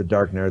earlier about the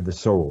dark night of the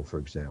soul, for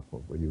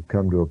example, where you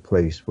come to a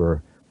place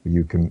where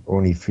you can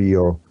only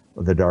feel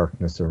the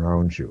darkness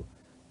around you.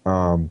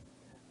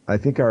 I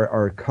think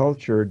our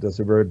culture does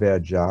a very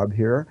bad job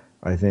here.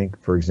 I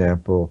think, for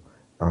example,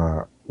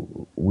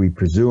 we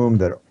presume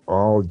that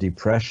all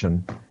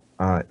depression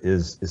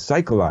is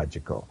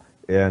psychological,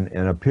 and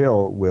a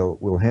pill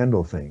will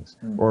handle things,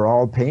 or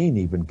all pain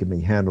even can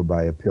be handled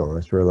by a pill.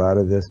 That's where a lot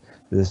of this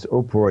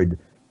opioid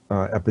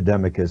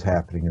epidemic is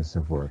happening and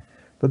so forth.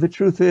 But the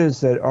truth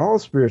is that all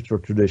spiritual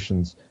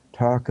traditions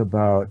talk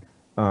about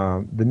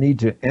the need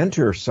to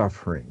enter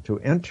suffering, to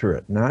enter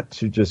it, not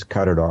to just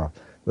cut it off,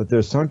 but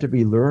there's something to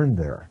be learned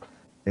there.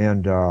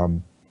 And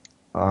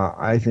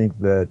I think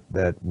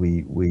that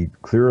we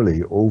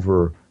clearly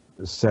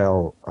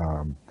oversell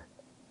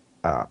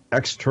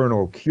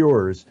external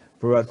cures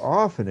for what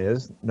often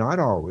is, not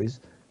always,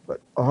 but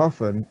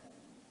often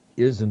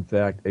is in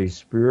fact a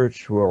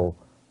spiritual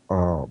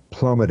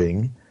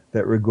plummeting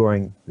that we're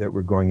going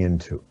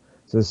into.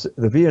 So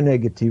the via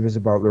negativa is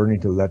about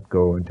learning to let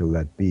go and to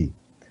let be.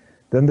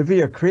 Then the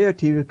via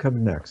creativa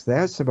comes next.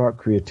 That's about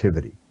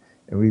creativity,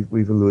 and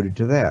we've alluded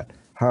to that.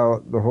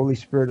 How the Holy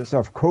Spirit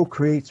itself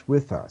co-creates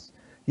with us.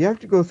 You have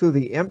to go through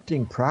the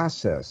emptying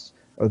process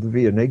of the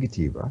via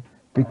negativa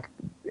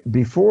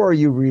before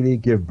you really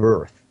give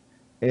birth.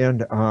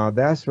 And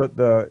that's what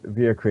the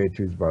via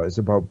creativa is about. It's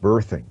about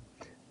birthing.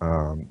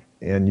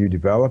 And you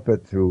develop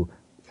it through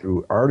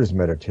artist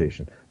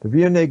meditation. The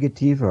via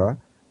negativa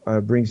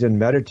brings in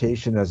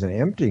meditation as an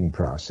emptying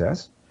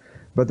process,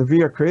 but the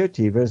via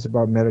creativa is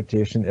about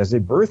meditation as a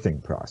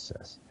birthing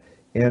process.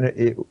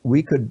 And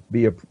we could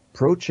be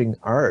approaching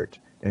art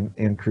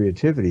and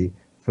creativity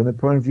from the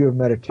point of view of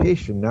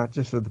meditation, not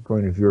just from the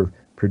point of view of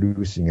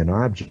producing an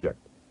object.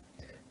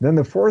 Then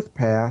the 4th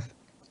path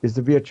is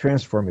the via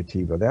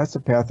transformativa. That's the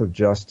path of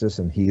justice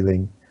and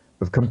healing,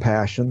 of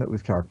compassion that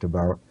we've talked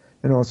about,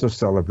 and also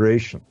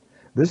celebration.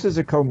 This is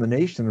a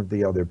culmination of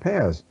the other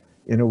paths.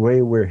 In a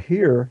way, we're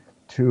here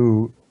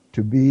to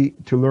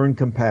learn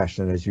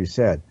compassion, as you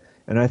said.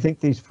 And I think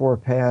these 4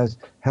 paths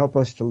help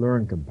us to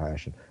learn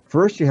compassion.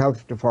 First, you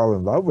have to fall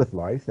in love with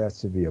life.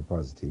 That's the via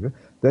positiva.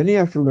 Then you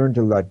have to learn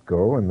to let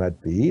go and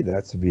let be.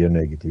 That's the via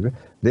negativa.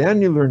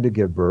 Then you learn to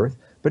give birth.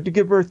 But to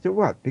give birth to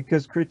what?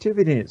 Because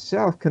creativity in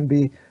itself can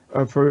be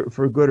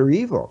for good or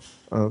evil.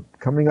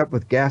 Coming up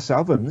with gas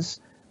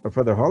ovens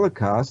for the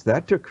Holocaust,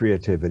 that took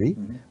creativity.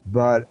 Mm-hmm.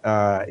 But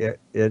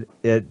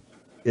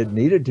it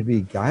needed to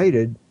be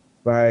guided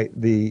by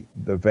the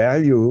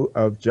value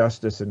of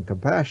justice and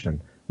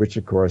compassion, which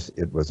of course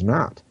it was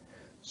not.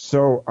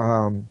 So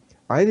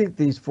I think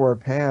these 4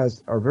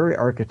 paths are very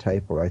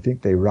archetypal. I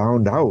think they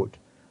round out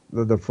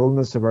the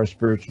fullness of our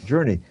spiritual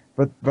journey,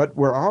 but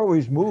we're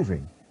always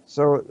moving.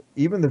 So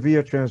even the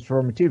via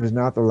transformativa is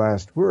not the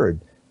last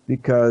word,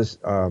 because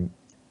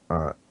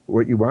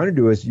what you want to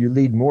do is you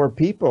lead more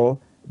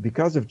people,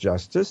 because of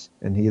justice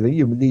and healing,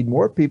 you lead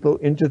more people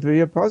into the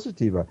via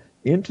positiva,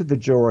 into the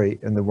joy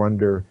and the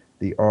wonder,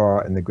 the awe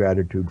and the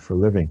gratitude for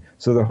living.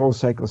 So the whole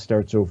cycle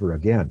starts over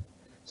again.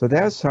 So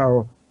that's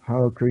how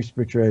creation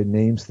spirituality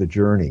names the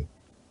journey.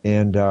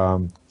 And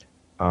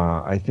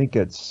I think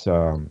it's,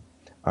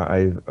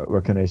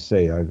 what can I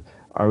say?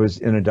 I was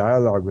in a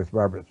dialogue with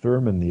Robert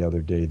Thurman the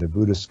other day, the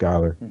Buddhist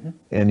scholar,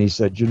 and he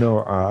said,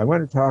 I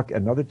want to talk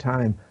another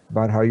time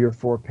about how your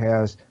four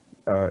paths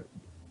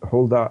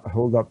hold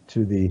up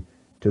to the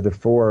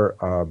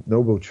four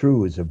noble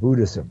truths of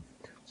Buddhism.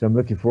 So I'm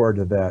looking forward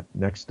to that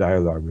next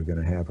dialogue we're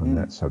going to have on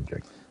that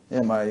subject.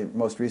 Yeah, my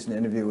most recent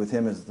interview with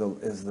him is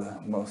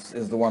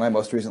the one I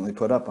most recently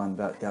put up on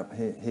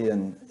he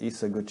and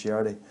Isa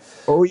Gucciardi.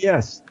 Oh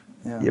yes,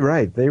 Yeah. you're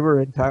right. They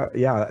were in.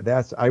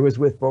 I was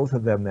with both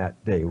of them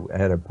that day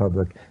at a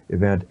public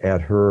event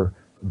at her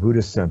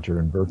Buddhist center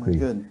in Berkeley.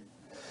 Good.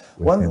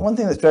 One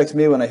thing that strikes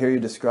me when I hear you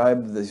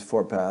describe these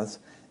four paths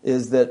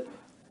is that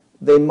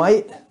they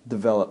might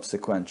develop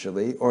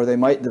sequentially, or they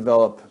might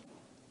develop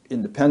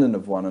independent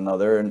of one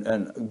another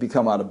and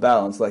become out of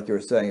balance. Like you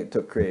were saying, it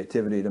took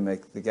creativity to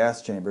make the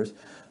gas chambers.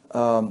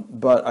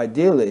 But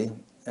ideally,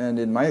 and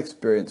in my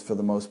experience for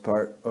the most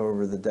part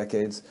over the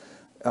decades,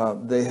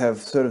 they have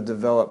sort of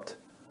developed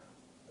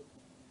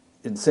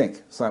in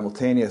sync,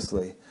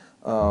 simultaneously.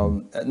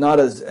 So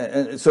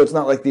it's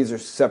not like these are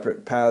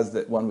separate paths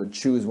that one would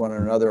choose one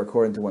or another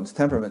according to one's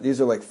temperament. These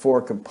are like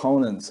four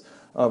components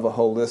of a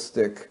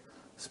holistic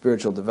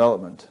spiritual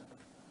development.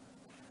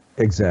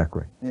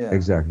 Exactly. Yeah.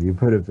 Exactly. You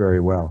put it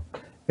very well.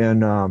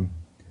 And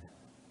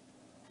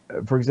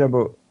for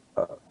example,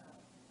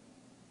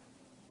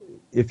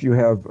 if you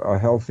have a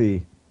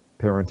healthy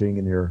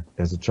parenting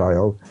as a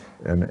child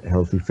and a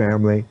healthy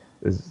family,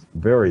 is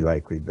very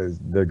likely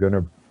they're going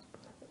to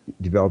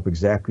develop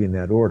exactly in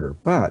that order.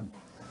 But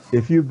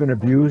if you've been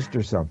abused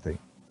or something,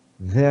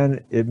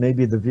 then it may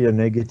be the via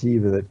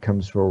negativa that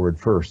comes forward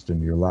first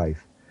in your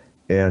life.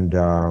 And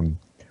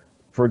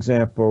for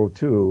example,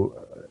 too,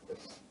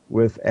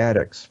 with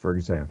addicts, for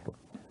example,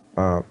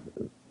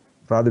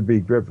 Father B.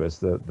 Griffiths,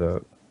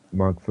 the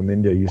monk from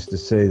India, used to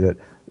say that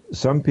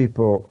some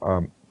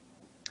people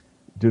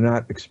do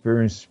not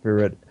experience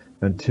spirit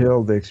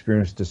until they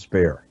experience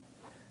despair.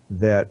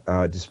 That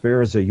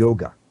despair is a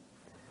yoga.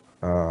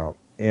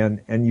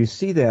 And you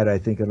see that, I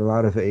think, in a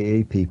lot of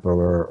AA people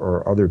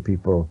or other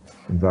people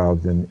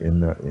involved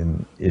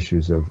in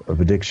issues of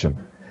addiction,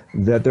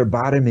 that their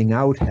bottoming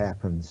out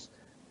happens,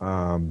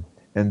 and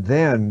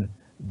then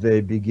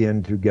they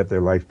begin to get their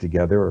life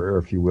together, or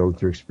if you will,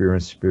 to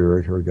experience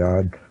spirit or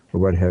God or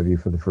what have you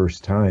for the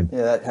first time.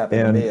 Yeah, that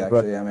happened to me,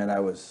 actually. I mean, I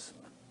was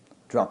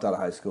dropped out of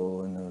high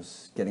school and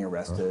was getting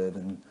arrested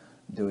and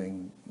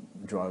doing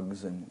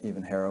drugs and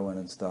even heroin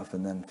and stuff,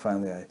 and then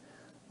finally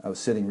I was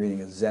sitting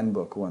reading a Zen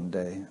book one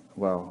day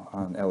while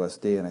on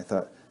LSD, and I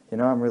thought,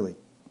 I'm really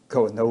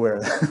going nowhere.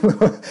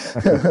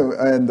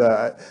 and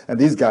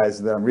these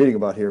guys that I'm reading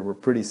about here were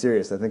pretty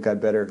serious. I think I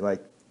better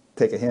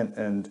take a hint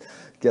and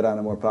get on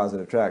a more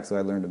positive track. So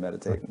I learned to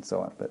meditate and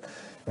so on. But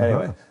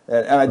anyway,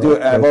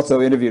 I've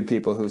also interviewed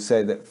people who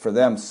say that for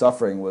them,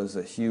 suffering was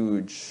a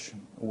huge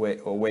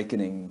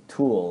awakening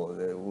tool,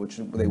 which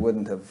they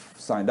wouldn't have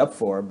signed up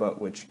for, but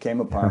which came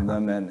upon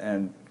them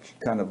and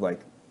kind of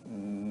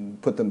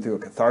put them through a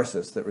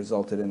catharsis that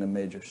resulted in a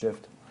major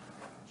shift.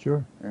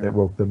 Sure, Yeah. that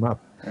woke them up.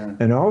 Yeah.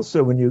 And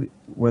also,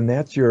 when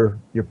that's your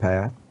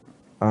path,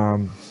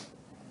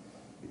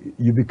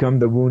 you become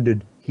the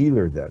wounded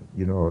healer. Then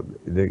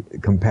the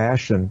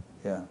compassion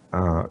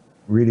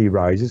really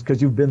rises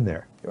because you've been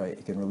there. Right,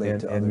 you can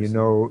relate to and others.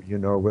 you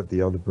know what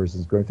the other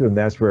person's going through, and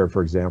that's where,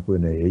 for example,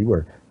 in AA,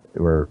 where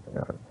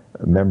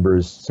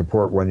members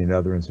support one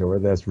another and so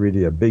on, that's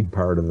really a big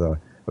part of the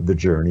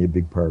journey, a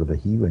big part of the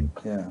healing.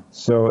 Yeah.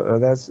 So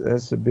that's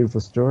a beautiful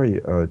story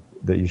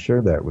that you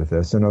share that with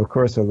us. And of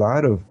course, a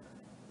lot of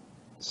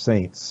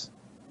saints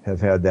have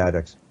had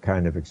that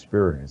kind of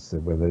experience,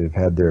 where they've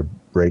had their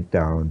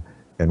breakdown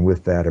and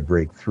with that a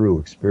breakthrough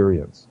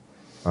experience.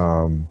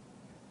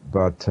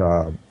 But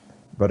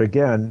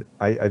again,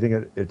 I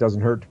think it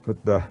doesn't hurt to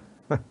put the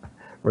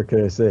what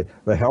can I say,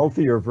 the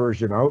healthier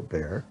version out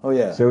there. Oh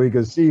yeah. So we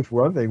can see,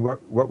 for one thing,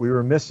 what we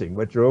were missing,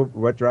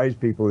 what drives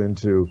people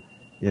into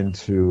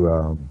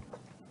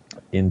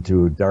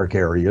dark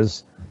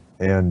areas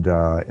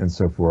and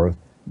so forth.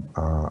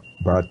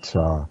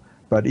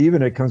 But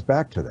even it comes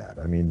back to that.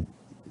 I mean,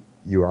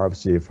 you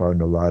obviously have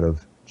found a lot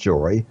of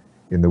joy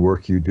in the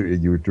work you're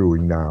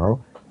doing now,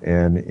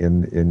 and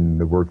in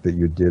the work that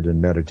you did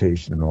in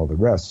meditation and all the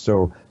rest.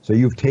 So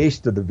you've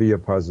tasted the via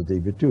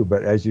positiva too.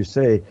 But as you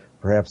say,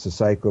 perhaps the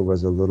cycle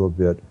was a little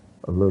bit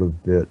out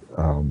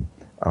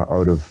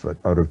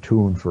of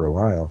tune for a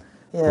while.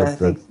 Yeah, I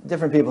think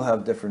different people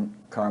have different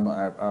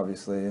karma,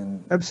 obviously,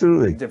 and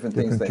absolutely different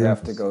things they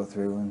have to go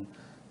through, and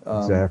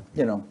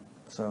exactly.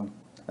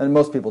 And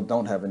most people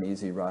don't have an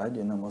easy ride.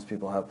 Most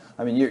people have.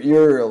 I mean,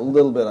 you're a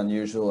little bit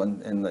unusual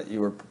in that you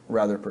were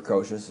rather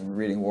precocious and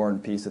reading War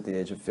and Peace at the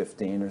age of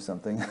 15 or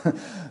something.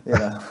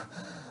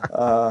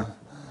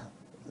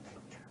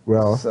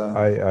 Well, so,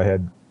 I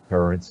had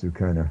parents who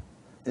kind of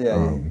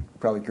you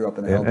probably grew up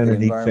in a healthy and a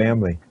neat environment.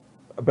 family,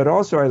 but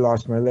also I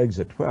lost my legs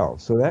at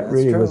 12, so that That's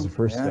really true. was the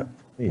first step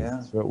for me.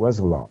 Yeah. So it was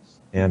a loss,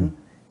 and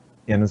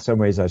in some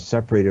ways I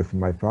separated from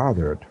my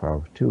father at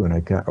 12 too, and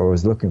I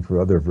was looking for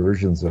other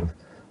versions of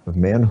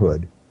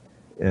manhood.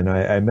 And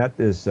I met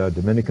this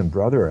Dominican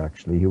brother,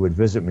 actually, who would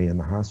visit me in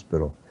the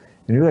hospital.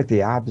 And he was like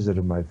the opposite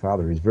of my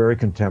father. He's very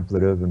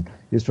contemplative, and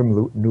he's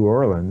from New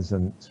Orleans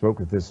and spoke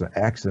with this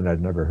accent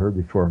I'd never heard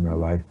before in my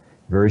life,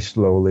 very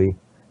slowly.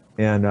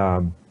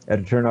 And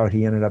it turned out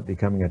he ended up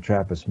becoming a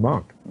Trappist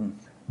monk.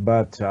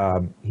 But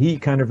he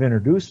kind of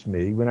introduced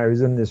me when I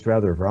was in this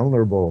rather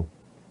vulnerable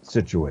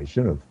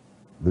situation of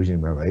losing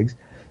my legs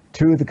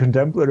to the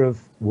contemplative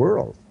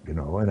world, you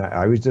know. And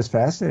I was just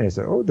fascinated. I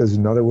said, oh, there's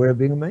another way of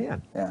being a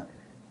man. Yeah.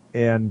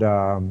 And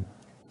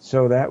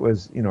so that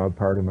was, you know, a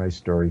part of my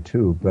story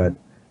too. But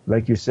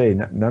like you say,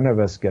 none of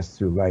us gets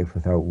through life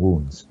without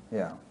wounds.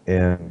 Yeah.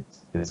 And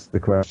it's the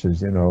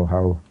questions, you know,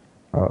 how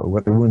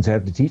what the wounds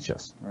have to teach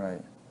us.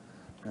 Right.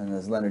 And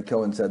as Leonard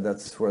Cohen said,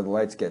 that's where the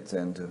lights gets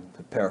in, to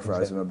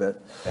paraphrase him a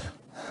bit.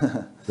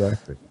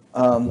 Exactly.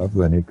 Love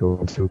Leonard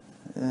Cohen too.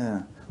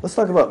 Yeah. Let's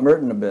talk about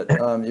Merton a bit.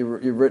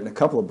 You've written a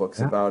couple of books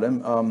about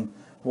him.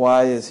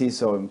 Why is he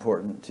so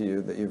important to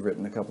you that you've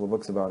written a couple of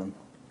books about him?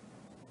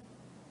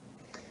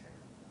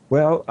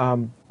 Well,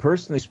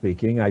 personally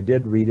speaking, I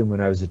did read him when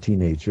I was a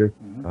teenager,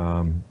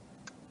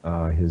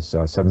 his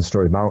Seven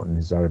Story Mountain,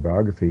 his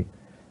autobiography,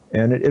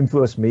 and it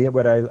influenced me.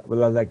 What I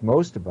liked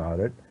most about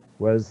it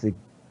was the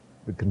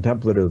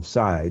contemplative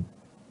side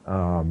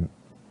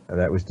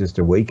that was just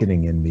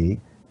awakening in me.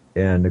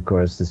 And of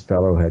course, this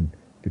fellow had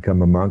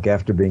become a monk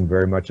after being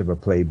very much of a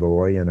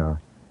playboy and a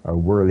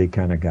whirly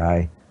kind of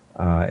guy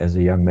as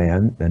a young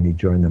man. Then he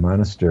joined the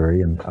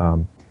monastery,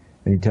 and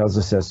he tells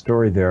us that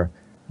story there.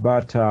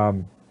 But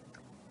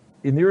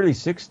in the early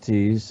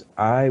 60s,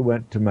 I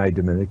went to my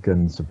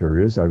Dominican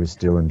superiors. I was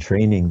still in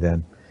training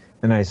then.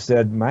 And I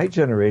said, my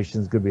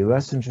generation is going to be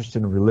less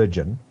interested in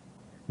religion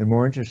and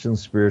more interested in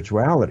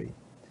spirituality.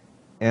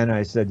 And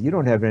I said, you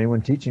don't have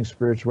anyone teaching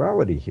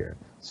spirituality here.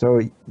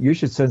 So you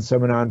should send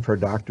someone on for a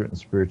doctorate in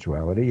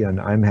spirituality,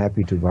 and I'm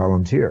happy to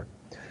volunteer.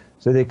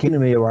 So they came to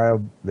me a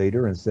while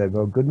later and said,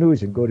 well, good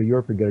news, you can go to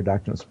Europe and get a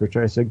doctorate in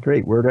spirituality. I said,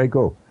 great, where do I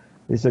go?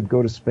 They said,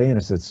 go to Spain. I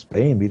said,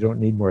 Spain? We don't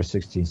need more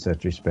 16th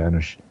century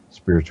Spanish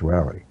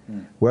spirituality.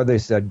 Well, they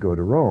said, go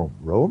to Rome.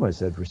 Rome? I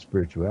said, for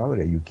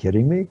spirituality? Are you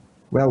kidding me?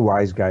 Well,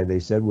 wise guy, they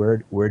said,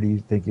 where do you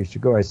think you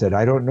should go? I said,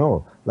 I don't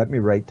know. Let me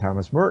write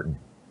Thomas Merton.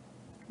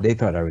 They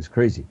thought I was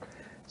crazy.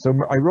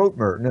 So I wrote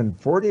Merton, and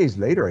 4 days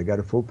later, I got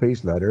a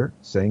full-page letter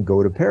saying,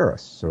 go to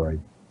Paris. So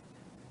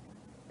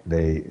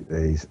they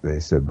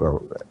said,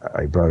 well,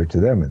 I brought it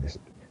to them, and they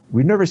said,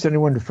 we never sent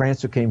anyone to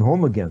France who came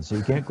home again, so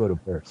you can't go to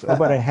Paris. Oh,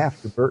 but I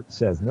have to, Merton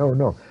says.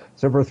 No.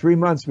 So for 3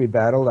 months we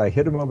battled. I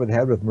hit him over the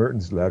head with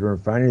Merton's letter,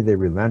 and finally they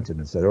relented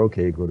and said,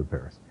 okay, go to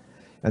Paris.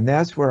 And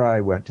that's where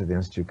I went to the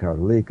Institut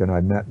Catholique, and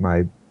I met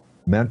my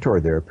mentor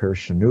there, Père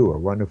Chanou, a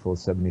wonderful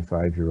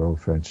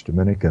 75-year-old French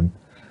Dominican,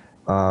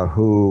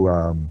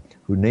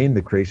 who named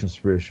the creation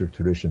spiritual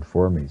tradition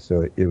for me.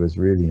 So it was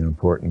really an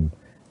important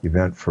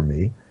event for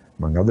me,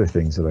 among other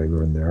things that I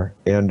learned there.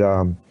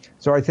 And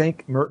so I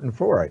thank Merton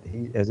for it.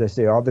 He, as I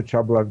say, all the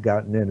trouble I've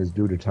gotten in is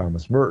due to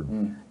Thomas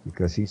Merton,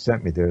 because he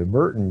sent me there.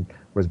 Merton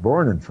was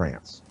born in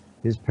France.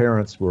 His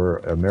parents were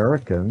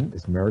American,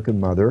 his American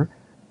mother,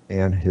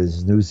 and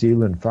his New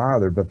Zealand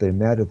father, but they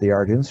met at the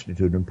Art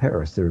Institute in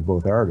Paris. They were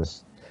both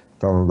artists,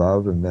 fell in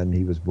love, and then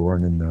he was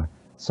born in the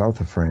south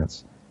of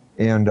France.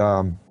 And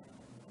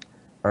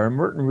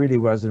Merton really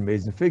was an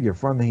amazing figure.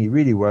 For one thing, he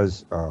really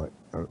was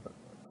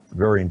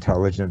very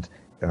intelligent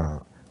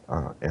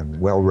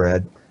and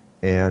well-read,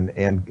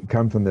 and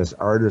come from this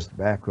artist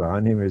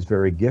background. He was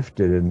very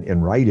gifted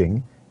in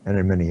writing and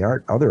in many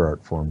other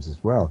art forms as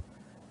well.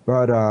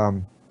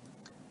 But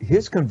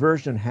his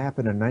conversion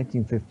happened in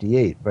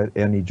 1958,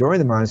 and he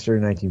joined the monastery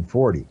in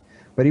 1940.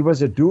 But he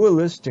was a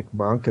dualistic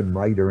monk and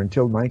writer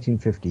until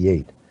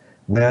 1958,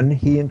 when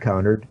he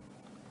encountered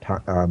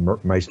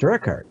Meister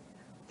Eckhart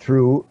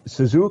through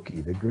Suzuki,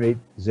 the great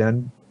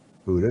Zen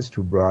Buddhist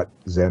who brought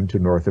Zen to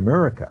North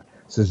America.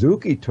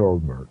 Suzuki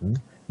told Merton,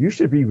 you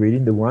should be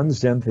reading the one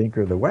Zen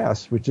thinker of the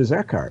West, which is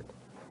Eckhart.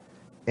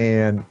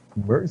 And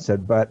Merton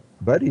said, but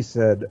he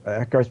said,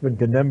 Eckhart's been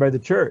condemned by the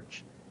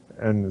church.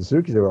 And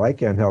Suzuki said, well, I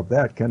can't help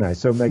that, can I?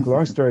 So make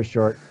long story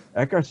short,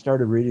 Merton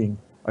started reading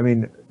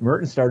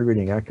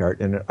Eckhart,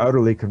 and it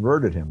utterly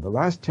converted him. The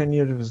last 10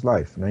 years of his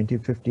life,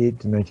 1958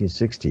 to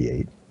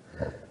 1968,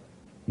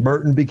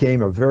 Merton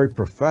became a very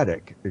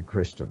prophetic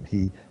Christian.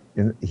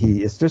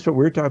 It's just what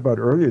we were talking about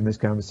earlier in this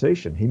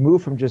conversation. He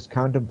moved from just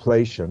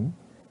contemplation,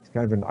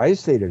 kind of an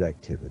isolated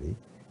activity,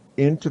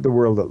 into the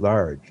world at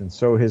large. And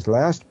so his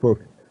last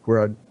book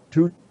were on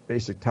two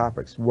basic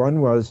topics.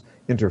 One was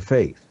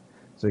interfaith.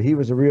 So he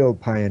was a real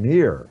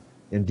pioneer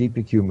in deep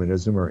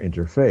ecumenism or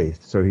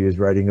interfaith. So he was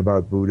writing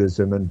about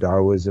Buddhism and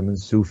Taoism and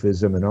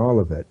Sufism and all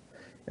of it.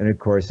 And of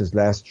course, his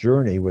last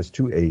journey was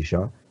to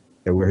Asia,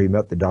 where he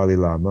met the Dalai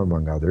Lama,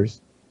 among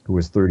others, who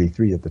was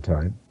 33 at the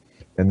time.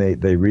 And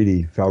they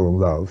really fell in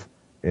love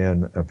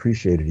and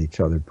appreciated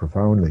each other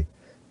profoundly.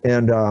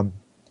 And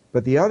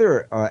but the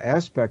other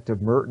aspect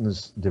of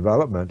Merton's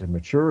development and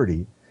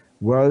maturity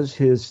was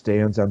his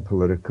stance on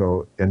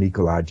political and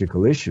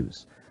ecological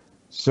issues.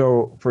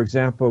 So, for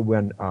example,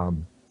 when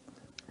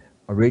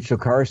Rachel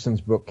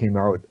Carson's book came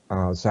out,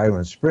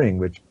 Silent Spring,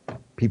 which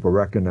people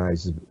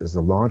recognize as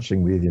the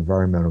launching of the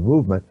environmental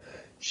movement.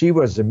 She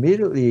was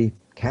immediately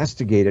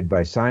castigated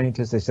by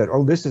scientists. They said,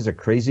 oh, this is a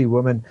crazy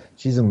woman.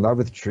 She's in love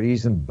with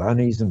trees and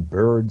bunnies and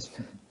birds,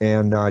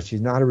 and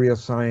she's not a real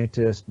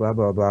scientist, blah,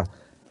 blah, blah.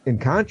 In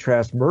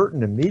contrast,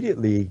 Merton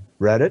immediately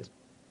read it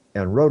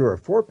and wrote her a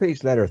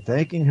 4-page letter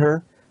thanking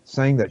her,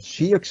 saying that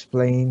she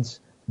explains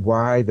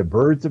why the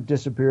birds have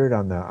disappeared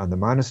on the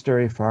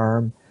monastery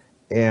farm,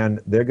 and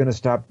they're going to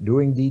stop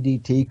doing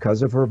DDT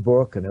because of her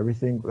book and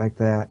everything like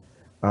that.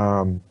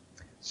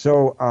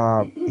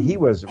 So he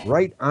was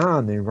right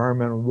on the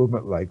environmental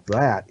movement like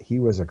that. He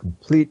was a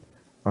complete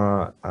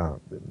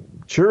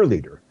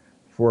cheerleader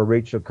for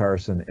Rachel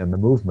Carson and the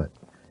movement.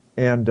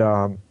 And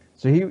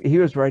so he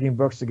was writing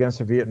books against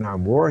the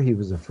Vietnam War. He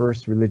was the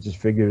first religious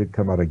figure to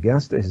come out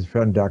against it. His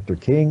friend Dr.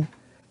 King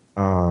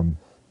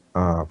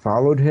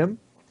followed him.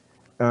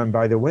 And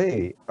by the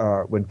way,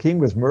 when King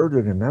was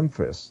murdered in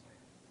Memphis,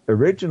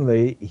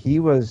 originally he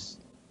was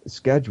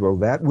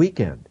scheduled that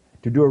weekend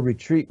to do a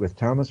retreat with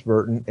Thomas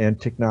Merton and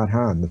Thich Nhat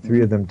Hanh, the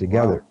three of them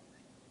together. Wow.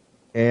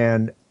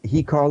 And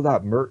he called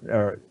up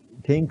Merton.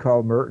 King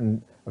called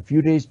Merton a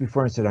few days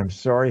before and said, "I'm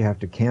sorry, I have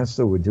to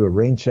cancel. We'll do a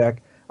rain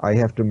check. I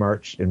have to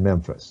march in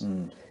Memphis."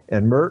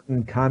 And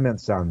Merton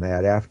comments on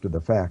that after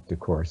the fact, of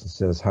course, and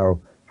says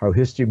how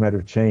history might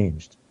have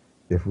changed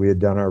if we had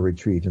done our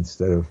retreat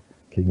instead of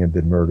King had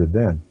been murdered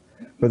then.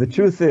 But the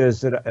truth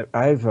is that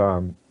I've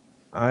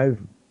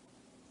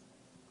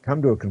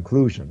come to a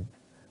conclusion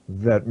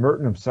that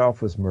Merton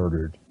himself was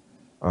murdered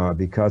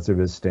because of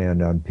his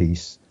stand on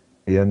peace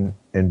in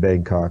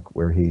Bangkok,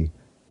 where he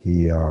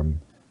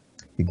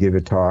gave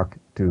a talk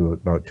to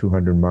about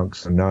 200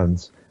 monks and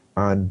nuns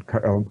on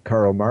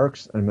Karl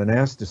Marx and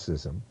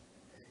monasticism,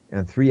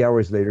 and 3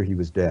 hours later he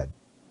was dead.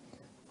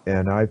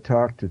 And I've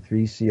talked to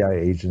 3 CIA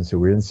agents who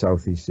were in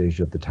Southeast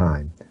Asia at the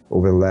time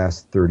over the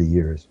last 30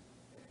 years.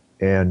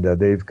 And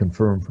they've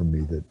confirmed for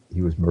me that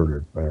he was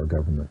murdered by our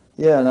government.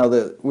 Yeah, now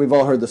we've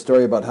all heard the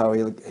story about how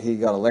he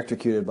got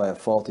electrocuted by a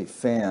faulty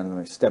fan,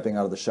 like stepping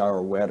out of the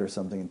shower wet or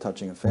something and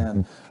touching a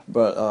fan.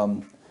 But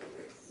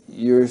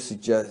you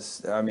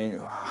suggest, I mean,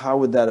 how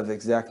would that have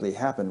exactly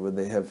happened? Would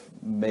they have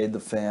made the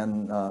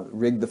fan,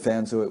 rigged the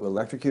fan so it would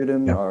electrocute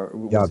him? Yeah, or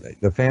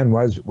the fan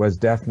was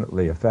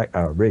definitely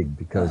rigged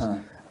because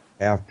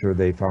after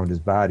they found his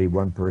body,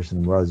 one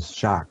person was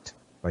shocked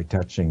by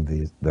touching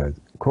the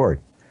cord.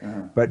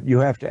 But you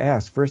have to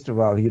ask, first of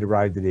all, he'd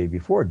arrived the day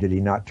before. Did he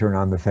not turn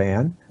on the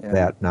fan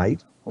that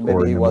night? Well, maybe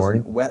or in he the wasn't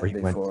morning, wet or he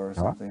before or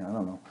something. I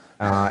don't know.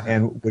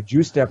 And would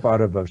you step out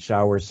of a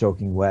shower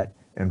soaking wet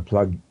and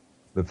plug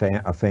a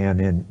fan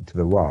into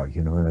the wall,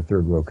 in a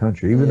third world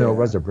country, even though it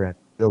was a brand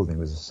new building, it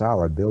was a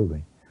solid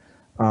building?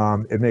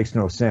 It makes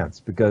no sense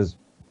because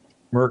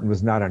Merton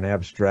was not an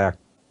abstract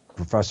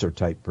professor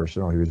type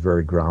person. He was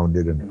very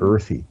grounded and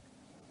earthy.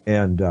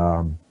 And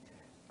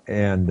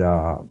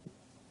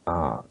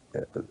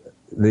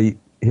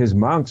his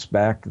monks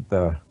back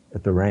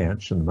at the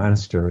ranch and the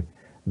monastery,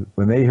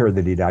 when they heard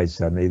that he died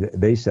suddenly,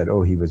 they said,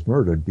 "Oh, he was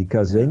murdered,"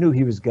 because they knew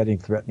he was getting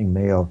threatening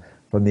mail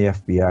from the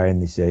FBI,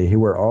 and they say he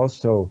were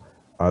also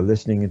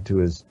listening into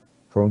his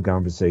phone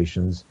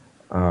conversations,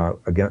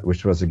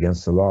 which was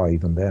against the law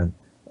even then,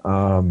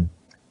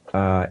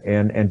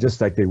 and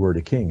just like they were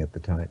to King at the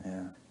time.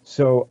 Yeah.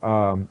 So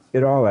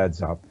it all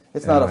adds up.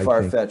 It's not a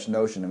far-fetched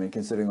notion. I mean,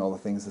 considering all the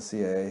things the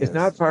CIA has It's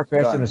not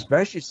far-fetched, done. and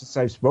especially since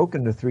I've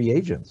spoken to 3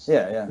 agents.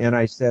 Yeah. And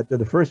I said to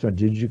the first one,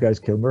 "Did you guys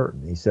kill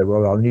Merton?" He said,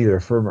 "Well, I'll neither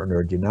affirm it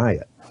nor deny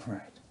it."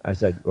 Right. I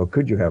said, "Well,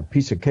 could you have a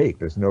piece of cake?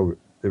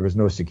 There was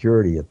no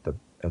security at the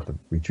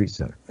retreat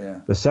center."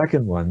 Yeah. The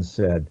second one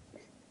said,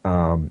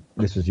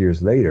 this was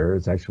years later,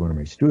 it's actually one of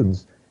my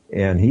students,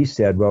 and he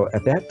said, "Well,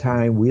 at that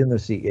time, we in the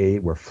CIA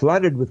were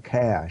flooded with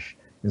cash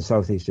in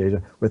Southeast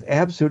Asia with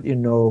absolutely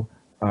no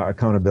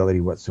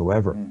accountability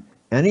whatsoever.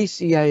 Any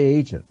CIA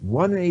agent,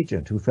 one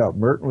agent who felt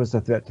Merton was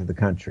a threat to the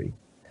country,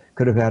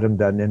 could have had him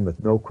done in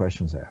with no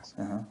questions asked."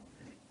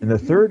 And the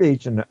third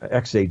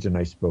ex-agent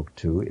I spoke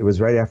to, it was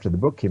right after the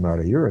book came out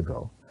a year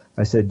ago.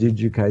 I said, "Did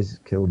you guys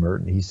kill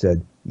Merton?" He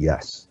said,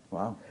 "Yes."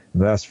 Wow. In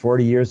the last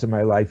 40 years of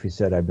my life, he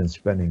said, "I've been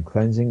spending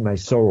cleansing my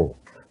soul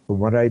from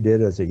what I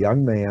did as a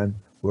young man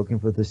working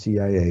for the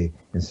CIA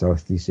in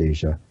Southeast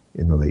Asia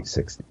in the late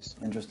 60s.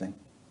 Interesting.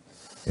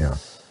 Yeah.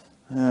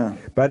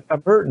 But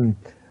Merton,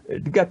 to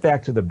get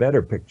back to the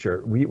better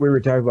picture, we were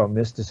talking about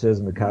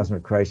mysticism, the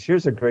cosmic Christ.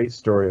 Here's a great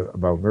story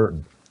about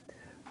Merton.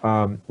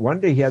 One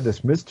day he had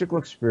this mystical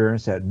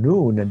experience at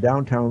noon in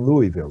downtown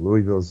Louisville.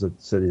 Louisville is the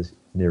city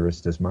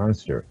nearest his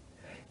monastery.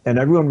 And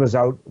everyone was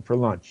out for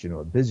lunch,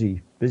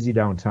 busy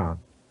downtown.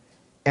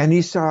 And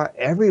he saw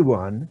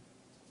everyone,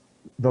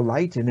 the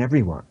light in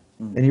everyone.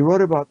 And he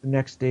wrote about the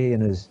next day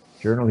in his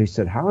journal. He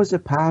said, "How is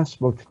it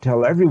possible to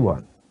tell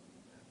everyone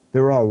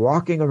they're all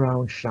walking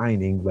around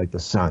shining like the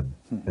sun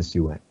as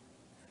you went?"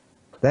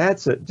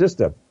 That's just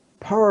a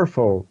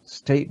powerful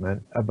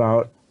statement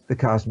about the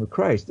cosmic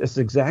Christ. It's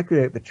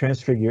exactly like the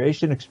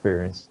transfiguration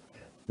experience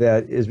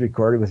that is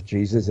recorded with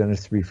Jesus and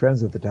his three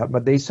friends at the top,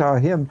 but they saw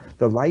him,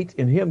 the light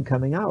in him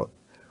coming out.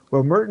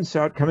 Well, Merton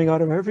saw it coming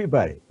out of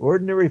everybody,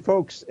 ordinary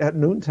folks at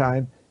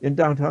noontime in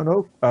downtown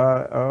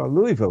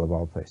Louisville, of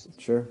all places.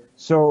 Sure.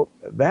 So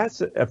that's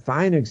a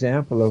fine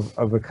example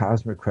of a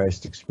cosmic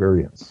Christ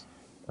experience,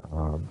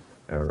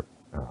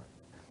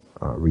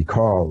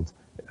 recalled,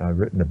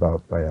 written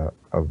about by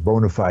a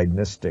bona fide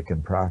mystic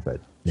and prophet,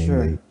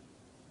 namely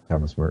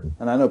Thomas Merton.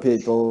 And I know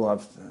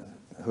people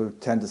who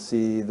tend to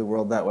see the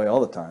world that way all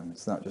the time.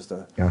 It's not just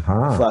a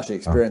flashy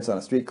experience on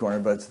a street corner,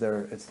 but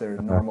it's their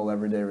normal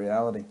everyday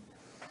reality.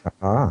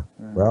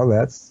 Well,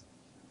 that's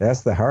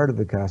the heart of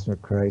the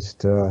cosmic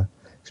Christ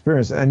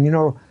experience. And you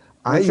know,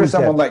 I'm sure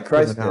someone like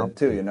Christ did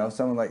too. You know,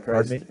 someone like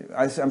Christ.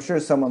 I'm sure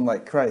someone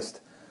like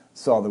Christ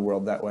saw the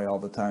world that way all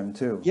the time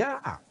too.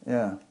 Yeah.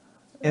 Yeah.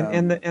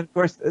 And of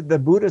course, the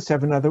Buddhists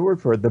have another word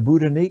for it, the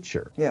Buddha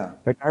nature. Yeah. In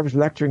fact, I was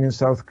lecturing in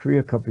South Korea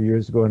a couple of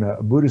years ago, and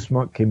a Buddhist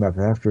monk came up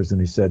afterwards, and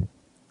he said,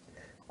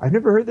 "I've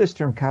never heard this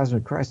term,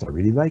 cosmic Christ. I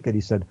really like it."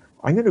 He said,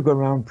 "I'm going to go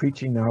around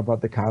preaching now about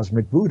the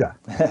cosmic Buddha."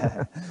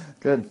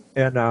 Good.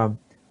 And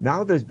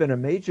now there's been a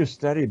major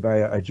study by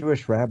a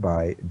Jewish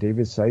rabbi,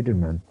 David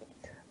Seiderman,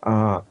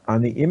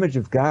 on the image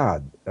of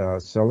God,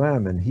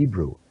 Salem in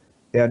Hebrew.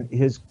 And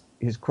his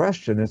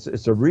question,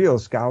 it's a real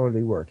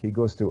scholarly work. He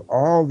goes through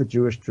all the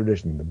Jewish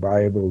tradition, the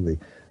Bible, the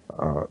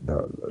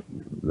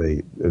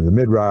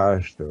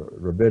Midrash, the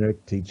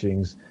rabbinic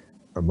teachings,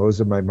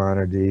 Moshe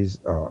Maimonides,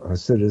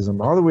 Hasidism,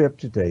 all the way up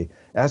to today,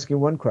 asking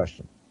one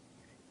question.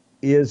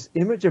 Is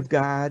image of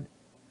God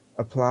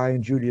apply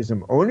in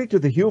Judaism only to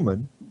the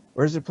human,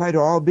 or does it apply to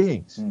all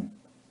beings? And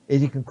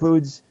he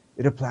concludes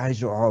it applies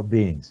to all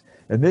beings.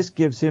 And this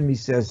gives him, he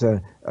says,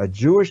 a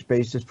Jewish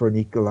basis for an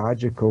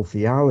ecological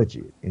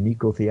theology, an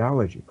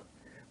eco-theology.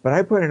 But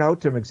I pointed out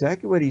to him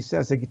exactly what he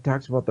says. He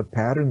talks about the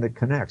pattern that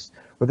connects.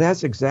 Well,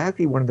 that's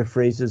exactly one of the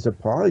phrases that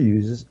Paul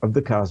uses of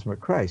the cosmic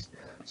Christ.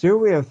 So here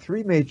we have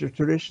three major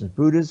traditions,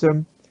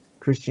 Buddhism,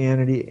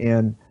 Christianity,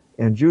 and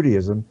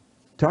Judaism,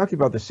 talking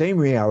about the same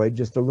reality,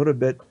 just a little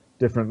bit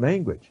different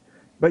language.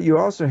 But you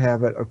also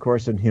have it, of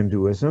course, in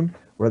Hinduism,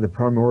 where the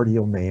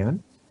primordial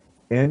man,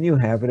 and you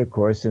have it, of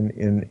course,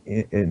 in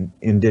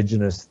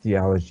indigenous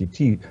theology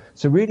too.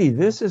 So really,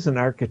 this is an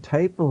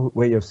archetypal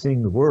way of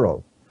seeing the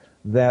world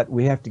that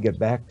we have to get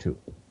back to.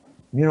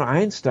 You know,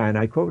 Einstein,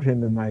 I quote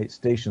him in my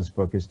Stations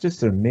book, it's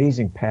just an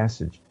amazing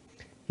passage.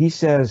 He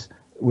says,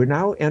 we're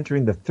now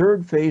entering the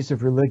third phase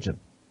of religion.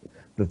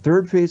 The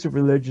third phase of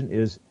religion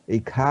is a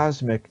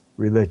cosmic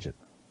religion.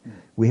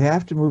 We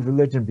have to move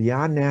religion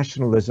beyond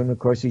nationalism. Of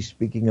course, he's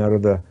speaking out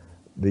of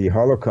the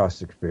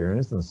Holocaust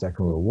experience in the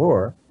Second World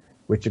War,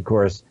 which, of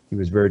course, he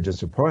was very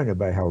disappointed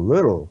by how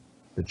little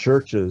the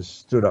churches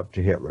stood up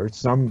to Hitler.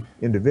 Some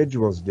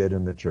individuals did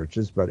in the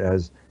churches, but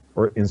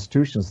or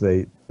institutions,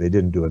 they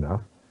didn't do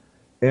enough.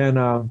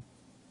 And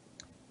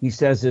he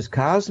says this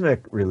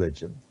cosmic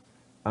religion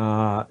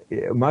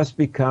it must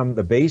become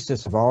the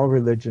basis of all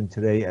religion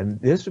today, and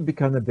this would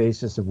become the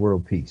basis of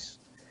world peace.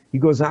 He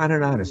goes on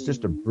and on. It's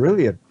just a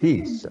brilliant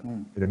piece,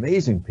 an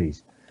amazing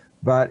piece.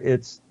 But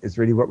it's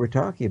really what we're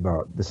talking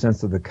about, the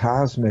sense of the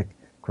cosmic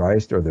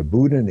Christ or the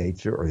Buddha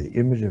nature or the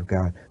image of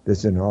God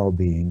that's in all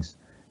beings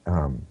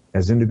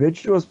as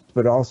individuals,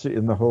 but also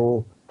in the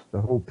whole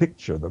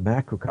picture, the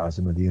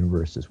macrocosm of the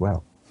universe as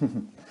well.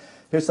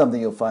 Here's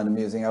something you'll find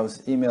amusing. I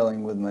was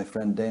emailing with my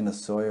friend Dana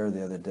Sawyer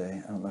the other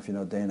day. I don't know if you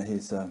know Dana.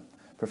 He's a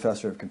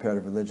professor of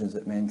comparative religions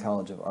at Maine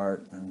College of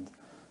Art, and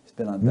he's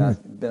been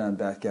on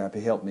Bat Gap.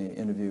 He helped me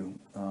interview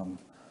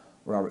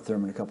Robert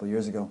Thurman a couple of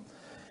years ago.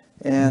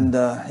 And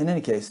in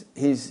any case,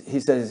 he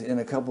says in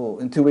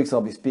 2 weeks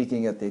I'll be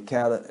speaking at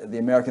the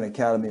American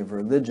Academy of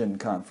Religion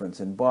conference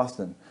in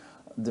Boston,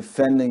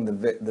 defending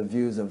the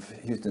views of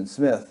Houston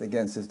Smith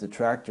against his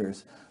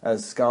detractors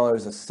as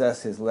scholars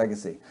assess his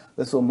legacy.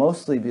 This will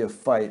mostly be a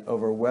fight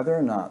over whether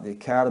or not the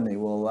Academy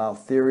will allow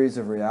theories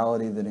of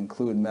reality that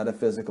include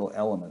metaphysical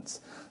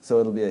elements. So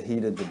it'll be a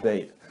heated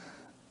debate.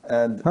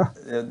 And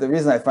the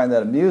reason I find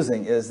that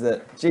amusing is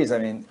that, geez, I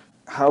mean,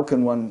 how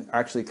can one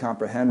actually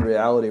comprehend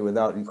reality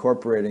without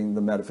incorporating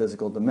the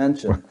metaphysical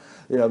dimension?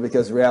 You know,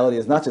 because reality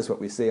is not just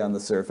what we see on the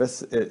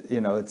surface.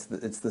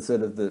 It's the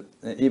sort of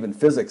even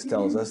physics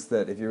tells us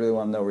that if you really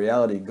want to know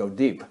reality, go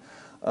deep.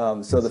 So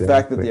exactly. The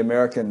fact that the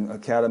American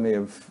Academy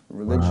of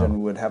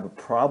Religion would have a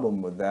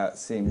problem with that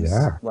seems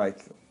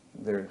like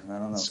I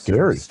don't know,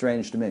 scary.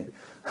 Strange to me.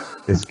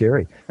 It's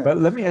scary. But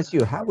let me ask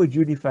you, how would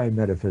you define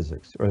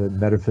metaphysics or the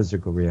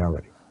metaphysical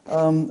reality?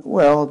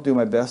 Well, I'll do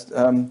my best.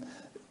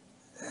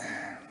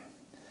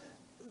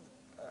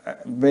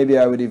 Maybe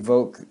I would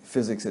evoke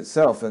physics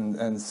itself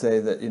and say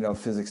that,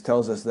 physics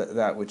tells us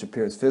that which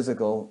appears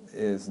physical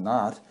is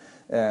not.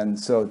 And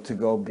so to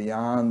go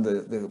beyond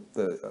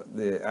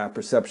the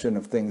apperception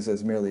of things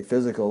as merely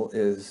physical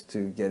is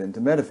to get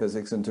into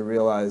metaphysics and to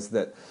realize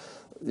that,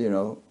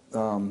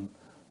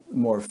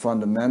 more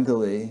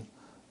fundamentally,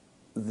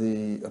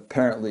 the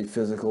apparently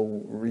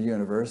physical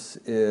universe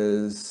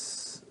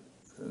is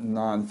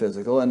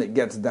non-physical, and it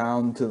gets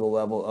down to the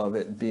level of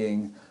it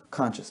being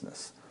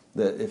consciousness.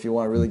 That if you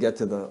want to really get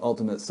to the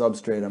ultimate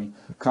substratum,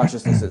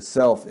 consciousness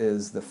itself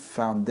is the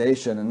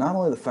foundation, and not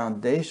only the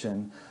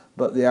foundation,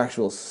 but the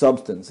actual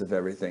substance of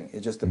everything.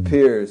 It just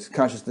appears,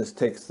 consciousness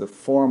takes the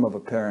form of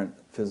apparent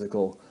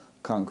physical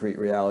concrete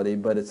reality,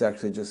 but it's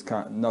actually just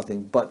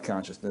nothing but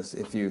consciousness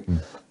if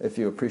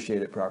you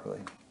appreciate it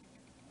properly.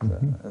 So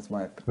that's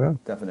my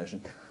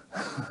definition.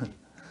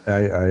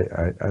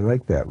 I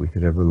like that. We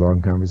could have a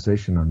long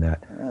conversation on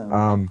that.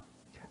 Yeah.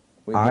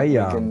 We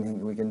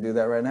can do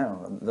that right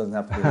now. It doesn't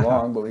have to be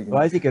long, but we can.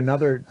 Well, I think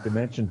another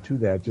dimension to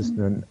that, just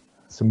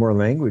some more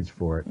language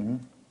for it,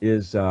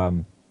 is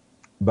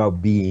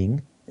about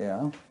being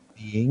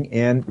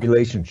and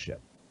relationship.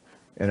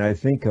 And I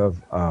think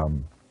of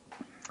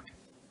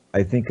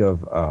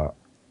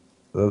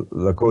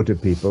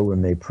Lakota people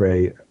when they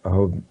pray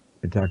Aho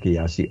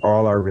Itakayasi,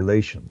 all our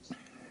relations,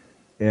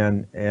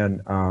 and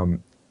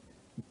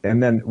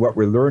then what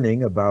we're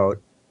learning about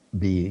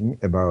being,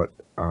 about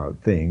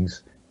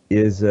things,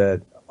 is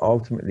that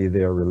ultimately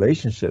they are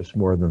relationships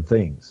more than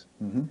things.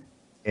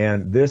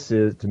 And this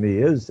is, to me,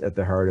 is at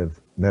the heart of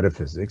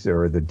metaphysics,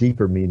 or the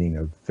deeper meaning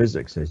of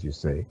physics, as you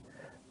say.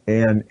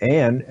 And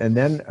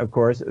then, of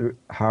course,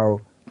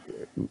 how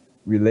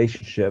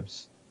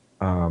relationships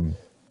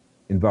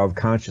involve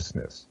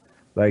consciousness.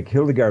 Like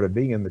Hildegard of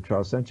Bingen in the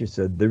 12th century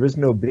said, there is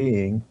no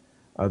being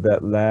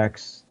that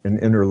lacks an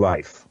inner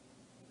life.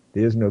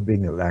 There is no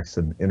being that lacks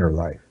an inner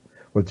life.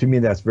 Well, to me,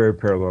 that's very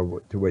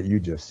parallel to what you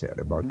just said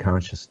about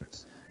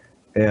consciousness.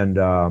 And,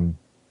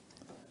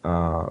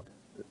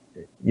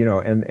 you know,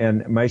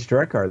 and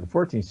Meister Eckhart in the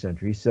 14th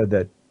century, he said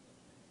that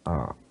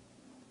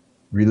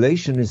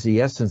relation is the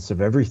essence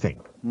of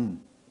everything,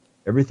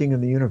 everything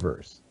in the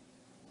universe.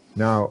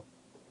 Now,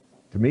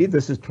 to me,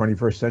 this is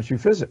 21st century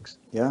physics.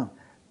 Yeah.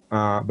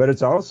 But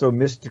it's also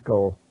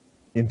mystical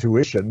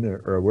intuition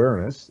or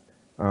awareness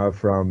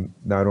from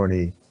not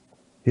only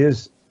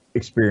his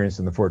experience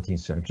in the 14th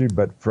century,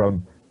 but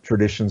from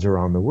traditions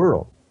around the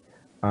world,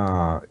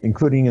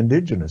 including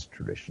indigenous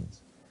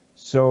traditions.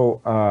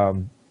 So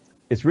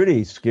it's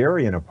really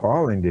scary and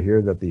appalling to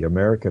hear that the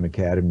American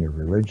Academy of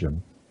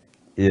Religion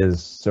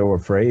is so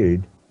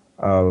afraid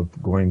of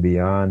going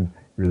beyond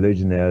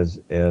religion as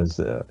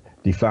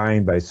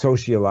defined by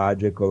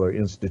sociological or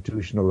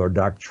institutional or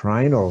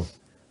doctrinal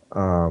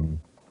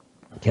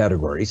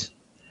categories,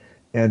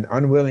 and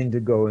unwilling to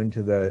go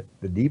into the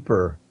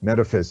deeper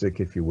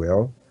metaphysic, if you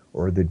will,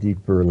 or the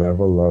deeper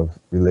level of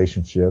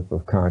relationship,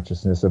 of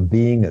consciousness, of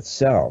being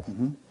itself.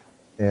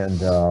 And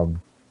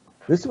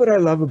this is what I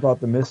love about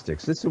the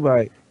mystics. This is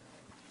why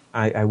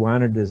I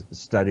wanted to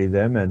study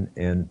them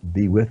and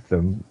be with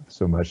them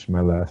so much in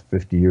my last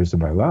 50 years of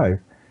my life,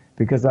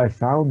 because I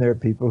found there are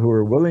people who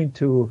are willing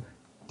to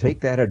take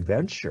that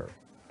adventure,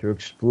 to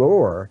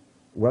explore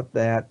what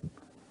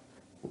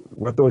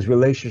those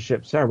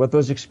relationships are, what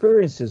those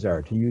experiences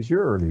are, to use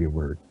your earlier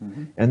word,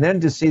 and then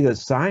to see that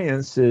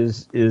science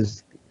is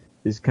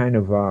kind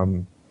of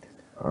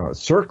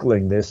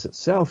circling this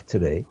itself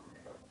today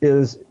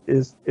is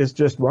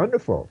just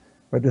wonderful.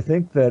 But to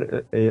think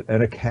that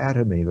an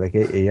academy like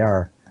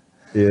AAR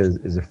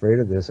is afraid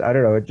of this, I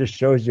don't know. It just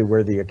shows you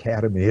where the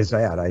academy is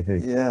at. I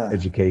think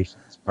education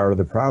is part of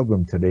the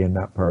problem today and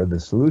not part of the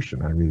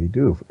solution. I really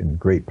do, in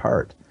great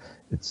part.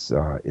 It's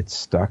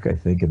stuck, I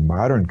think, in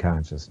modern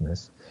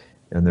consciousness,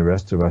 and the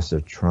rest of us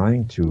are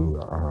trying to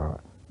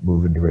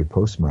move into a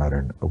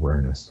postmodern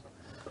awareness.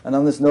 And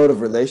on this note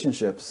of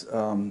relationships,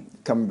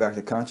 coming back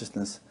to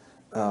consciousness,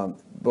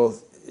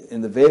 both in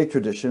the Vedic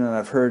tradition, and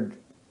I've heard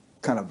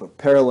kind of a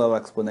parallel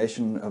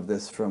explanation of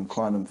this from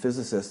quantum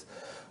physicists,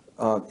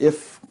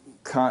 if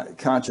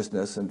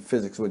consciousness, and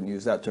physics wouldn't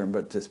use that term,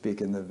 but to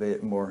speak in the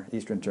more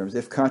Eastern terms,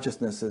 if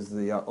consciousness is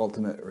the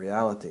ultimate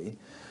reality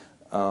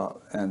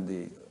and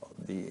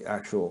the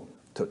actual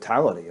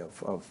totality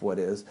of what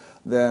is,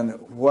 then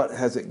what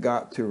has it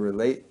got to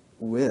relate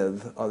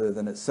with other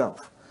than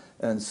itself?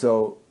 And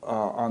so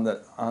on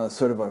a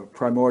sort of a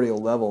primordial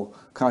level,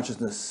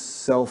 consciousness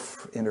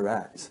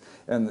self-interacts.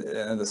 And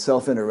the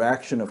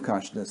self-interaction of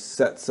consciousness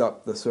sets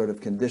up the sort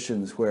of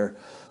conditions where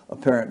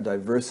apparent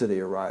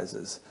diversity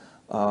arises.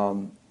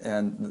 And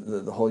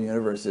the whole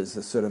universe is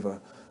a sort of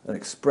an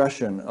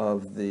expression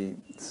of the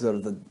sort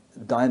of the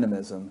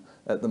dynamism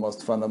at the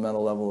most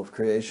fundamental level of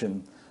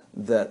creation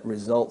that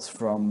results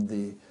from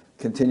the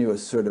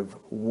continuous sort of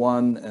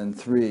 1 and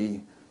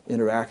 3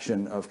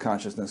 interaction of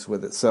consciousness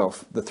with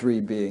itself, the 3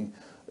 being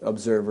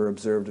observer,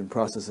 observed, and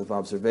process of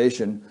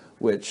observation,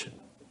 which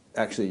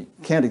actually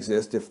can't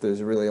exist if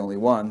there's really only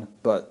one,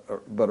 but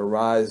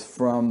arise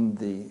from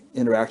the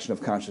interaction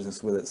of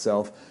consciousness with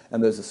itself,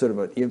 and there's a sort of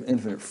an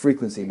infinite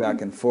frequency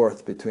back and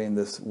forth between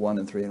this 1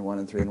 and 3 and 1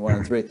 and 3 and 1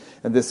 and 3,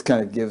 and this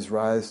kind of gives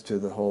rise to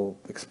the whole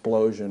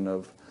explosion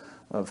of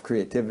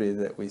creativity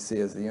that we see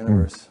as the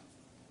universe.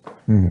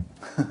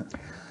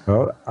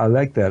 Well, I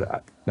like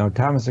that. Now,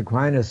 Thomas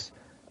Aquinas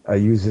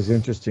uses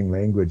interesting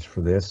language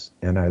for this,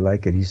 and I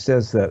like it. He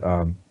says that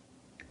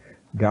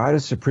God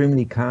is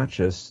supremely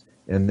conscious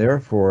and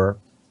therefore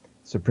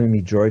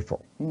supremely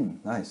joyful.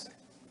 Nice.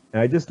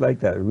 And I just like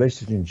that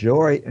relation between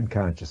joy and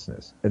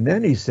consciousness. And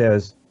then he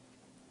says,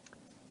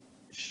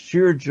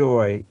 sheer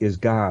joy is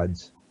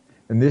God's,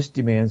 and this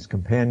demands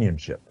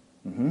companionship.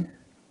 Mm-hmm.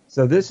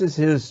 So this is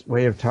his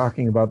way of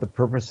talking about the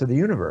purpose of the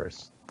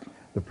universe.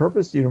 The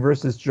purpose of the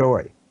universe is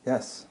joy.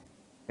 Yes.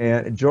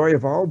 And joy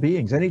of all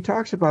beings. And he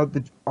talks about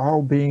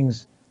all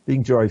beings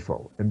being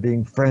joyful and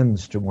being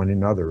friends to one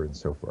another and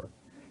so forth.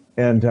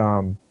 And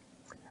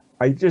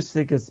I just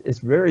think it's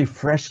very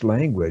fresh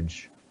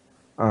language,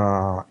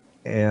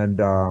 and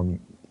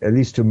at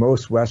least to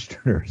most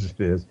Westerners it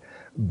is.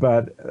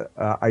 But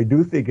I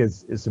do think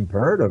it's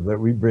imperative that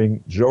we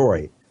bring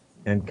joy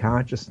and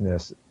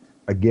consciousness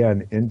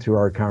again into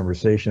our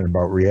conversation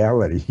about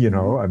reality. You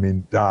know, I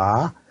mean,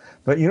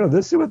 But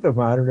this is what the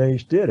modern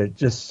age did. It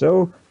just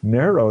so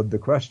narrowed the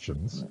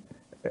questions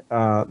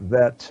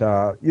that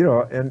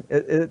and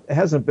it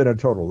hasn't been a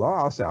total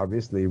loss.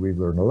 Obviously, we've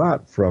learned a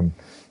lot from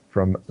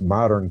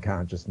modern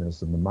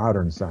consciousness and the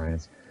modern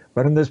science.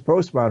 But in this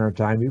postmodern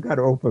time, we've got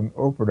to open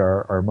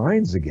our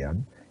minds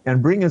again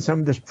and bring in some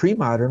of this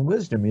pre-modern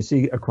wisdom. You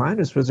see,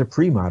 Aquinas was a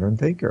pre-modern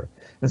thinker.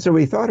 And so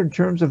he thought in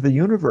terms of the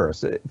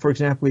universe. For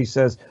example, he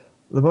says,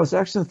 the most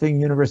excellent thing in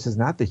the universe is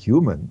not the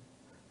human.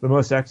 The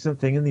most excellent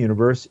thing in the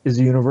universe is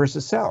the universe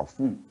itself.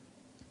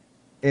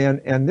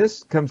 And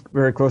this comes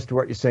very close to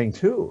what you're saying,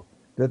 too,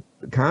 that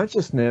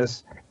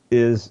consciousness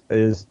is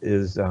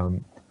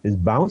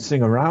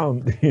bouncing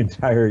around the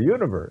entire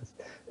universe.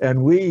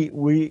 And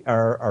we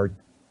are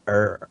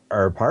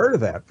part of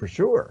that for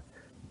sure.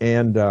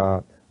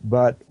 And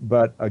but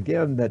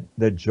again,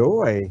 that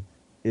joy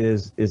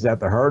is at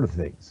the heart of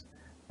things,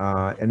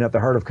 and at the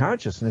heart of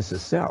consciousness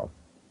itself.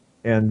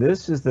 And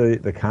this is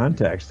the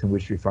context in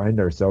which we find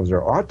ourselves,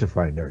 or ought to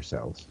find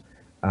ourselves.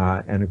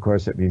 And of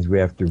course, it means we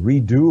have to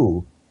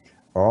redo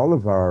all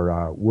of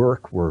our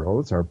work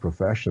worlds, our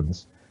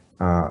professions,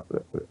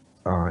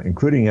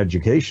 including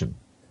education,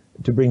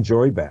 to bring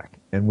joy back,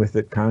 and with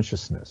it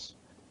consciousness.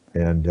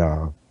 And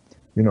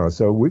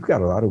so we've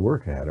got a lot of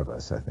work ahead of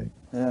us, I think.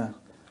 Yeah.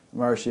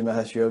 Maharishi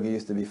Mahesh Yogi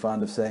used to be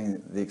fond of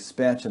saying the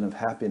expansion of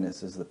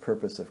happiness is the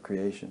purpose of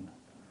creation.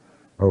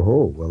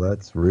 Oh, well,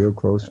 that's real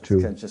close to...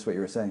 That's just what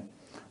you were saying,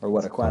 or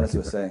what Aquinas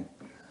was saying.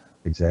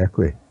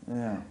 Exactly.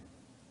 Yeah.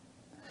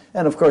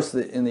 And of course,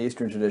 in the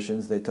Eastern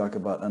traditions, they talk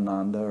about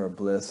Ananda or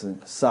bliss,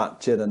 and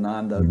Sat Chit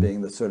Ananda being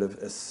the sort of,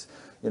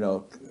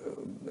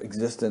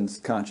 existence,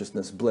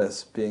 consciousness,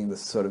 bliss being the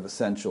sort of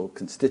essential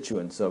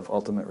constituents of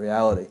ultimate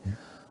reality.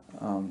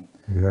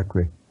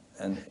 Exactly.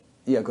 And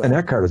yeah, go ahead. And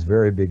Eckhart is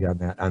very big on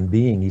that, on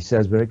being. He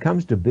says, when it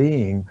comes to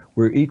being,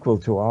 we're equal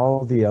to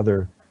all the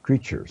other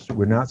creatures.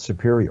 We're not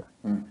superior.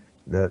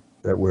 That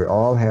we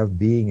all have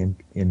being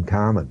in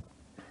common.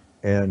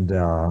 And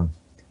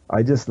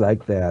I just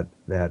like that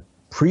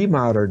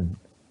pre-modern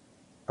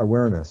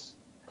awareness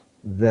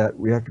that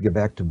we have to get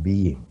back to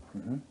being.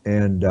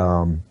 And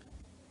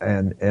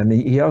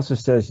he also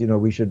says,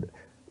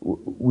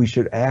 we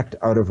should act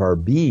out of our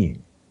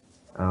being.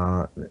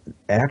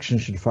 Action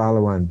should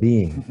follow on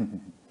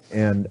being.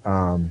 And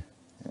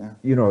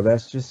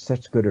that's just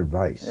such good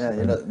advice. Yeah,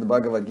 the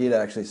Bhagavad Gita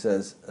actually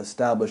says,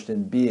 established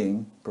in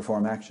being,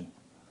 perform action.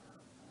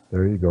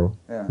 There you go.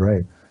 Yeah.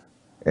 Right.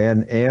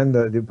 And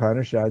the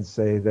Upanishads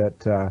say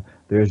that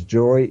there's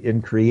joy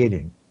in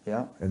creating.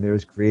 Yeah. And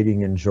there's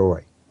creating in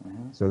joy.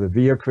 So the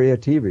via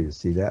creativa, you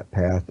see, that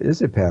path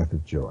is a path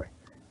of joy.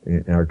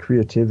 In our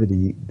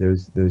creativity,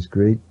 there's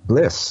great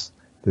bliss,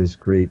 there's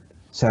great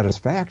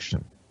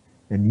satisfaction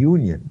and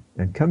union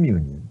and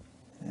communion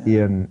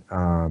in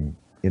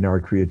our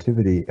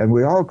creativity. And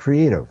we're all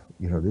creative.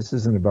 This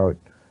isn't about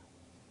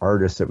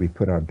artists that we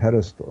put on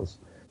pedestals,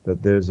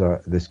 but there's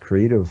this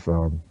creative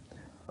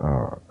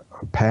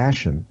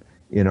passion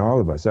in all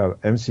of us.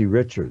 M.C.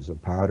 Richards, a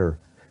potter,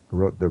 who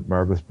wrote the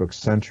marvelous book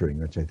Centering,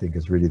 which I think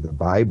is really the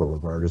Bible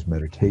of artist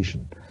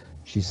meditation.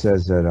 She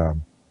says that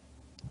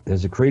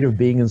there's a creative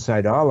being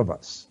inside all of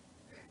us,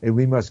 and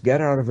we must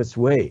get out of its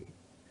way,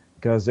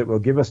 because it will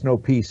give us no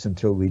peace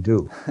until we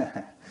do.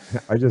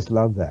 I just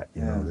love that.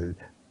 The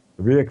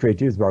real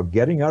creativity is about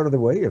getting out of the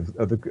way of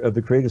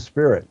the creative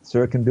spirit,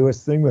 so it can do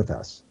its thing with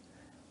us.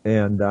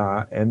 And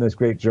there's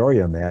great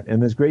joy in that,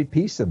 and there's great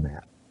peace in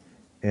that.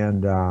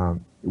 And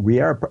we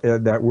are,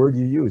 that word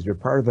you use, you're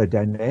part of a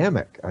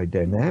dynamic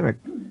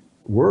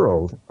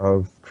world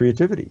of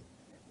creativity.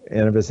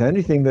 And if it's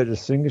anything that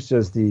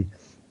distinguishes the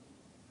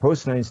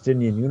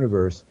post-Einsteinian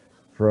universe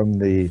from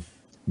the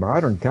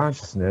modern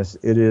consciousness,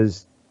 it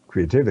is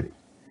creativity.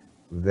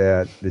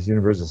 That this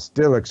universe is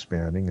still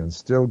expanding and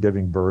still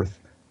giving birth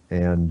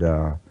and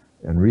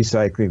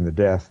recycling the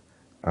death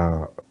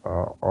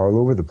all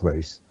over the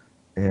place.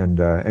 And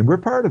we're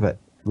part of it,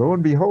 lo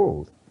and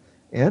behold.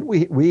 And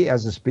we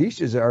as a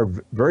species are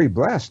very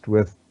blessed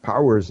with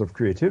powers of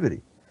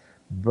creativity.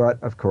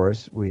 But of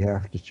course, we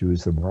have to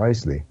choose them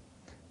wisely.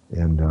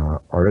 And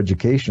our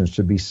education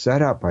should be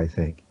set up, I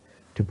think,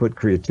 to put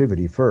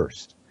creativity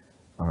first.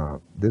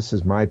 This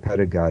is my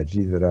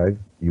pedagogy that I've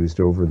used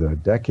over the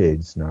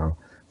decades now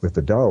with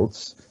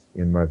adults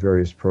in my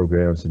various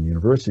programs and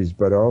universities,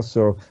 but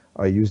also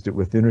I used it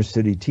with inner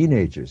city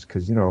teenagers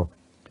because, you know,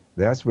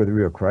 that's where the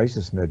real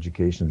crisis in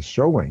education is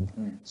showing.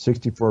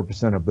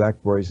 64% of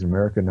black boys in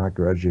America not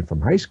graduating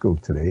from high school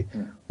today.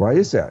 Why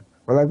is that?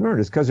 Well, I've learned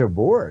it's because they're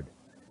bored,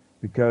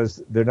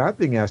 because they're not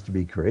being asked to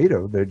be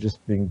creative. They're just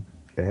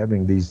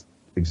having these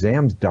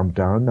exams dumped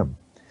on them.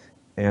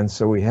 And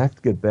so we have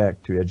to get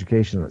back to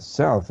education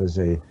itself as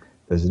an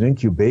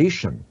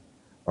incubation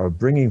of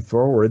bringing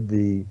forward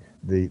the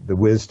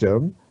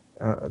wisdom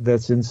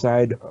that's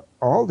inside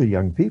all the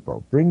young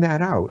people. Bring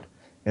that out,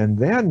 and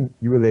then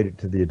you relate it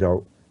to the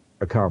adult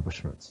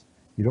accomplishments.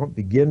 You don't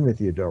begin with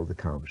the adult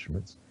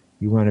accomplishments.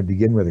 You want to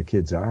begin where the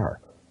kids are.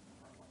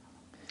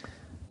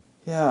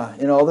 Yeah,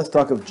 you know, all this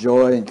talk of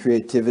joy and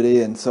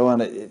creativity and so on,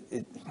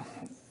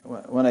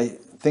 when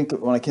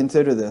I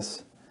consider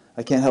this,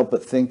 I can't help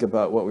but think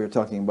about what we were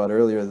talking about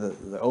earlier,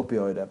 the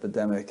opioid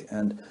epidemic,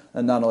 and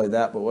not only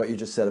that, but what you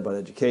just said about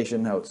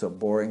education, how it's so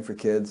boring for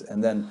kids,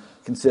 and then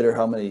consider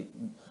how many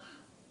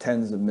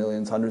tens of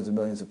millions, hundreds of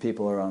millions of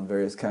people are on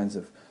various kinds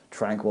of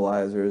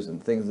tranquilizers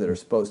and things that are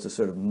supposed to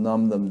sort of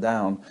numb them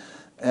down,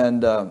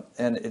 and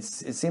it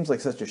seems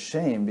like such a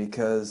shame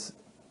because,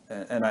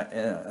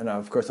 and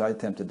of course I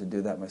attempted to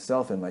do that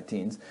myself in my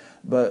teens,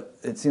 but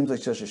it seems like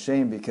such a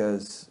shame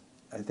because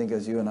I think,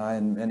 as you and I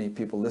and many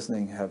people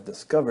listening have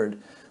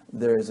discovered,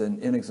 there's an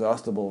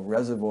inexhaustible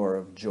reservoir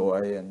of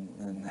joy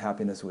and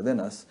happiness within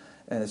us,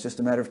 and it's just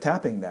a matter of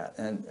tapping that.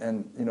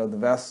 And you know,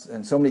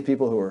 so many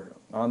people who are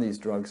on these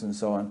drugs and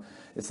so on,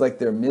 it's like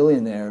they're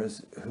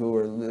millionaires who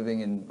are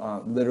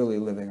literally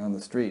living on the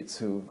streets,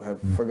 who have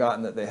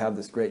forgotten that they have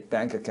this great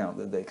bank account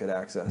that they could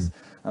access.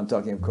 I'm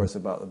talking, of course,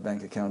 about the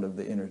bank account of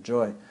the inner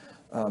joy.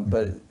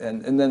 But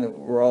then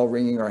we're all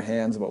wringing our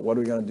hands about what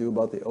are we going to do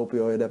about the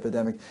opioid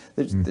epidemic.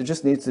 There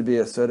just needs to be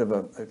a sort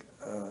of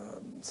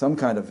some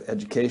kind of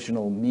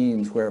educational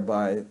means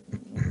whereby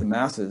the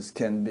masses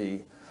can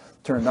be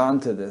turned on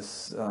to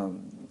this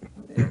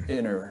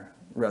inner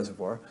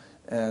reservoir,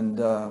 and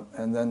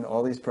then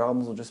all these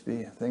problems will just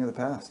be a thing of the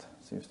past,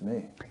 it seems to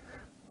me.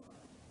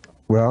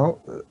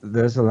 Well,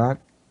 there's a lot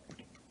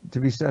to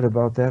be said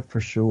about that for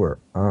sure.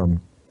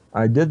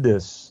 I did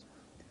this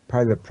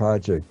pilot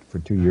project for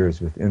 2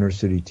 years with inner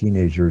city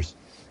teenagers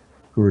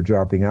who were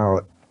dropping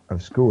out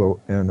of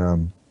school,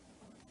 and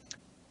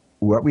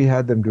what we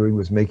had them doing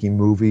was making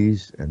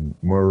movies and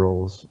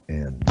murals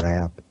and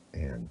rap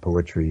and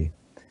poetry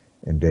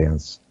and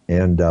dance,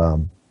 and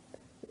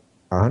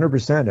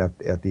 100%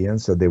 at the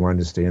end said they wanted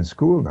to stay in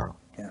school now.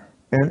 Yeah.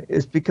 And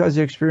it's because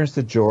they experienced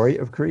the joy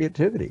of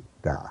creativity.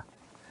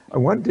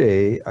 And one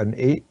day, an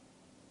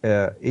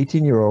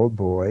 18-year-old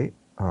boy,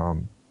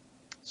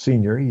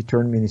 senior, he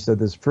turned to me and he said,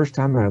 "This is the first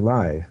time in my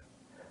life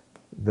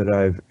that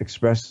I've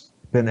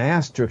been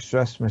asked to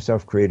express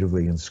myself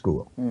creatively in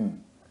school."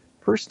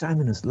 First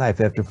time in his life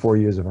after 4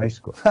 years of high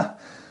school,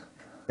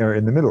 or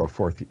in the middle of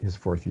his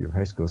fourth year of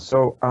high school.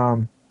 So,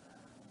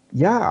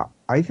 yeah,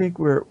 I think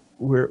we're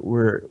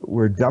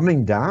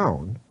dumbing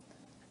down,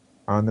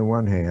 on the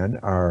one hand,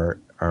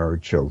 our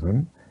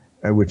children,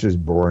 which is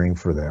boring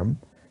for them.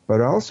 But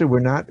also, we're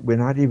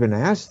not even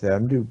asked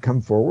them to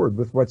come forward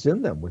with what's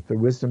in them, with the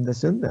wisdom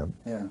that's in them.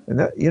 Yeah. And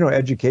that, you know,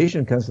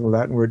 education comes from the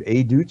Latin word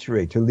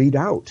educere, to lead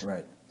out.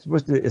 Right.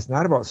 It's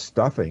not about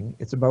stuffing;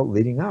 it's about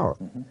leading out.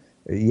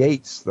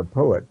 Yeats, the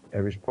poet,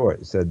 Irish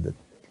poet, said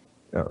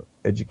that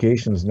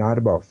education is not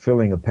about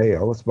filling a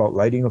pail; it's about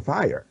lighting a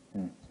fire.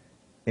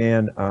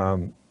 And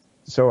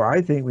so,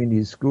 I think we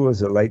need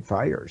schools that light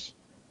fires,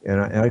 and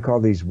I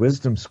call these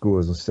wisdom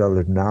schools instead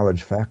of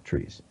knowledge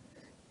factories,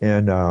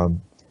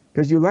 and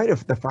because you light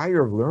the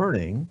fire of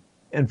learning,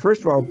 and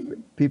first of all,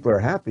 people are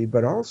happy,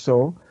 but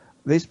also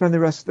they spend the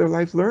rest of their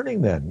life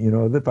learning then. You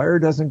know, the fire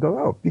doesn't go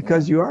out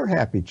because you are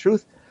happy.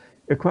 Truth,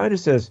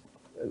 Aquinas says,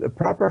 the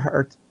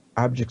proper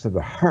objects of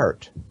the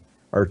heart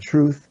are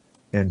truth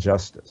and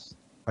justice.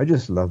 I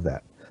just love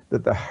that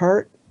the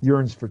heart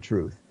yearns for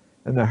truth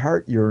and the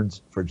heart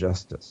yearns for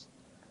justice.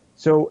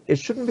 So it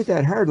shouldn't be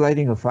that hard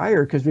lighting a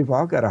fire because we've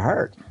all got a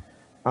heart.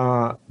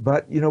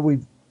 But, you know,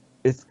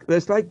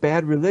 it's like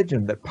bad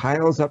religion that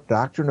piles up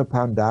doctrine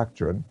upon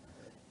doctrine.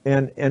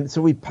 And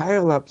so we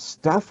pile up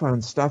stuff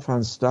on stuff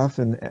on stuff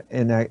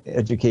in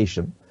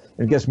education.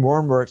 And it gets more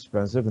and more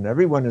expensive, and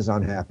everyone is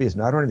unhappy. It's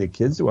not only the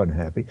kids who are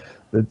unhappy,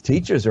 the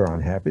teachers are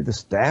unhappy, the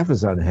staff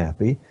is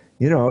unhappy.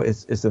 You know,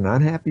 it's an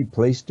unhappy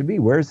place to be.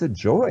 Where's the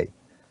joy?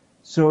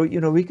 So,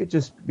 you know, we could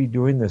just be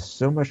doing this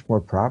so much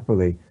more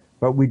properly,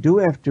 but we do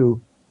have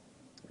to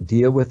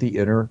deal with the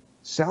inner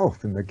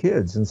self in the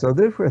kids. And so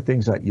therefore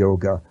things like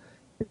yoga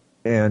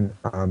and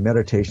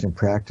meditation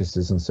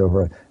practices and so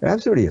forth are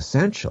absolutely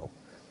essential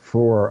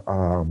for,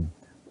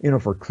 you know,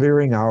 for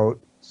clearing out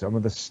some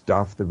of the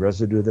stuff, the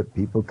residue that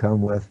people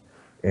come with,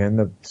 and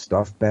the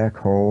stuff back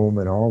home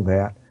and all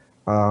that.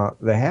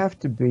 They have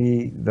to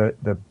be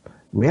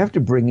we have to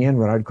bring in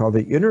what I'd call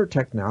the inner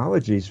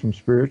technologies from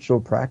spiritual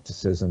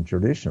practices and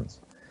traditions,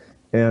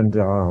 and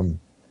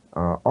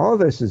all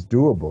this is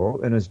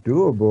doable, and it's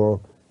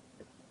doable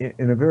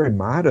in a very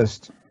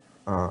modest,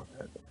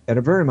 at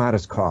a very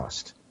modest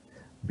cost,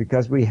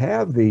 because we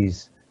have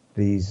these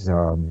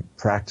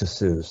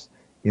practices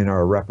in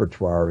our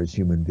repertoire as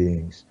human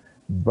beings,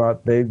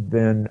 but they've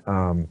been,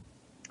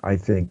 I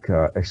think,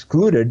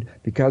 excluded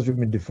because we've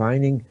been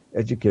defining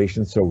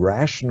education so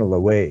rational a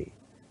way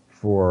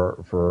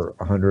for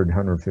 100,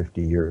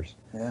 150 years,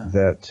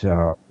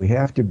 that we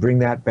have to bring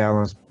that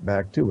balance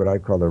back to what I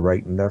call the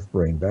right and left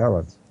brain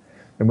balance.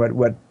 And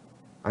what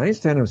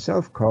Einstein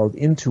himself called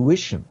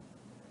intuition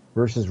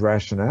versus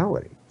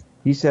rationality.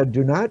 He said,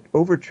 do not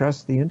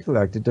overtrust the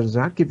intellect. It does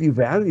not give you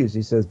values.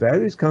 He says,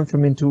 values come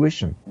from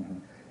intuition.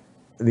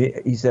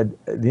 He said,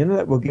 the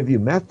intellect will give you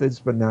methods,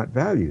 but not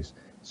values.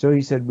 So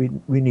he said,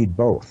 we need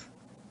both.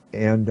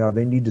 And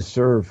they need to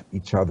serve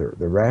each other.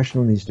 The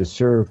rational needs to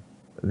serve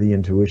the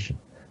intuition.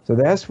 So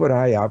that's what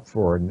I opt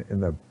for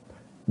in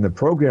the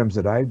programs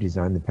that I've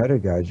designed, the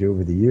pedagogy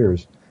over the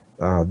years.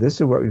 This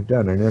is what we've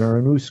done. And in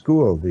our new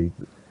school, the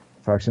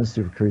Fox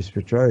Institute for Creative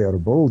Spirituality out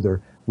of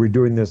Boulder, we're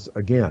doing this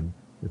again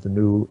with a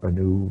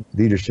new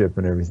leadership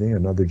and everything,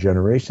 and other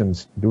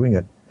generations doing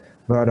it.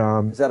 But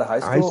is that a high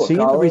school? I've seen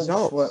college? the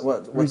results.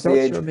 What's the results the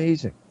age? Are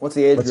amazing. What's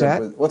the age What's group?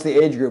 that? What's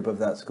the age group of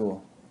that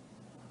school?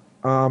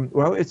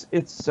 Well,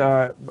 it's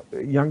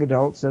young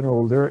adults and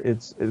older.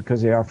 It's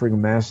because they're offering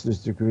master's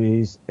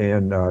degrees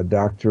and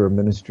Doctor of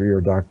Ministry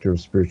or Doctor of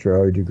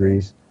Spirituality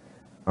degrees.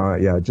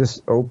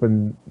 Just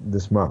opened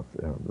this month,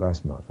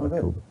 last month,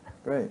 October.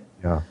 Great.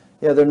 Yeah.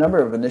 Yeah, there are a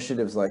number of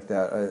initiatives like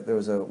that. There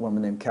was a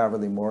woman named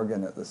Caverly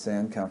Morgan at the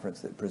SAND conference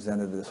that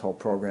presented this whole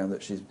program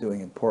that she's doing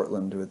in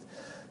Portland with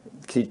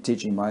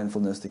teaching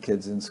mindfulness to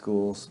kids in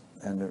schools,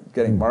 and they're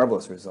getting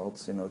marvelous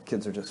results. You know,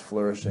 kids are just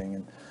flourishing,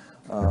 and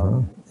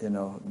you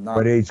know, not.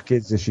 What age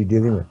kids is she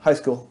dealing with? High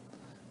school.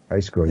 High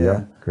school,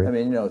 yeah. Great. I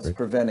mean, you know, it's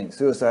preventing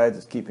suicides,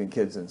 it's keeping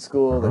kids in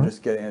school. They're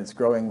just getting, and it's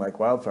growing like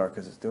wildfire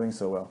because it's doing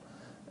so well.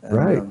 And,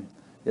 right.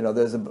 You know,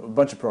 there's a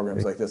bunch of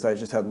programs like this. I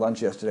just had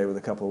lunch yesterday with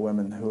a couple of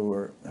women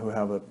who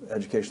have an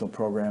educational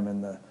program in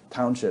the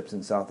townships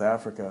in South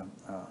Africa,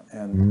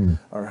 and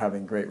are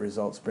having great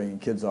results, bringing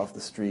kids off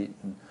the street.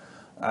 And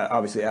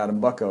obviously, Adam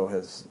Bucko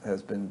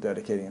has been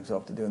dedicating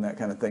himself to doing that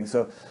kind of thing.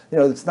 So, you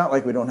know, it's not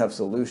like we don't have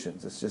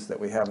solutions. It's just that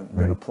we haven't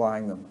been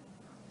applying them.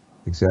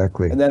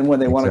 Exactly. And then when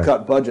they want to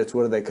cut budgets,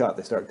 what do they cut?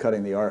 They start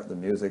cutting the art, the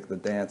music, the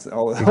dance,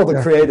 all the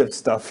creative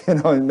stuff. You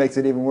know, it makes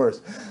it even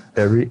worse.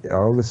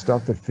 All the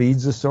stuff that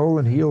feeds the soul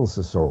and heals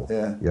the soul.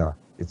 Yeah,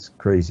 it's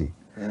crazy.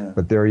 Yeah.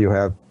 But there you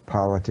have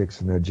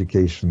politics and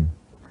education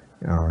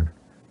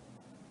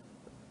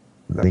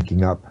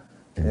linking up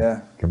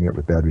and coming up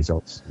with bad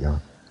results. Yeah.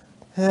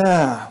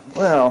 Yeah,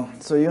 well,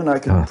 so you and I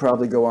could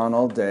probably go on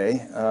all day.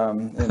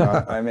 You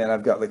know, I mean,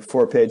 I've got like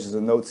 4 pages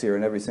of notes here,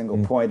 and every single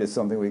point is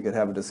something we could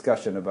have a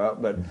discussion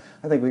about. But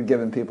I think we've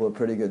given people a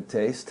pretty good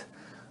taste.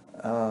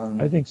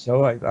 I think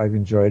so. I've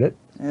enjoyed it.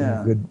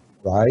 Yeah. A good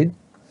ride.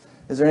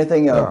 Is there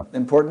anything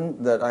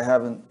important that I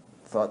haven't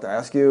thought to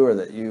ask you, or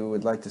that you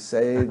would like to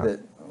say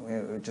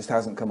that just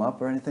hasn't come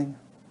up, or anything?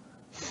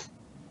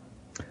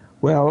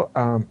 Well,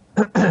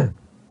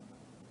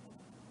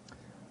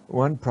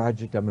 one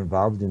project I'm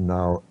involved in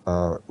now,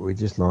 we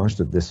just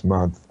launched it this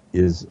month,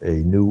 is a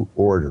new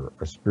order,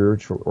 a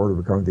spiritual order.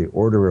 We call it the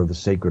Order of the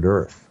Sacred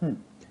Earth.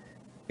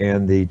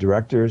 And the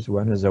directors,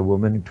 one is a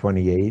woman,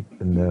 28,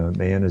 and the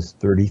man is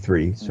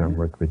 33, so I'm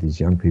working with these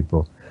young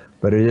people.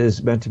 But it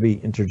is meant to be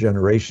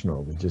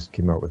intergenerational. We just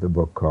came out with a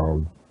book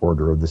called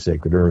Order of the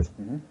Sacred Earth,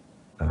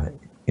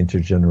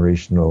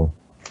 Intergenerational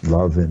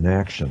Love in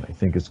Action, I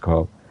think it's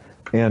called.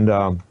 And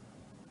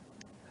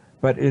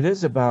but it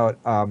is about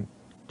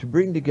to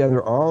bring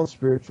together all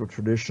spiritual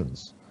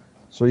traditions.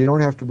 So you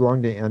don't have to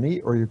belong to any,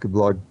 or you could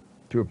belong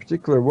to a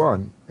particular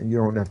one, and you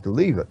don't have to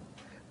leave it.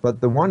 But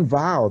the one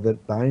vow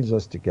that binds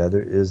us together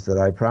is that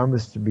I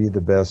promise to be the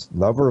best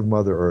lover of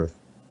Mother Earth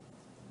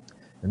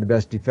and the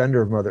best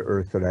defender of Mother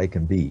Earth that I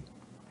can be.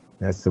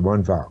 That's the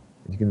one vow.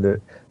 You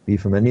can be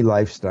from any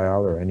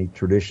lifestyle or any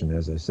tradition,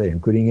 as I say,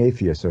 including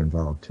atheists are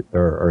involved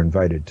are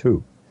invited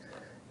too.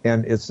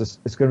 And it's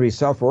going to be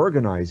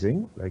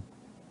self-organizing, like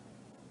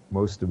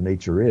most of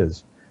nature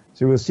is.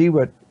 So we'll see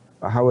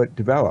how it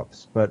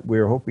develops. But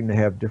we're hoping to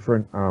have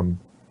different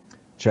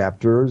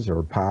chapters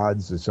or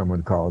pods, as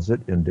someone calls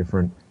it, in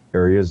different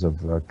areas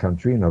of the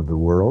country and of the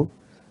world.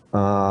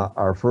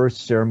 Our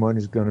first ceremony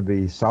is going to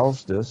be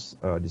solstice,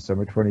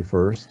 December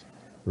 21st.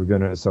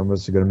 Some of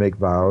us are going to make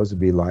vows.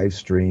 It'll be live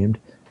streamed,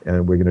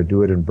 and we're going to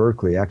do it in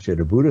Berkeley, actually at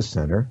a Buddhist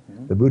center.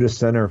 The Buddhist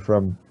center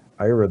from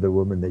Ira, the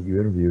woman that you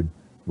interviewed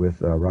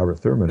with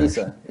Robert Thurman.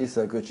 Isa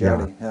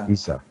Gucciardi. Yeah.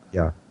 Isa,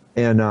 yeah.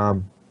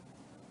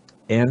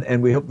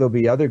 And we hope there'll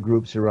be other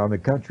groups around the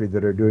country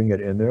that are doing it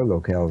in their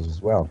locales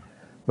as well.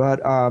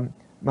 But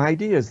my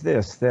idea is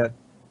this, that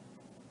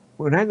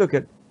when I look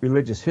at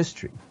religious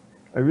history,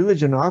 a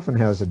religion often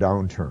has a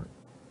downturn.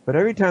 But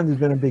every time there's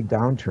been a big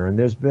downturn,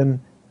 there's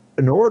been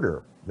an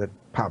order that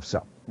pops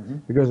up.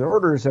 Because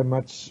orders are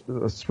much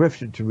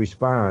swifter to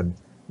respond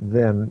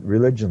than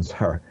religions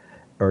are,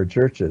 or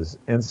churches.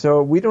 And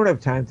so we don't have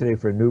time today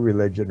for a new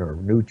religion or a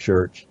new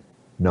church,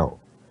 no.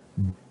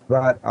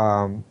 But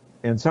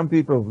And some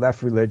people have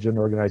left religion,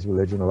 organized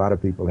religion. A lot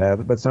of people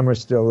have, but some are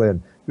still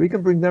in. We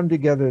can bring them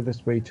together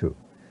this way too.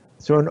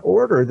 So an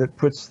order that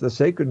puts the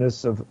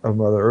sacredness of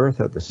Mother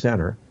Earth at the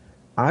center,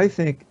 I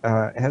think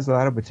has a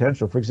lot of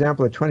potential. For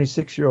example, a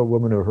 26-year-old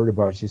woman who I heard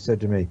about, she said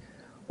to me,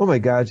 "Oh my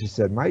God," she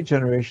said, "my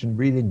generation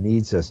really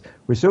needs us.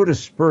 We're so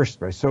dispersed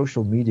by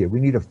social media. We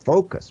need a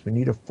focus. We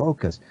need a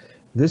focus.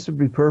 This would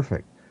be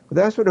perfect." But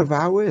that's what a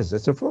vow is.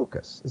 It's a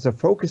focus. It's a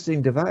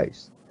focusing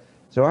device.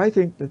 So I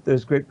think that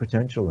there's great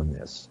potential in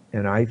this,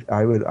 and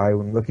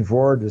I'm looking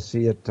forward to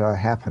see it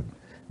happen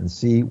and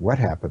see what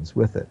happens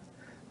with it.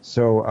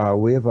 So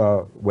we have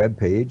a web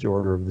page,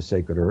 Order of the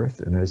Sacred Earth,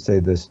 and I say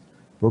this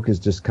book has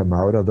just come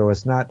out, although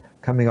it's not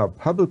coming out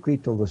publicly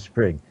till the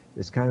spring.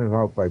 It's kind of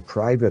out by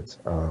private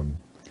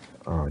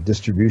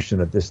distribution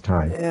at this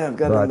time. Yeah, I've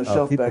got it on the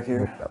shelf back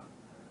here.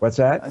 What's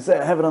that? I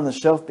said I have it on the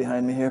shelf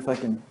behind me here if I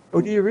can. Oh,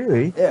 do you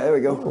really? Yeah, there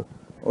we go.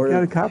 Oh, you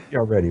got a copy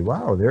already.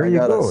 Wow, there you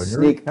go. A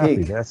sneak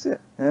peek. That's it.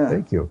 Yeah.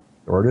 Thank you.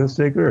 Order of the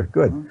Sacred Earth.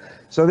 Good.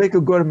 So they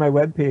could go to my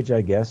webpage, I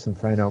guess, and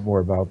find out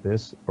more about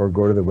this, or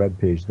go to the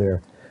webpage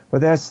there.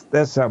 But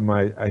that's something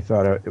I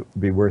thought it would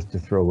be worth to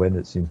throw in.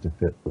 It seems to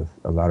fit with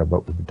a lot of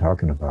what we've been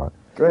talking about.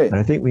 Great. And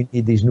I think we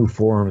need these new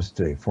forms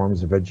today,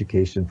 forms of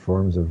education,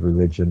 forms of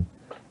religion,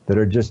 that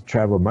are just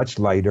travel much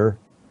lighter,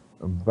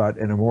 but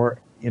in a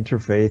more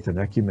interfaith and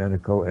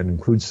ecumenical, and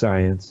include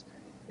science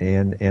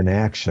and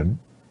action.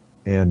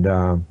 And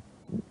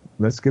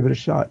let's give it a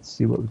shot,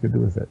 see what we can do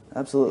with it.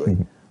 Absolutely.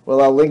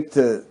 Well, I'll link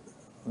to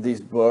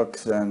these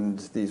books and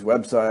these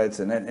websites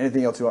and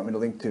anything else you want me to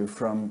link to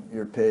from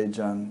your page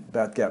on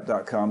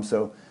batgap.com.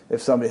 So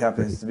if somebody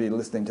happens to be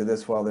listening to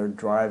this while they're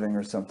driving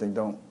or something,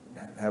 don't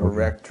have a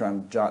wreck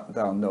trying to jot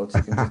down notes.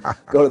 You can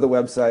just go to the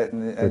website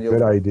and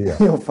good idea.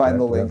 You'll find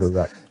the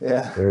links.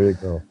 Yeah. There you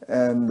go.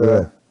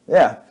 And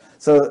yeah.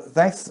 So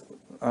thanks.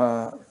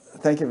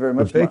 Thank you very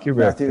much. Well, thank you,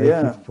 Rick. Matthew.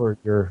 Thank you for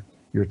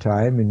your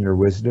time and your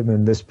wisdom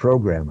in this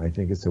program. I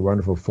think it's a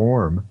wonderful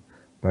forum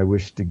by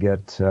which to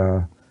get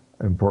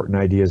important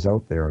ideas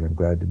out there, and I'm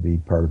glad to be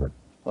part of it.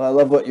 Well, I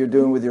love what you're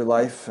doing with your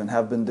life and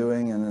have been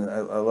doing, and I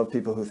love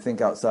people who think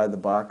outside the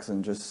box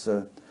and just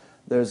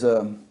there's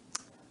an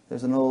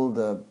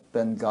old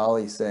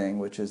Bengali saying,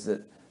 which is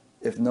that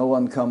if no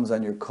one comes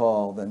on your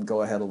call, then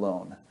go ahead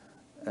alone.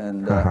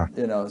 And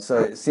so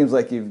it seems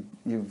like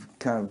you've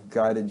kind of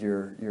guided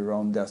your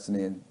own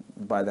destiny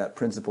by that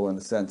principle, in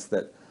the sense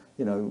that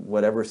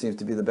whatever seems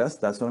to be the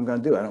best, that's what I'm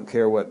going to do. I don't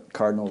care what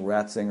Cardinal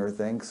Ratzinger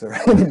thinks or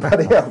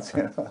anybody else.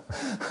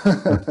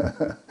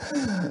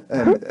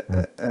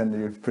 And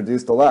you've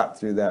produced a lot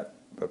through that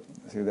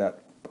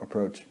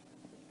approach.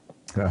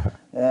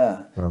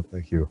 Yeah. Well,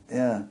 thank you.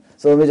 Yeah.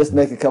 So let me just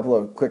make a couple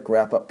of quick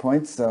wrap-up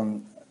points.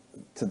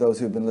 To those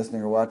who've been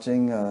listening or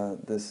watching,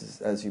 this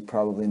is, as you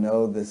probably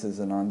know, this is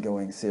an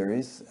ongoing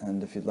series.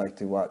 And if you'd like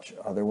to watch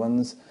other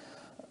ones,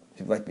 if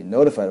you'd like to be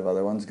notified of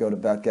other ones, go to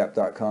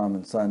batgap.com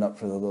and sign up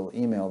for the little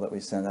email that we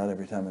send out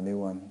every time a new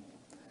one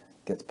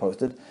gets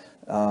posted.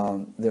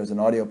 There's an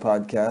audio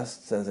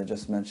podcast, as I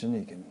just mentioned.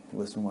 You can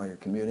listen while you're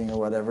commuting or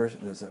whatever.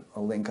 There's a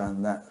link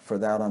on that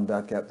on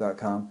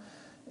batgap.com,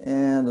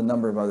 and a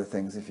number of other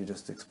things if you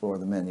just explore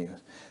the menu.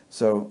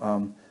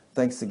 So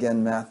thanks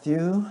again,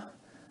 Matthew,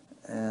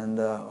 and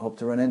hope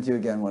to run into you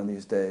again one of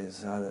these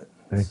days out at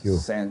Thank you.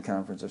 SAND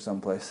conference or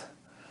someplace.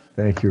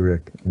 Thank you,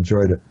 Rick.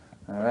 Enjoyed it.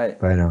 All right.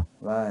 Bye now.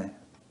 Bye.